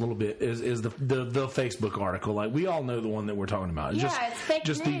on this a little bit is the Facebook article. Like we all know the one that we're talking about. Yeah, it's fake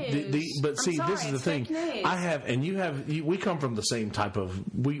news. But see, this is the thing. Fake news. I have, and you have. We come from the same type of.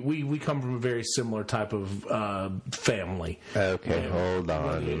 We come from a very similar type of family. Okay, hold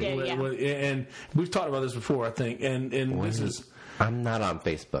on. And we've talked about this before, I think. And this is. I'm not on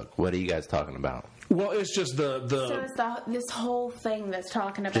Facebook. What are you guys talking about? Well, it's just So it's this whole thing that's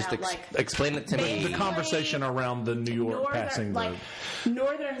talking about Just explain it to me. the conversation around the New York passing.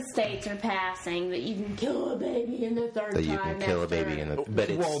 Northern states are passing that you can kill a baby in the third That you can kill a baby in the. But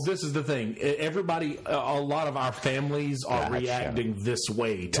it's, this is the thing. Everybody, a lot of our families are reacting this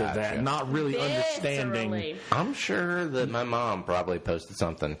way to that, not really understanding. I'm sure that my mom probably posted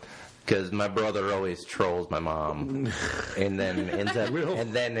something. Because my brother always trolls my mom, and then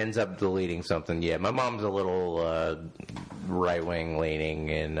ends up deleting something. Yeah, my mom's a little right wing leaning,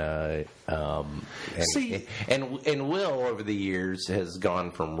 and Will over the years has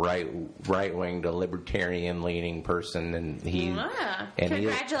gone from right wing to libertarian leaning person, and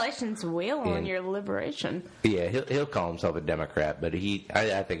congratulations, Will, on your liberation. Yeah, he'll call himself a Democrat, but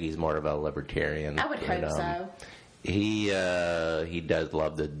I think he's more of a libertarian. I would hope so. He does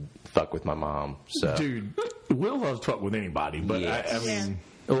love to fuck with my mom. So. Dude, Will loves to fuck with anybody, but yes. I mean...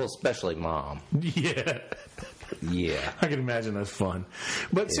 Well, especially mom. Yeah. Yeah. I can imagine that's fun.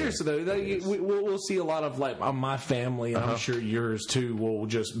 But seriously, though, we'll see a lot of, like, my family, and I'm sure yours, too, will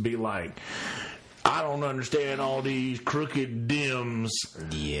just be like... I don't understand all these crooked Dems.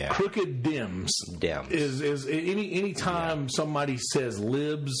 Yeah. Crooked Dems. Is any time somebody says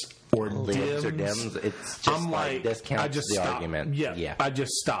libs or libs Dems, or Dems, it's just I'm like discounts I just the stop. argument. Yeah, I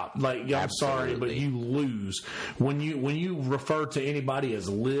just stop. Like, I'm sorry, but you lose when you refer to anybody as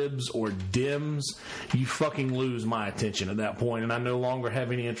libs or Dems. You fucking lose my attention at that point, and I no longer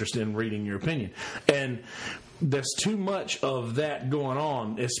have any interest in reading your opinion. And there's too much of that going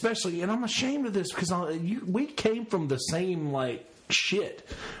on, especially, and I'm ashamed of this because we came from the same like shit,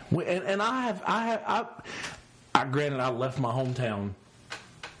 and I granted I left my hometown.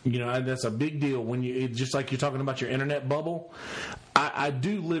 You know, that's a big deal when just like you're talking about your internet bubble. I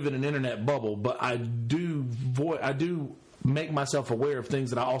do live in an internet bubble, but I do make myself aware of things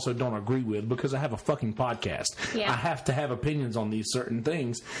that I also don't agree with because I have a fucking podcast. Yeah. I have to have opinions on these certain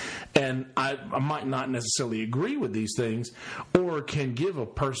things, and I might not necessarily agree with these things or can give a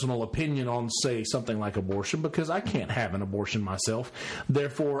personal opinion on, say, something like abortion because I can't have an abortion myself.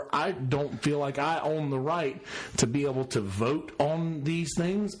 Therefore, I don't feel like I own the right to be able to vote on these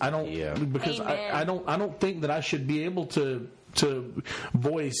things. I don't because I don't think that I should be able to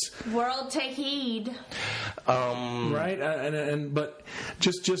voice. World, take heed. Right, but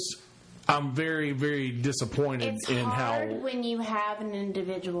just I'm very, very disappointed in how. It's hard when you have an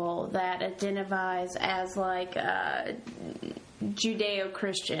individual that identifies as like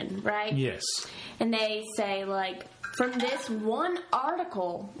Judeo-Christian, right? Yes. And they say like from this one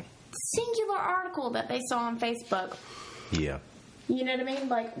article, singular article that they saw on Facebook. Yeah. You know what I mean?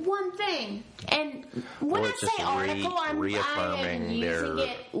 Like one thing. And when I say article, I am using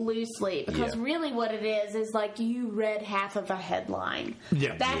it loosely because really what it is like you read half of a headline.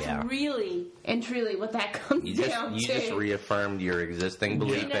 Yeah. That's really and truly what that comes down to. You just reaffirmed your existing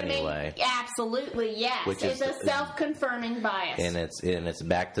belief anyway. I mean? Absolutely, yes. It's a self-confirming bias. And it's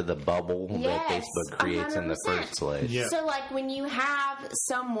back to the bubble that Facebook creates 100%. In the first place. Yeah. So like when you have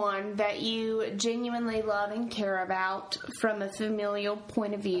someone that you genuinely love and care about from a familial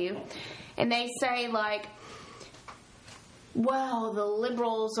point of view, and they say like, well, the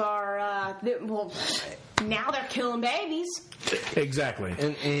liberals are now they're killing babies. Exactly.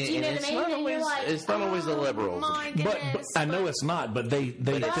 And it's not always it's not always the liberals. But I know it's not. But they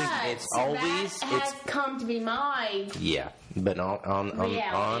think it's always that has come to be my But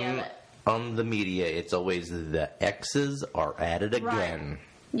on the media, it's always the X's are at it again. Right.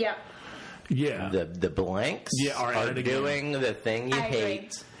 Yep. Yeah. The blanks are doing the thing you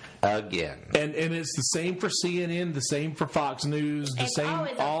hate again. And it's the same for CNN, the same for Fox News, the same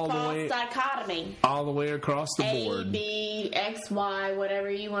all the way dichotomy. All the way across the board. A, B, X, Y,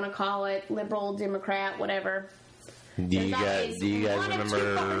 whatever you want to call it, liberal, Democrat, whatever. Do you guys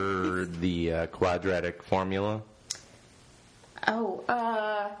remember the quadratic formula? You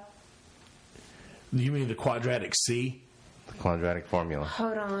mean the quadratic C? The quadratic formula.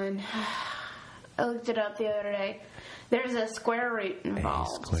 Hold on. I looked it up the other day. There's a square root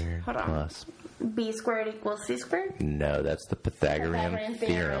involved. A squared plus B squared equals C squared? No, that's the Pythagorean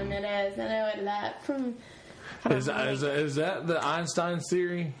theorem. It is. I know it that. Is that the Einstein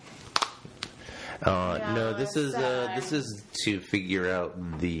theory? No, this is sad. this is to figure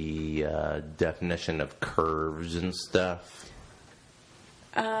out the definition of curves and stuff,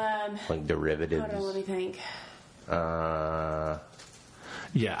 like derivatives. Hold on, let me think.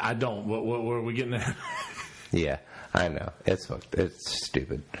 Yeah, I don't. What are we getting at? Yeah, I know. It's fucked. It's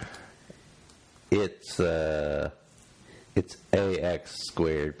stupid. It's ax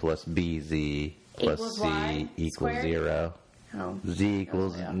squared plus bz plus Equals c y equals squared? 0. Oh. Z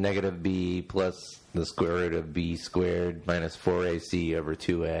equals negative b plus the square root of b squared minus 4ac over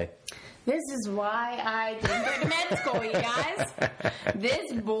 2a. This is why I didn't go to med school, you guys.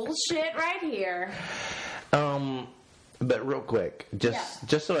 This bullshit right here. But real quick, just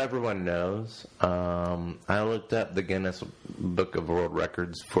so everyone knows, I looked up the Guinness Book of World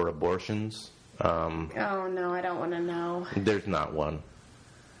Records for abortions. Oh no, I don't want to know. There's not one.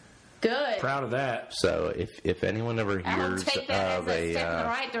 Good. Proud of that. So if anyone ever I'll hears take that of as a a step in the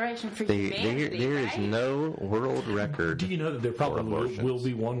right direction for humanity. there is right? no world record. Do you know that there probably abortions. will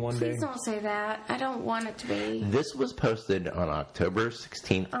be one day? Please don't say that. I don't want it to be. This was posted on October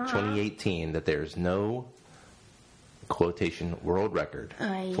 16th, 2018, that there's no quotation world record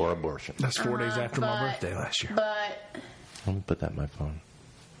for abortion. That's 4 days after my but- birthday last year. But Let me put that in my phone.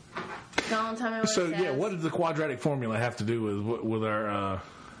 don't tell me what So it says. yeah, what does the quadratic formula have to do with our?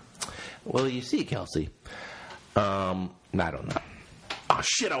 Well, you see, Kelsey, I don't know. Oh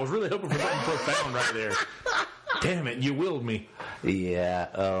shit! I was really hoping for something profound right there. Damn it! You willed me. Yeah,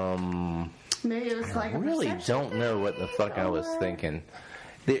 Maybe it was like I a really perception don't know thing, what the fuck I was or- thinking.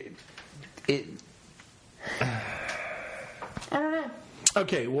 I don't know.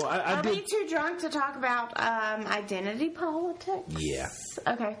 Okay, well I Are did. we too drunk to talk about identity politics? Yeah.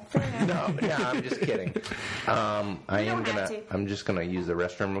 Okay. Fair enough. No, I'm just kidding. to. I'm just gonna use the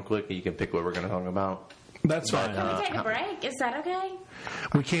restroom real quick. You can pick what we're gonna talk about. That's fine. Can we take a break? Is that okay?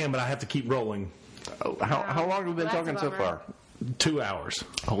 We can, but I have to keep rolling. How long have we been That's talking so about right. far? 2 hours.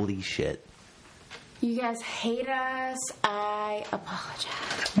 Holy shit! You guys hate us. I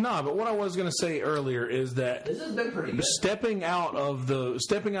apologize. No, but what I was going to say earlier is that This has been pretty good. stepping out of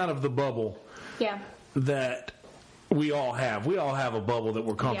the bubble Yeah. that we all have. We all have a bubble that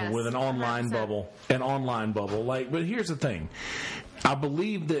we're comfortable Yes, with, an online 100%. bubble. An online bubble. But here's the thing. I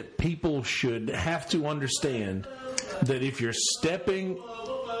believe that people should have to understand that if you're stepping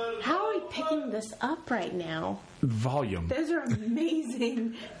How are we picking this up right now? volume. Those are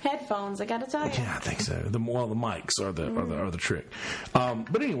amazing headphones. I got to tell you. Yeah, I think so. The mics are the trick.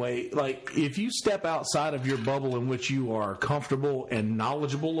 But anyway, like if you step outside of your bubble in which you are comfortable and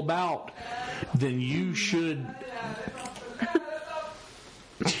knowledgeable about, then you should.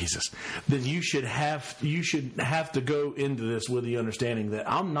 Jesus. Then you should have to go into this with the understanding that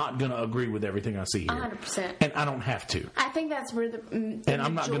I'm not going to agree with everything I see here, 100%. and I don't have to. I think that's where the And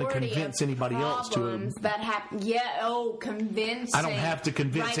I'm not gonna majority convince of anybody else to- problems that happen. Yeah, convincing. I don't have to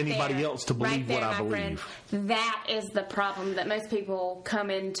convince Right anybody there. else to believe Right there, what I my believe. friend. That is the problem that most people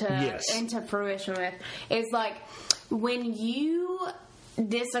come into fruition with. Is like when you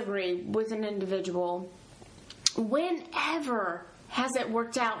disagree with an individual, whenever has it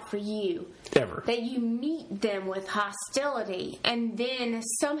worked out for you Ever. that you meet them with hostility and then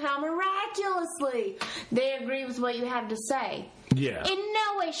somehow miraculously they agree with what you have to say? Yeah. In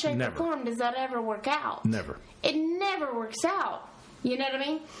no way, shape, Never. or form does that ever work out. Never. It never works out. You know what I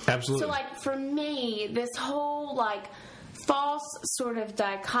mean? Absolutely. So, like, for me, this whole, like, false sort of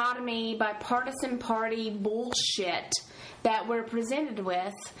dichotomy, bipartisan party bullshit that we're presented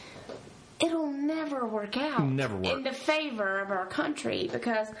with, it'll never work out. Never work. In the favor of our country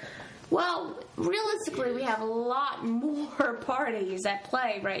because, well, realistically, we have a lot more parties at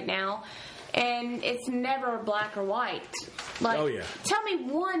play right now, and it's never black or white. Like, Oh, yeah. Tell me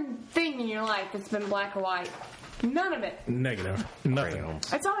one thing in your life that's been black or white. None of it. Negative. Nothing.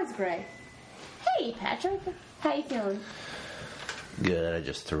 It's always gray. Hey, Patrick. How you feeling? Good. I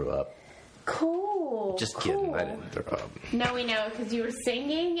just threw up. Cool. Just cool. kidding. I didn't throw up. No, we know because you were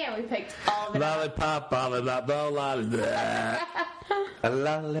singing and we picked all of it up. Lollipop, lollipop, lollipop. A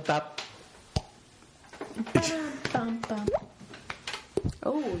lollipop. Ba-dum-bum-bum.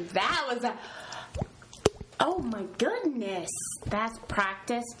 Oh, that was a. Oh my goodness, that's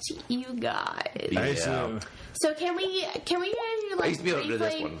practiced, you guys. Yeah. So can we maybe like I used to be able to do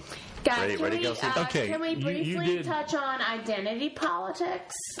this briefly, one. guys? Ready, can Kelsey? we Okay, can we you briefly did- touch on identity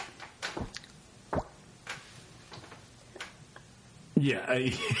politics? Yeah.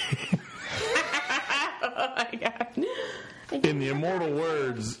 Oh my god. In the immortal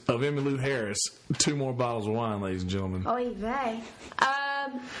words of Emmylou Harris, 2 more bottles of wine, ladies and gentlemen. Oy vey.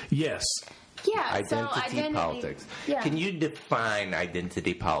 Yes. Yeah. Identity so identity politics. Yeah. Can you define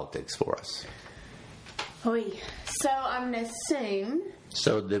identity politics for us? Oy. So I'm going to assume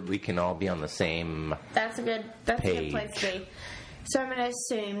so that we can all be on the same. that's a good place to be. So I'm going to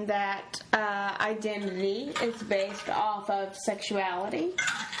assume that identity is based off of sexuality,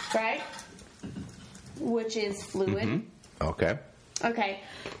 right? Which is fluid. Okay. Okay.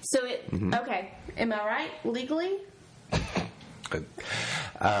 So okay. Am I right legally?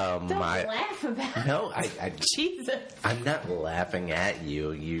 Don't laugh about it. No, I Jesus. I'm not laughing at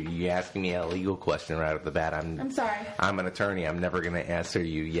you. You asking me a legal question right off the bat. I'm sorry. I'm an attorney. I'm never going to answer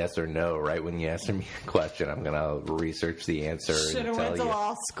you yes or no. Right when you answer me a question, I'm going to research the answer. Should have and tell went to you.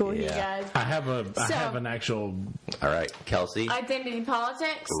 law school, you Yeah. guys. I have an actual. All right, Kelsey. Identity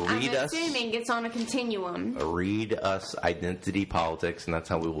politics. Read I'm us. assuming it's on a continuum. Read us identity politics, and that's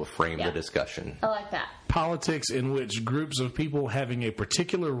how we will frame Yeah. the discussion. I like that. Politics in which groups of people having a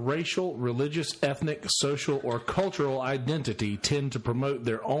particular racial, religious, ethnic, social, or cultural identity tend to promote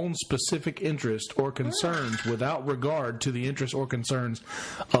their own specific interest or concerns without regard to the interests or concerns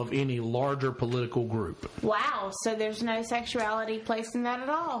of any larger political group. Wow. So there's no sexuality placed in that at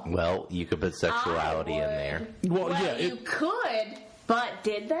all. Well, you could put sexuality in there. Well, yeah, you could, but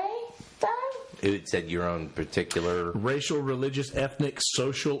did they though? It said your own particular. racial, religious, ethnic,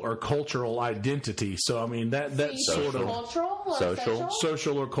 social, or cultural identity. So, I mean, that's So you sort think of cultural or Social.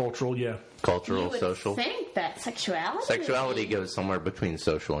 social or cultural, yeah. Cultural, You would social. think that sexuality. Sexuality would be- goes somewhere between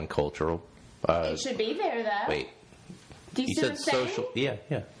social and cultural. It should be there though. Wait, Do you you see what said I'm saying? social.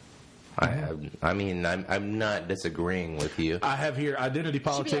 Yeah. I mean, I'm not disagreeing with you. I have here identity Should be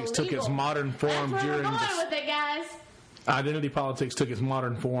politics took its illegal. modern form That's where during we're going the with it, guys. Identity politics took its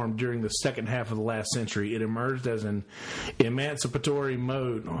modern form during the second half of the last century. It emerged as an emancipatory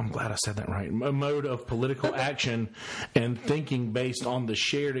mode. Oh, I'm glad I said that right. A mode of political action and thinking based on the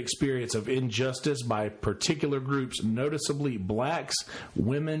shared experience of injustice by particular groups, noticeably blacks,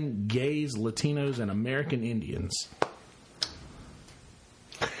 women, gays, Latinos, and American Indians.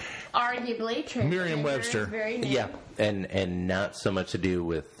 Arguably, true. Merriam-Webster. Very new. Yeah, and not so much to do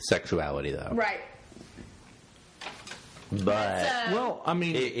with sexuality though. Right. But Well, I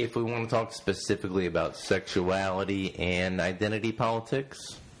mean, if we want to talk specifically about sexuality and identity politics,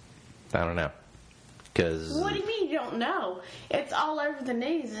 I don't know. Because What do you mean you don't know? It's all over the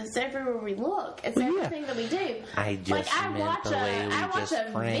news. It's everywhere we look. It's Well, yeah. everything that we do. I just I meant watch the way we I watch just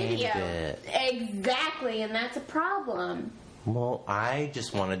a framed video. it. Exactly, and that's a problem. Well, I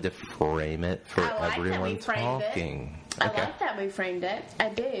just wanted to frame it for I like that we everyone framed it. talking. I like that we framed it. I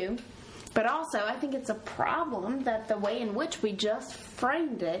do. But also, I think it's a problem that the way in which we just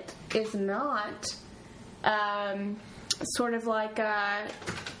framed it is not sort of like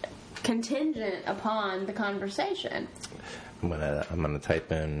contingent upon the conversation. I'm gonna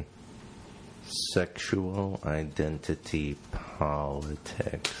type in sexual identity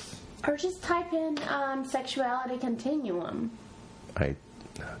politics. Or just type in sexuality continuum. Oh, damn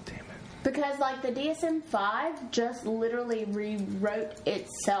it. Because, like, the DSM-5 just literally rewrote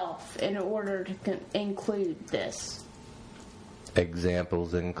itself in order to include this.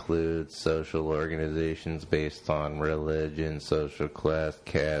 Examples include social organizations based on religion, social class,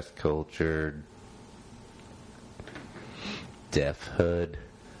 caste, culture, deafhood,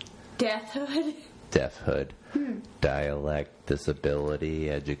 dialect, disability,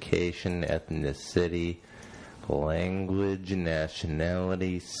 education, ethnicity, language,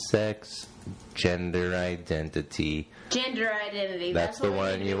 nationality, sex, gender identity. Gender identity. That's the what we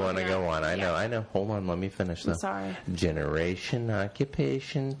one need you to want to look go at. on. I Yeah. know. Hold on, let me finish though. sorry. Generation,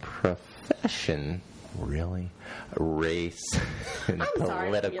 occupation, profession, really? Race, and I'm sorry,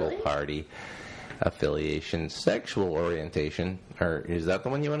 political really? party, affiliation, sexual orientation. Or is that the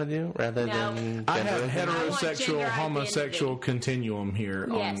one you want to do rather No. than I have gender? I want heterosexual, gender homosexual identity. continuum here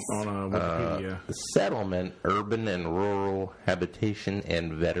Yes. on Wikipedia. Settlement, urban and rural habitation,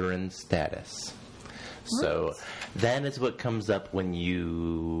 and veteran status. So that is what comes up when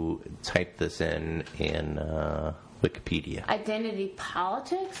you type this in Wikipedia. Identity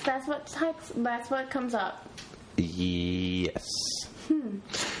politics? That's what comes up. Yes.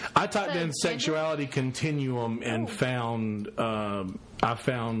 I typed So in gender- sexuality continuum and found I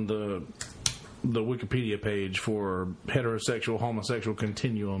found the Wikipedia page for heterosexual homosexual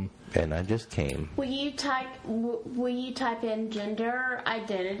continuum. And I just came. Will you type in gender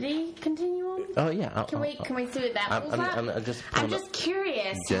identity continuum? Oh yeah. Can we see what that I'm- pulls up? I'm just I'm pulling up just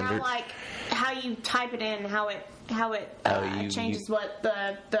curious gender- how you type it in, how it Oh, changes what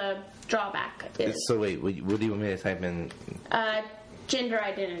the drawback is. So wait, what do you want me to type in Gender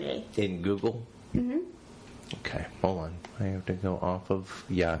identity. Google? Mm-hmm. Okay, hold on. I have to go off of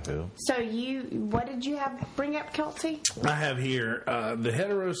Yahoo. So what did you bring up, Kelsey? I have here the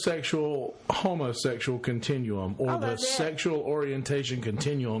heterosexual homosexual continuum, or the that's it. sexual orientation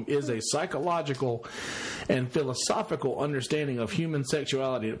continuum, is a psychological and philosophical understanding of human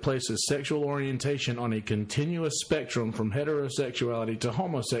sexuality that places sexual orientation on a continuous spectrum from heterosexuality to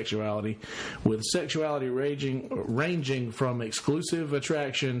homosexuality, with sexuality ranging from exclusive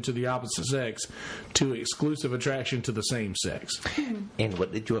attraction to the opposite sex to exclusive attraction to the same sex. And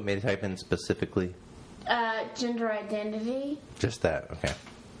what did you want me to type in specifically? Gender identity. Just that, okay.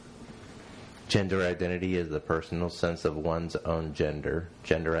 Gender identity is the personal sense of one's own gender.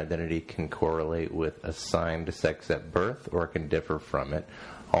 Gender identity can correlate with assigned sex at birth or can differ from it.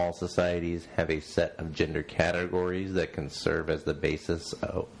 All societies have a set of gender categories that can serve as the basis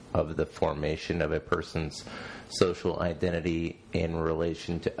of the formation of a person's social identity in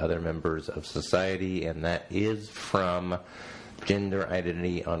relation to other members of society, and that is from Gender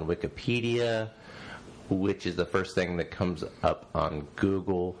Identity on Wikipedia, which is the first thing that comes up on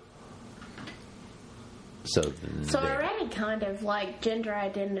Google. So already kind of like gender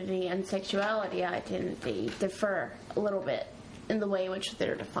identity and sexuality identity differ a little bit in the way in which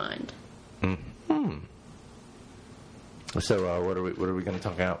they're defined. So what are we going to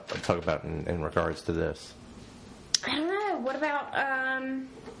talk about in regards to this? I don't know. What about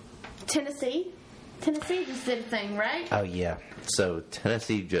Tennessee? Tennessee just did a thing, right? Oh yeah. So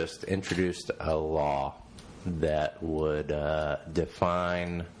Tennessee just introduced a law that would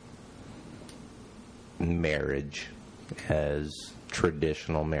define marriage as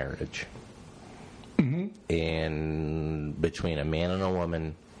traditional marriage, in between a man and a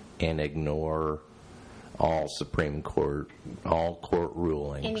woman, and ignore all court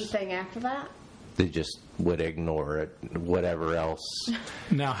rulings. Anything after that? They just would ignore it. Whatever else.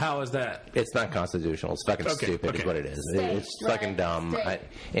 Now, how is that? It's not constitutional. It's fucking stupid is what it is. It's fucking dumb.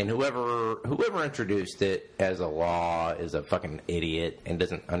 And whoever introduced it as a law is a fucking idiot and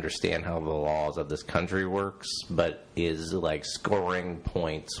doesn't understand how the laws of this country works, but is like scoring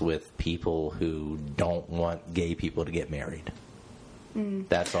points with people who don't want gay people to get married.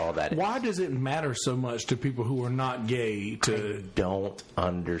 That's all that is. Why does it matter so much to people who are not gay? I don't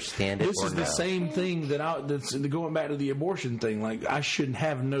understand it. This is the same thing that's going back to the abortion thing. Like, I should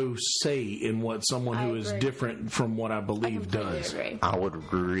have no say in what someone who is different from what I believe does. Agree. I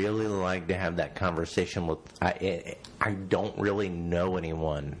would really like to have that conversation with. I don't really know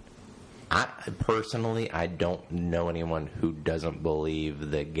anyone. I don't know anyone who doesn't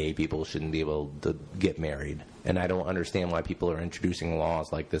believe that gay people shouldn't be able to get married. And I don't understand why people are introducing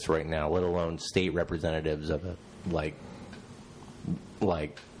laws like this right now, let alone state representatives of it, like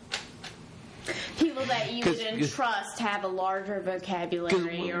people that you would entrust have a larger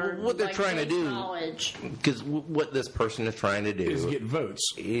vocabulary or what they're trying to do. Knowledge. Because what this person is trying to do Is get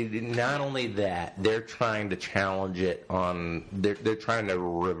votes. Not only that, they're trying to challenge it on. They're trying to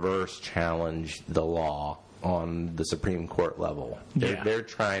reverse challenge the law on the Supreme Court level. They're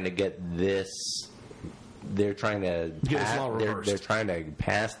trying to get this. They're trying to they're trying to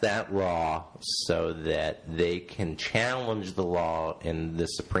pass that law so that they can challenge the law in the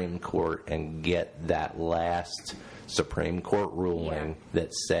Supreme Court and get that last Supreme Court ruling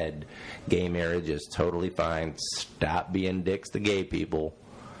that said gay marriage is totally fine. Stop being dicks to gay people.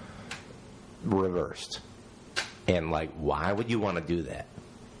 Reversed. And like, why would you want to do that?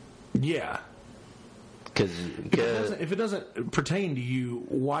 Yeah. If it doesn't pertain to you,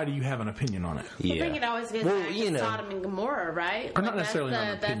 why do you have an opinion on it? I think it always gets back to Sodom and Gomorrah, right? Or not necessarily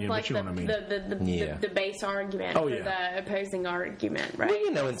an opinion, but you know what I mean. The base argument, the opposing argument, right?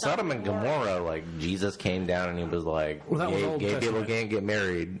 Well, in Sodom and Gomorrah, like, Jesus came down and he was like, gay people can't get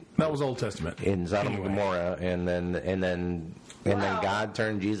married. That was Old Testament. In Sodom and Gomorrah, and then God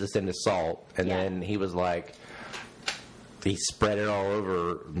turned Jesus into salt, and then he was like, he spread it all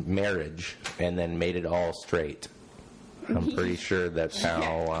over marriage and then made it all straight. I'm pretty sure that's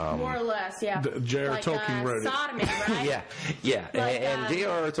how... more or less, yeah. J.R.R. Tolkien wrote Sodomy, right? yeah. And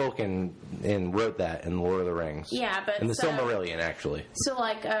J.R.R. Tolkien wrote that in Lord of the Rings. Yeah, but... In the Silmarillion, actually. So,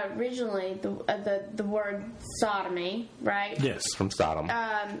 like, originally, the word sodomy, right? Yes, from Sodom.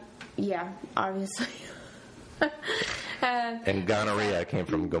 Yeah, obviously. And gonorrhea came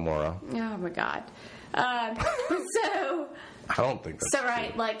from Gomorrah. Oh, my God. So... I don't think that's so,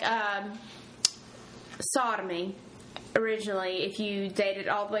 right, true. like, sodomy, originally, if you date it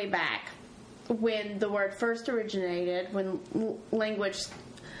all the way back, when the word first originated, when linguists.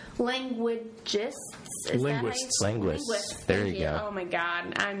 There you go. Oh my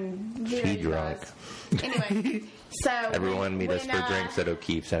God, I'm very drunk. Anyway, So Everyone meet us when, for drinks at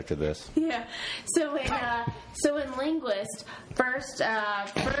O'Keefe's after this. Yeah. So when linguists first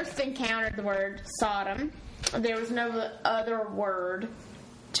encountered the word Sodom, there was no other word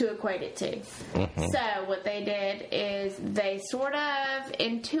to equate it to. Mm-hmm. So what they did is they sort of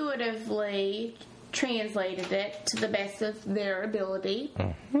intuitively translated it to the best of their ability.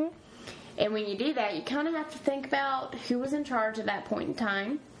 Mm-hmm. And when you do that, you kind of have to think about who was in charge at that point in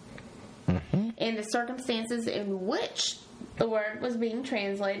time and the circumstances in which the word was being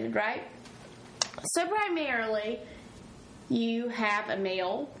translated, right? So primarily, you have a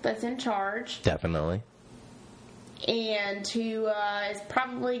male that's in charge Definitely. and who is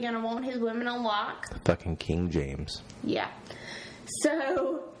probably going to want his women on lock. Fucking King James. Yeah.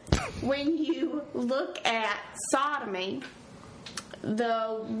 So when you look at sodomy,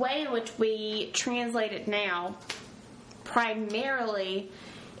 the way in which we translate it now primarily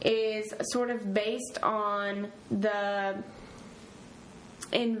is sort of based on the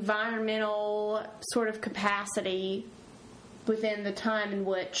environmental sort of capacity within the time in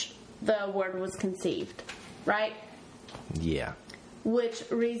which the word was conceived, right? Yeah. Which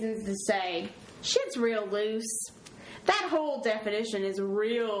reasons to say, shit's real loose. That whole definition is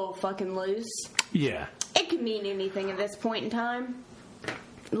real fucking loose. Yeah. It can mean anything at this point in time.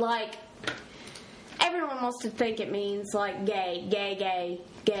 Like, everyone wants to think it means like gay.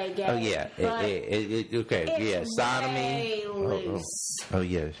 Oh yeah. But Okay. it's Yeah. Sodomy. way loose. Oh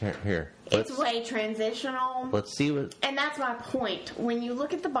yeah. Here. It's way transitional. Let's see what. And that's my point. When you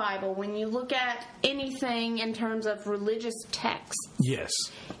look at the Bible, when you look at anything in terms of religious texts, Yes.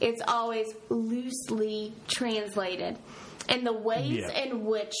 it's always loosely translated. And the ways in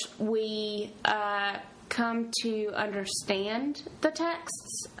which we come to understand the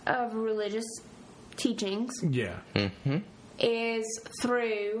texts of religious teachings Yeah. is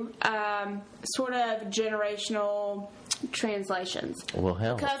through sort of generational translations. Well,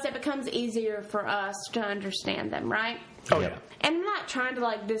 hell. Because it becomes easier for us to understand them, right? Oh, Yep. yeah. And I'm not trying to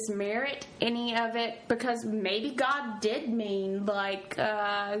like dismerit any of it because maybe God did mean like,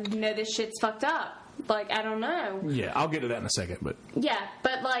 this shit's fucked up. Like, I don't know. Yeah, I'll get to that in a second, but Yeah,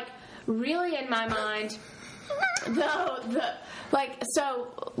 but like, really in my mind, so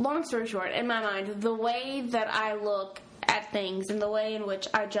long story short, in my mind, the way that I look at things and the way in which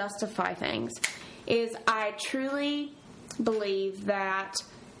I justify things is I truly believe that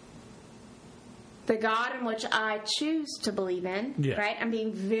the God in which I choose to believe in, right? I'm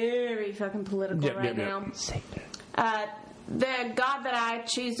being very fucking political now. Satan. The God that I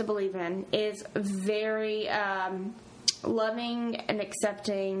choose to believe in is very loving and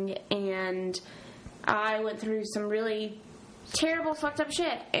accepting, and I went through some really terrible, fucked up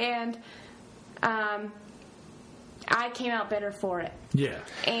shit, and I came out better for it. yeah.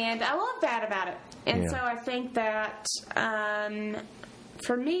 And I love that about it. And Yeah. so I think that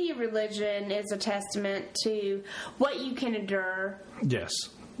for me, religion is a testament to what you can endure Yes.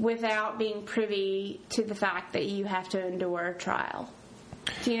 without being privy to the fact that you have to endure a trial.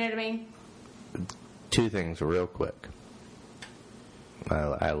 Do you know what I mean? Two things real quick.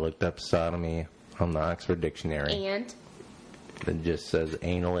 I looked up sodomy on the Oxford Dictionary. And It just says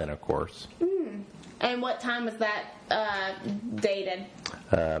anal intercourse. what time was that dated?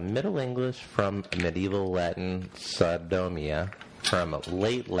 Middle English from medieval Latin sodomia, from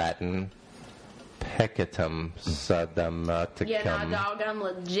late Latin peccatum sodomaticum, Yeah, no, dog, I'm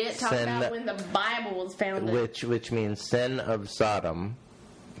legit talking Sin- about when the Bible was founded. which means sin of Sodom,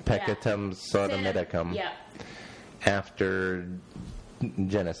 peccatum sodomiticum, Yeah. after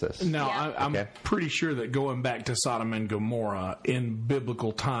Genesis. Now, Yeah. I'm Okay. pretty sure that going back to Sodom and Gomorrah in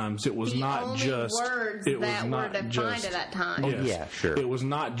biblical times, it was The not only just words it was that were not defined just at that time. yes. yeah, sure. It was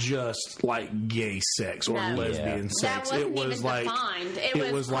not just like gay sex or No. lesbian Yeah. sex. That It wasn't was even like defined.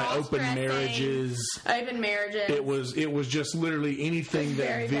 it was like open cross-dressing, marriages. Open marriages. It was just literally anything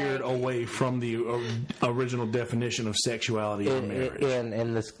Very that veered vague. away from the original definition of sexuality or marriage.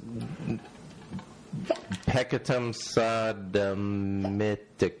 And this peccatum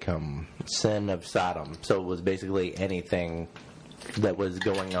sodomiticum, sin of Sodom. So it was basically anything that was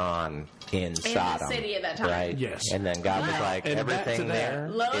going on in Sodom, city at that time. right? Yes. And then God was like, And back to everything that, there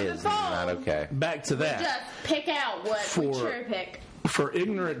lo and is behold, not okay. Back to that. Just pick out what we For- cherry pick. For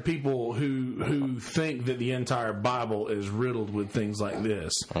ignorant people who think that the entire Bible is riddled with things like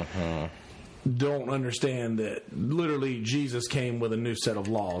this, don't understand that literally Jesus came with a new set of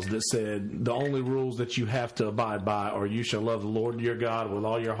laws that said the only rules that you have to abide by are you shall love the Lord your God with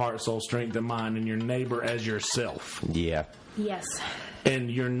all your heart, soul, strength, and mind, and your neighbor as yourself. Yeah. Yes. And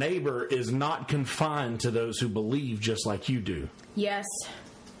your neighbor is not confined to those who believe just like you do. Yes.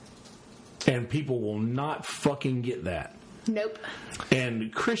 And people will not fucking get that. Nope.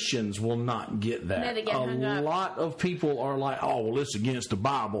 And Christians will not get that. No, they get hung a up. lot of people are like, oh, well, it's against the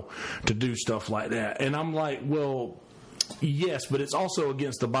Bible to do stuff like that. And I'm like, well, yes, but it's also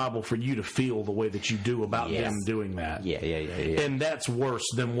against the Bible for you to feel the way that you do about Yes. them doing that. Yeah. And that's worse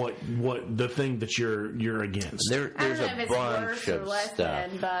than what the thing that you're against. I don't There's know a if it's bunch worse or of less stuff.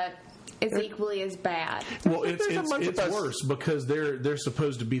 than, but it's equally as bad. Well, it's There's a bunch of us- worse because they're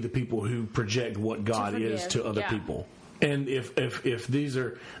supposed to be the people who project what God is forgive, to other yeah. people. And if these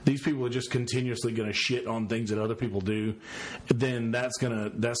people are just continuously going to shit on things that other people do, then that's gonna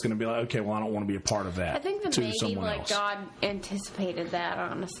be like, okay, well, I don't want to be a part of that. I think that to maybe someone like else. God anticipated that,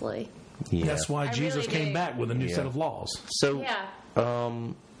 honestly. Yeah. That's why I Jesus really came do. back with a new Yeah. set of laws. So, Yeah.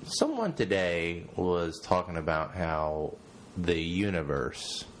 someone today was talking about how the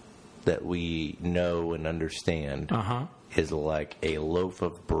universe that we know and understand is like a loaf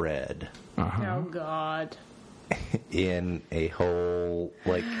of bread Oh, God. in a whole,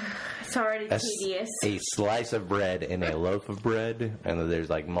 like, It's already a, tedious. a slice of bread in a loaf of bread, and then there's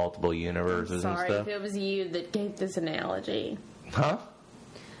like multiple universes and Sorry stuff. if it was you that gave this analogy. Huh?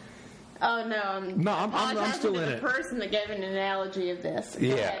 Oh, no. I'm apologizing still to in the it. person that gave an analogy of this. Go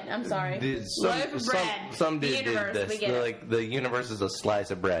Yeah, ahead. I'm sorry. Loaf of bread. Some the dude universe, did we this. get it. Like the universe is a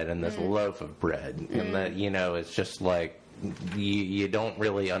slice of bread and this loaf of bread, and that it's just like you don't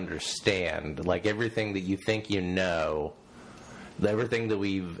really understand. Like everything that you think you know, everything that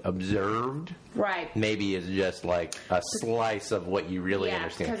we've observed, Right. maybe is just like a slice of what you really Yeah,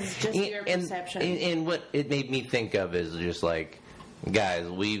 understand. 'cause it's just your perception. And what it made me think of is just like, guys,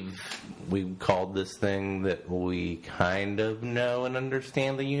 we've called this thing that we kind of know and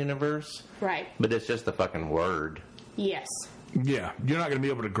understand the universe, Right. but it's just a fucking word. Yes. Yeah, you're not going to be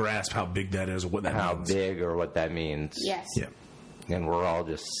able to grasp how big that is or what that How means. big or what that means. Yes. Yeah. And we're all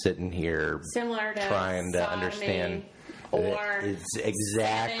just sitting here Similar to trying to sodomy, understand. or It's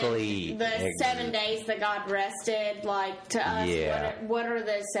exactly the 7 days that God rested. Like to us, Yeah. what are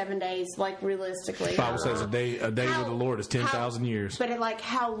those 7 days like realistically? The Bible says a day with How- the Lord is 10,000 how- years. But like,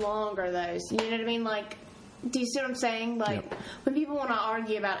 how long are those? You know what I mean? Like, do you see what I'm saying? Like, Yep. when people want to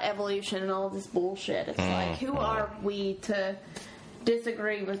argue about evolution and all this bullshit, it's like, who are we to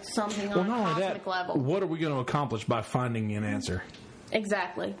disagree with something Well, on a not only cosmic that, level? what are we going to accomplish by finding an answer?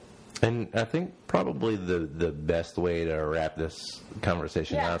 Exactly. And I think probably the best way to wrap this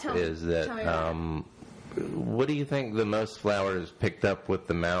conversation Yeah, up tell is me that about what do you think the most flowers picked up with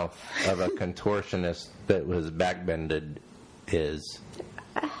the mouth of a contortionist that was backbended is?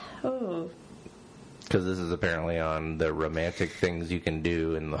 Oh. Because this is apparently on the romantic things you can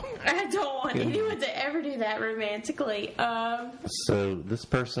do in the. I don't want anyone to ever do that romantically. So this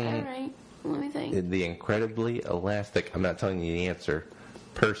person, All right. Let me think. the incredibly elastic, I'm not telling you the answer,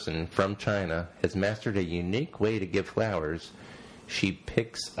 person from China has mastered a unique way to give flowers. She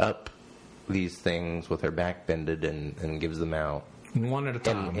picks up these things with her back bended and gives them out. One at a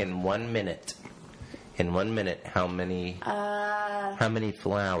time. In 1 minute. In 1 minute, how many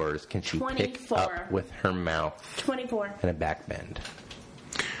flowers can she pick 24. up with her mouth 24. and a back bend?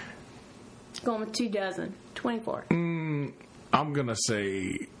 Going with 24. 24. I'm going to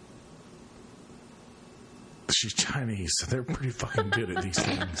say she's Chinese, so they're pretty fucking good at these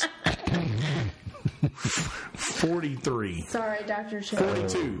things. 43. Sorry, Dr. Shay.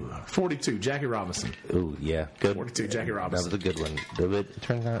 42. Jackie Robinson. Ooh, yeah, good. 42, Jackie That Robinson. was a good one. But it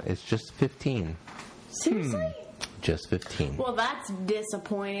turns out it's just 15. Seriously? Just 15. Well, that's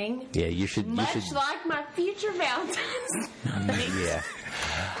disappointing. Yeah, you should. Much like my future Valentine's. Yeah.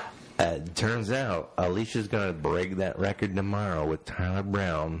 Turns out Alicia's going to break that record tomorrow with Tyler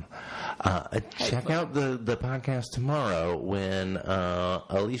Brown. Check out the podcast tomorrow when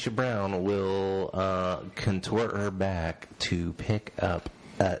Alicia Brown will contort her back to pick up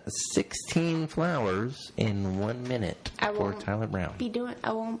 16 flowers in 1 minute I for won't Tyler Brown.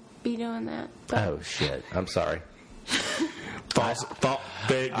 I won't be doing that. But Oh, shit. I'm sorry.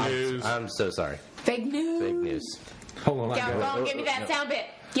 Fake news. I'm so sorry. fake news. Fake news. Hold on, I Go, got go, it. give me that sound bit.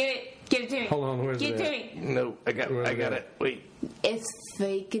 Give it to me. Hold on, where's Give it it to at? me. No, I got it. Wait. It's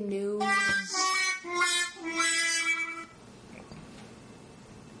fake news.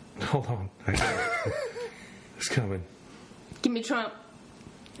 Hold on. I got it. It's coming. Give me Trump.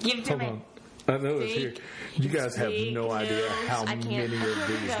 Give it to Hold me. on. I know it's here. You guys have Fake no idea news. how I can't. many of these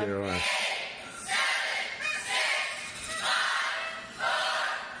Go. there are.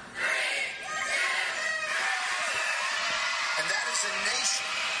 And that is a nation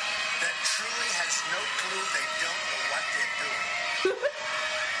that truly has no clue. They don't know what they're doing.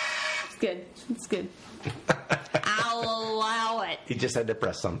 It's good. It's good. I allow it. He just had to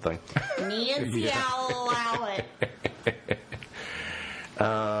press something. Nancy, I'll allow it.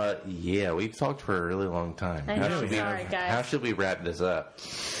 Yeah, we've talked for a really long time. I know, sorry, guys. How should we wrap this up?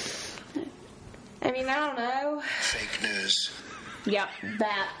 I mean, I don't know. Fake news. Yep,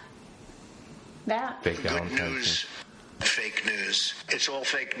 that. Fake Good Valentine's news. Fake news. It's all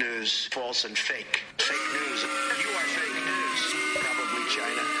fake news. False and fake. Fake news. You are fake news. Probably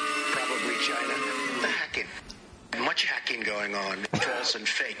China. The hacking. Much hacking going on. False and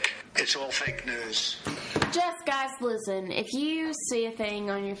fake. It's all fake news. Just, guys, listen. If you see a thing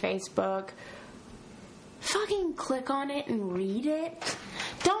on your Facebook, fucking click on it and read it.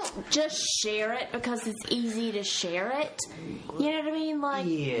 Don't just share it because it's easy to share it. You know what I mean? Like,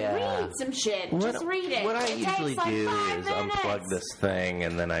 read some shit. Just read it. What I It usually takes like do 5 is minutes. unplug this thing,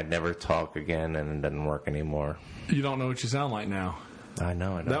 and then I'd never talk again, and it doesn't work anymore. You don't know what you sound like now. I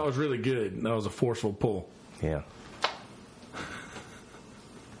know. That was really good. That was a forceful pull. Yeah.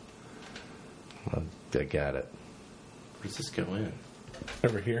 I got it. Where does this go in?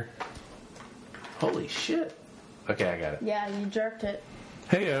 Over here. Holy shit. Okay, I got it. Yeah, you jerked it.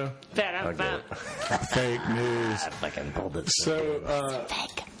 Heyo. I'll get it. Fake news. I fucking pulled it.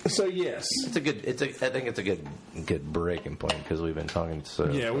 So yes. I think it's a good breaking point because we've been talking so.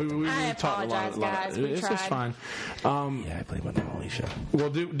 Yeah, we I talked a lot. apologize, guys. We It's just tried. fine. Yeah, I played with the Molly show. Well,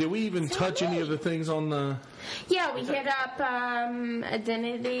 did we even touch any of the things on the? Yeah, we hit up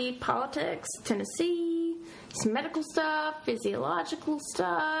identity politics, Tennessee, some medical stuff, physiological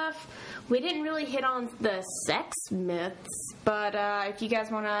stuff. We didn't really hit on the sex myths, but if you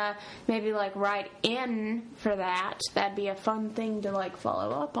guys want to maybe like write in for that, that'd be a fun thing to like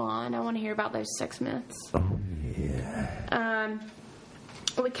follow up on. I want to hear about those sex myths. Oh yeah.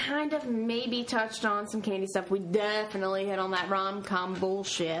 We kind of maybe touched on some candy stuff. We definitely hit on that rom-com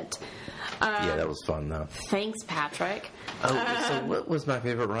bullshit. Yeah, that was fun though. Thanks, Patrick. Oh, so what was my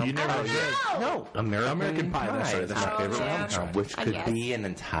favorite rom-com? You never said. No, American Pie, that's right, that's my right. favorite Oh, yeah. rom-com, which I could guess. be an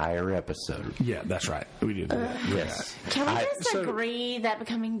entire episode. Yeah, that's right. We did that. Yes. Can we just so- agree that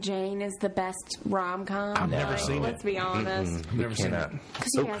Becoming Jane is the best rom-com? I've never seen it. Let's be honest. Never seen Cannot. it.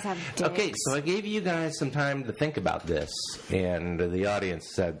 Because you guys have dicks. Okay, so I gave you guys some time to think about this, and the audience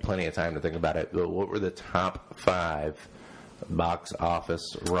had plenty of time to think about it. But what were the top 5 box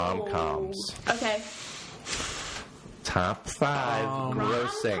office rom-coms? Oh, okay. Top 5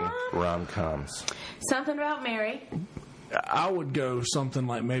 grossing rom-coms. Something About Mary. I would go something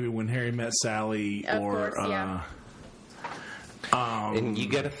like maybe When Harry Met Sally, Of or course, yeah. And you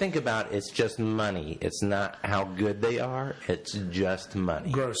got to think about it's just money. It's not how good they are. It's just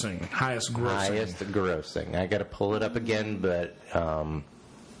money. grossing, highest grossing. Highest grossing. I got to pull it up again, but go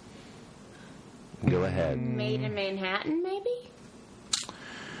ahead. Made in Manhattan, maybe?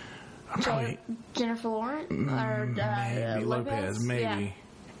 Probably Jennifer Lawrence? Or maybe Lopez, maybe.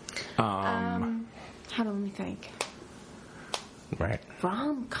 Yeah. How do we think? Right.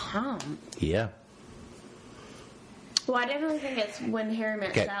 Rom-com. Yeah. Well, I definitely think it's When Harry Met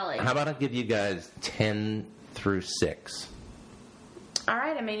Okay. Sally. How about I give you guys 10 through 6? All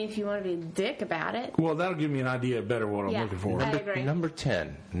right, I mean, if you want to be a dick about it. Well, that'll give me an idea better what I'm Yeah. looking for. I agree. Number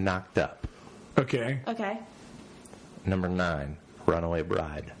 10, Knocked Up. Okay. Okay. Number 9, Runaway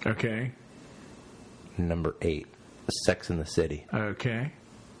Bride. Okay. Number 8, Sex in the City. Okay.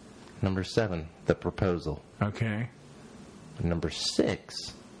 Number 7, The Proposal. Okay. Number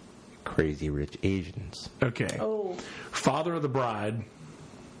 6, Crazy Rich Asians. Okay. Oh. Father of the Bride.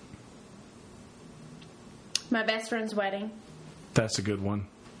 My Best Friend's Wedding. That's a good one.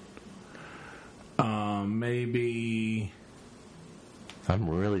 Maybe. I'm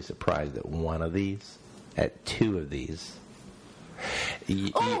really surprised at one of these, at 2 of these.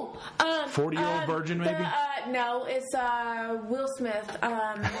 Oh! 40-Year-Old Virgin, maybe? No, it's Will Smith.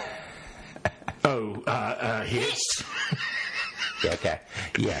 Hitch. Okay.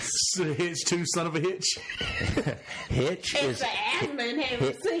 Yes. Hitch 2, Son of a Hitch. Hitch It's is the Asman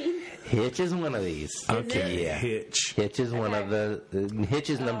have seen. Hitch is one of these. Okay. Yeah. Hitch. Hitch is one of the Hitch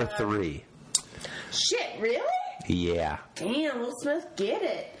is number 3. Shit, really? Yeah. Damn, Will Smith, get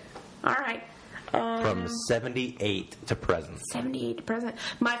it. All right. From 78 to present. 78 to present.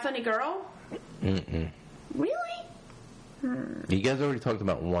 My Funny Girl? Mm-mm. Really? You guys already talked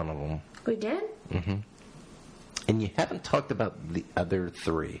about one of them. We did? And you haven't talked about the other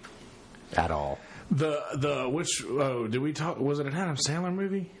 3 at all. Did we talk? Was it an Adam Sandler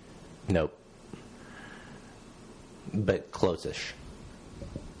movie? Nope. But close-ish.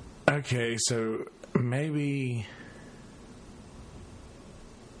 Okay, so maybe.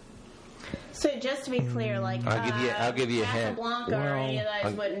 So just to be clear, like I'll give you a hint. Casablanca or any of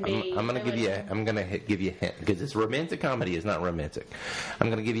those wouldn't be. I'm gonna give you a hint because this romantic comedy is not romantic.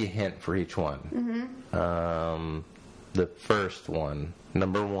 I'm gonna give you a hint for each one. Mm-hmm. The first one,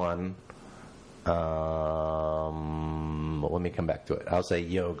 number one. Let me come back to it. I'll say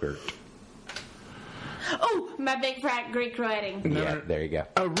yogurt. Oh, my big fat Greek wedding. Yeah, there you go.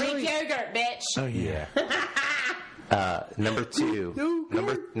 Oh, really? Greek yogurt, bitch. Oh, yeah. Number two.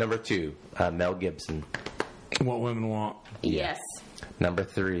 Number two. Mel Gibson. What women want. Yes. Number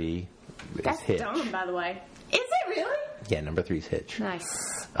three is That's Hitch. dumb, by the way. Is it really? Yeah, number three is Hitch.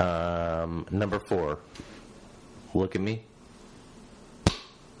 Nice. Number four. Look at me.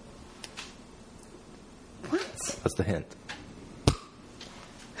 What? What's the hint?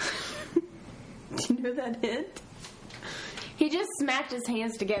 Do you know that hint? He just smacked his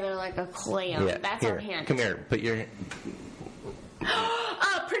hands together like a clam. That's here, our hint. Come here. Put your.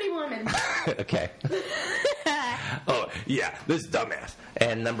 Oh, Pretty Woman. Okay. Oh yeah, this dumbass.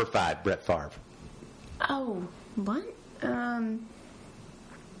 And number five, Brett Favre. Oh, what?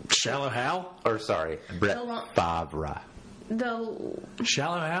 Shallow Hal? Or sorry, Brett Hold on. Favre. The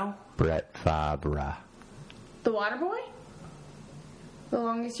Shallow Hal? Brett Favre. Water boy? The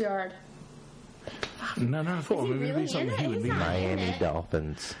Longest Yard. No, not at all. Is he Maybe it'd be really something in it? he would He's be. not- Miami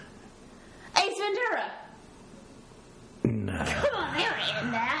Dolphins. Ace Ventura. No. Come on, there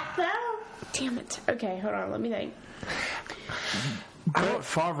ain't that though. Damn it. Okay, hold on. Let me think. Brett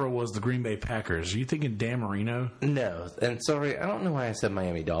Favre was the Green Bay Packers. Are you thinking Dan Marino? No, and sorry, I don't know why I said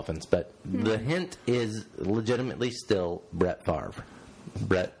Miami Dolphins, but the hint is legitimately still Brett Favre.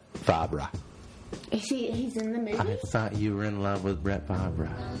 Brett Favre. He's in the movie? I thought you were in love with Brett Favre.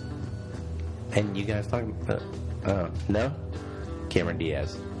 And you guys talking about... no? Cameron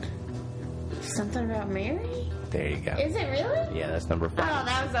Diaz. Something about Mary? There you go. Is it really? Yeah, that's number Oh, five.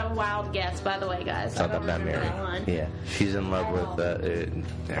 that was a wild guess, by the way, guys. I Something don't about remember Mary. that one. Yeah, she's in love with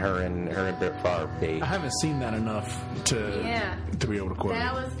her and Brett Favre date. I haven't seen that enough to be able to quote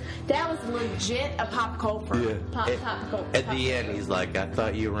it. That was legit a pop culture. Pop culture. At the end, he's like, I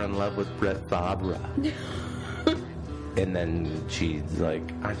thought you were in love with Brett Favre. And then she's like,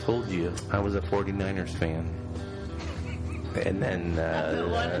 I told you I was a 49ers fan. And then... Put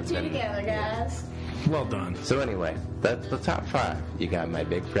one and two then- together, guys. Well done. So anyway, that's the top five. You got My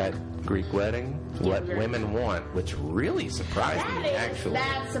Big Fat Greek Wedding, What Yogurt. Women Want, which really surprised me, actually.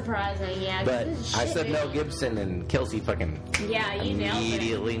 That's surprising, yeah. But This is I shit, said Mel dude. Gibson, and Kelsey fucking Yeah, you nailed it.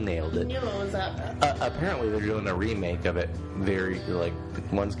 immediately nailed You it. knew it was up. Apparently, they're doing a remake of it.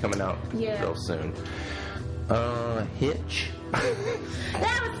 One's coming out real soon. Hitch.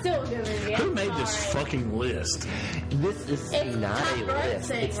 That was still a good movie. Who I'm made this sorry. fucking list? This is It's not top a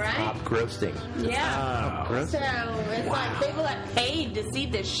list. grossing, It's right? top grossing. Yeah. Grossing. So it's like people that paid to see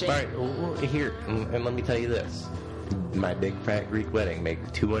this shit. All right, well, here, and let me tell you this. My Big Fat Greek Wedding made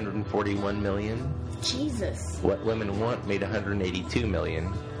 $241 million. Jesus. What Women Want made $182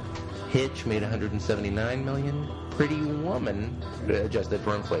 million. Hitch made $179 million. Pretty Woman, adjusted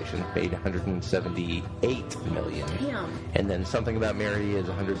for inflation, made $178 million. Damn. And then Something About Mary is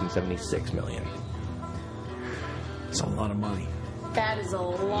 $176 million. It's a lot of money. That is a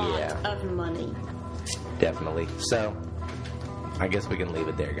lot Yeah. of money. Definitely. So, I guess we can leave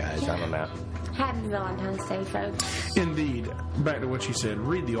it there, guys. I don't know. Happy Valentine's Day, folks. Indeed. Back to what you said.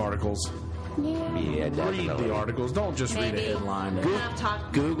 Read the articles. Yeah. Yeah, Read definitely. the articles. Don't just read a Maybe. headline. Enough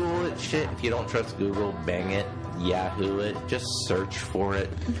talk. Google it, shit. If you don't trust Google, bang it, Yahoo it. Just search for it.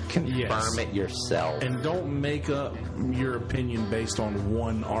 Confirm Yes. it yourself. And don't make up your opinion based on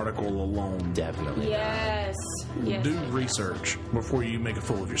one article alone. Definitely. Yes. Yes. Do research before you make a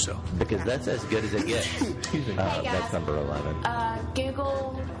fool of yourself. Because that's as good as it gets. Excuse me. Hey, guys. That's number 11.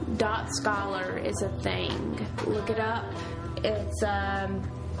 Google.scholar is a thing. Look it up. It's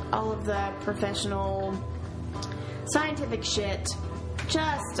all of the professional scientific shit.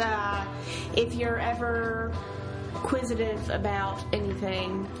 Just if you're ever inquisitive about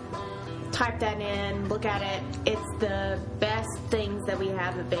anything, type that in, look at it. It's the best things that we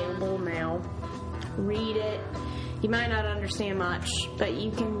have available now. Read it. You might not understand much, but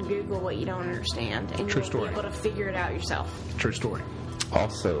you can Google what you don't understand, and True you'll story. be able to figure it out yourself. True story.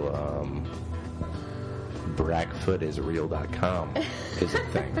 Also, BrackfootIsReal.com is a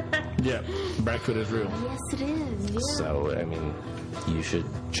thing. Yeah. Backfoot is real. Yes, it is. Yeah. So, I mean, you should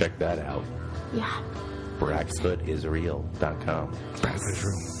check that out. Yeah. BrackfootIsReal.com. Backfoot is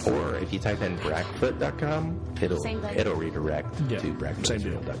real. Or if you type in Brackfoot.com, Same thing. it'll redirect Yeah, to same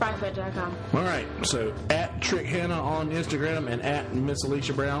deal. BrackfootIsReal.com. Blackfoot.com. All right. So at Trick Hannah on Instagram and at Miss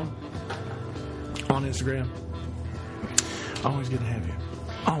Alicia Brown on Instagram. Always good to have you.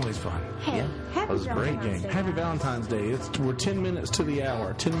 Always fun. Hey, Yeah, happy that was a great Valentine's Game. Day, Happy guys. Valentine's Day. We're 10 minutes to the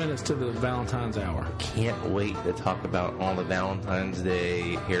hour. 10 minutes to the Valentine's hour. Can't wait to talk about all the Valentine's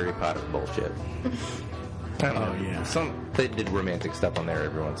Day Harry Potter bullshit. I don't know. Oh, yeah. They did romantic stuff on there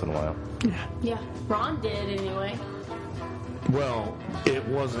every once in a while. Yeah, Ron did anyway. Well, it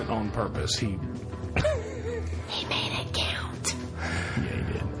wasn't on purpose. He He made it count. Yeah,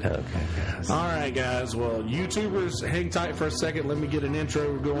 he did. Okay, guys. All right, guys. Well, YouTubers, hang tight for a second. Let me get an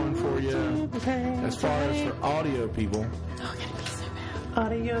intro going for you. As far as for audio people, Oh, gonna be so bad.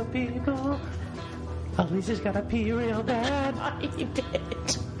 Audio people. Oh, Lisa's got to pee real bad. You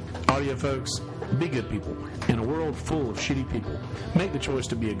did. audio folks, be good people. In a world full of shitty people, make the choice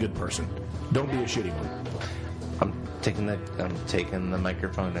to be a good person. Don't be a shitty one. I'm taking the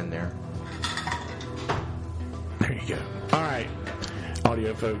microphone in there. There you go. All right,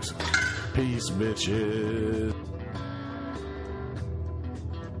 audio folks. Peace, bitches.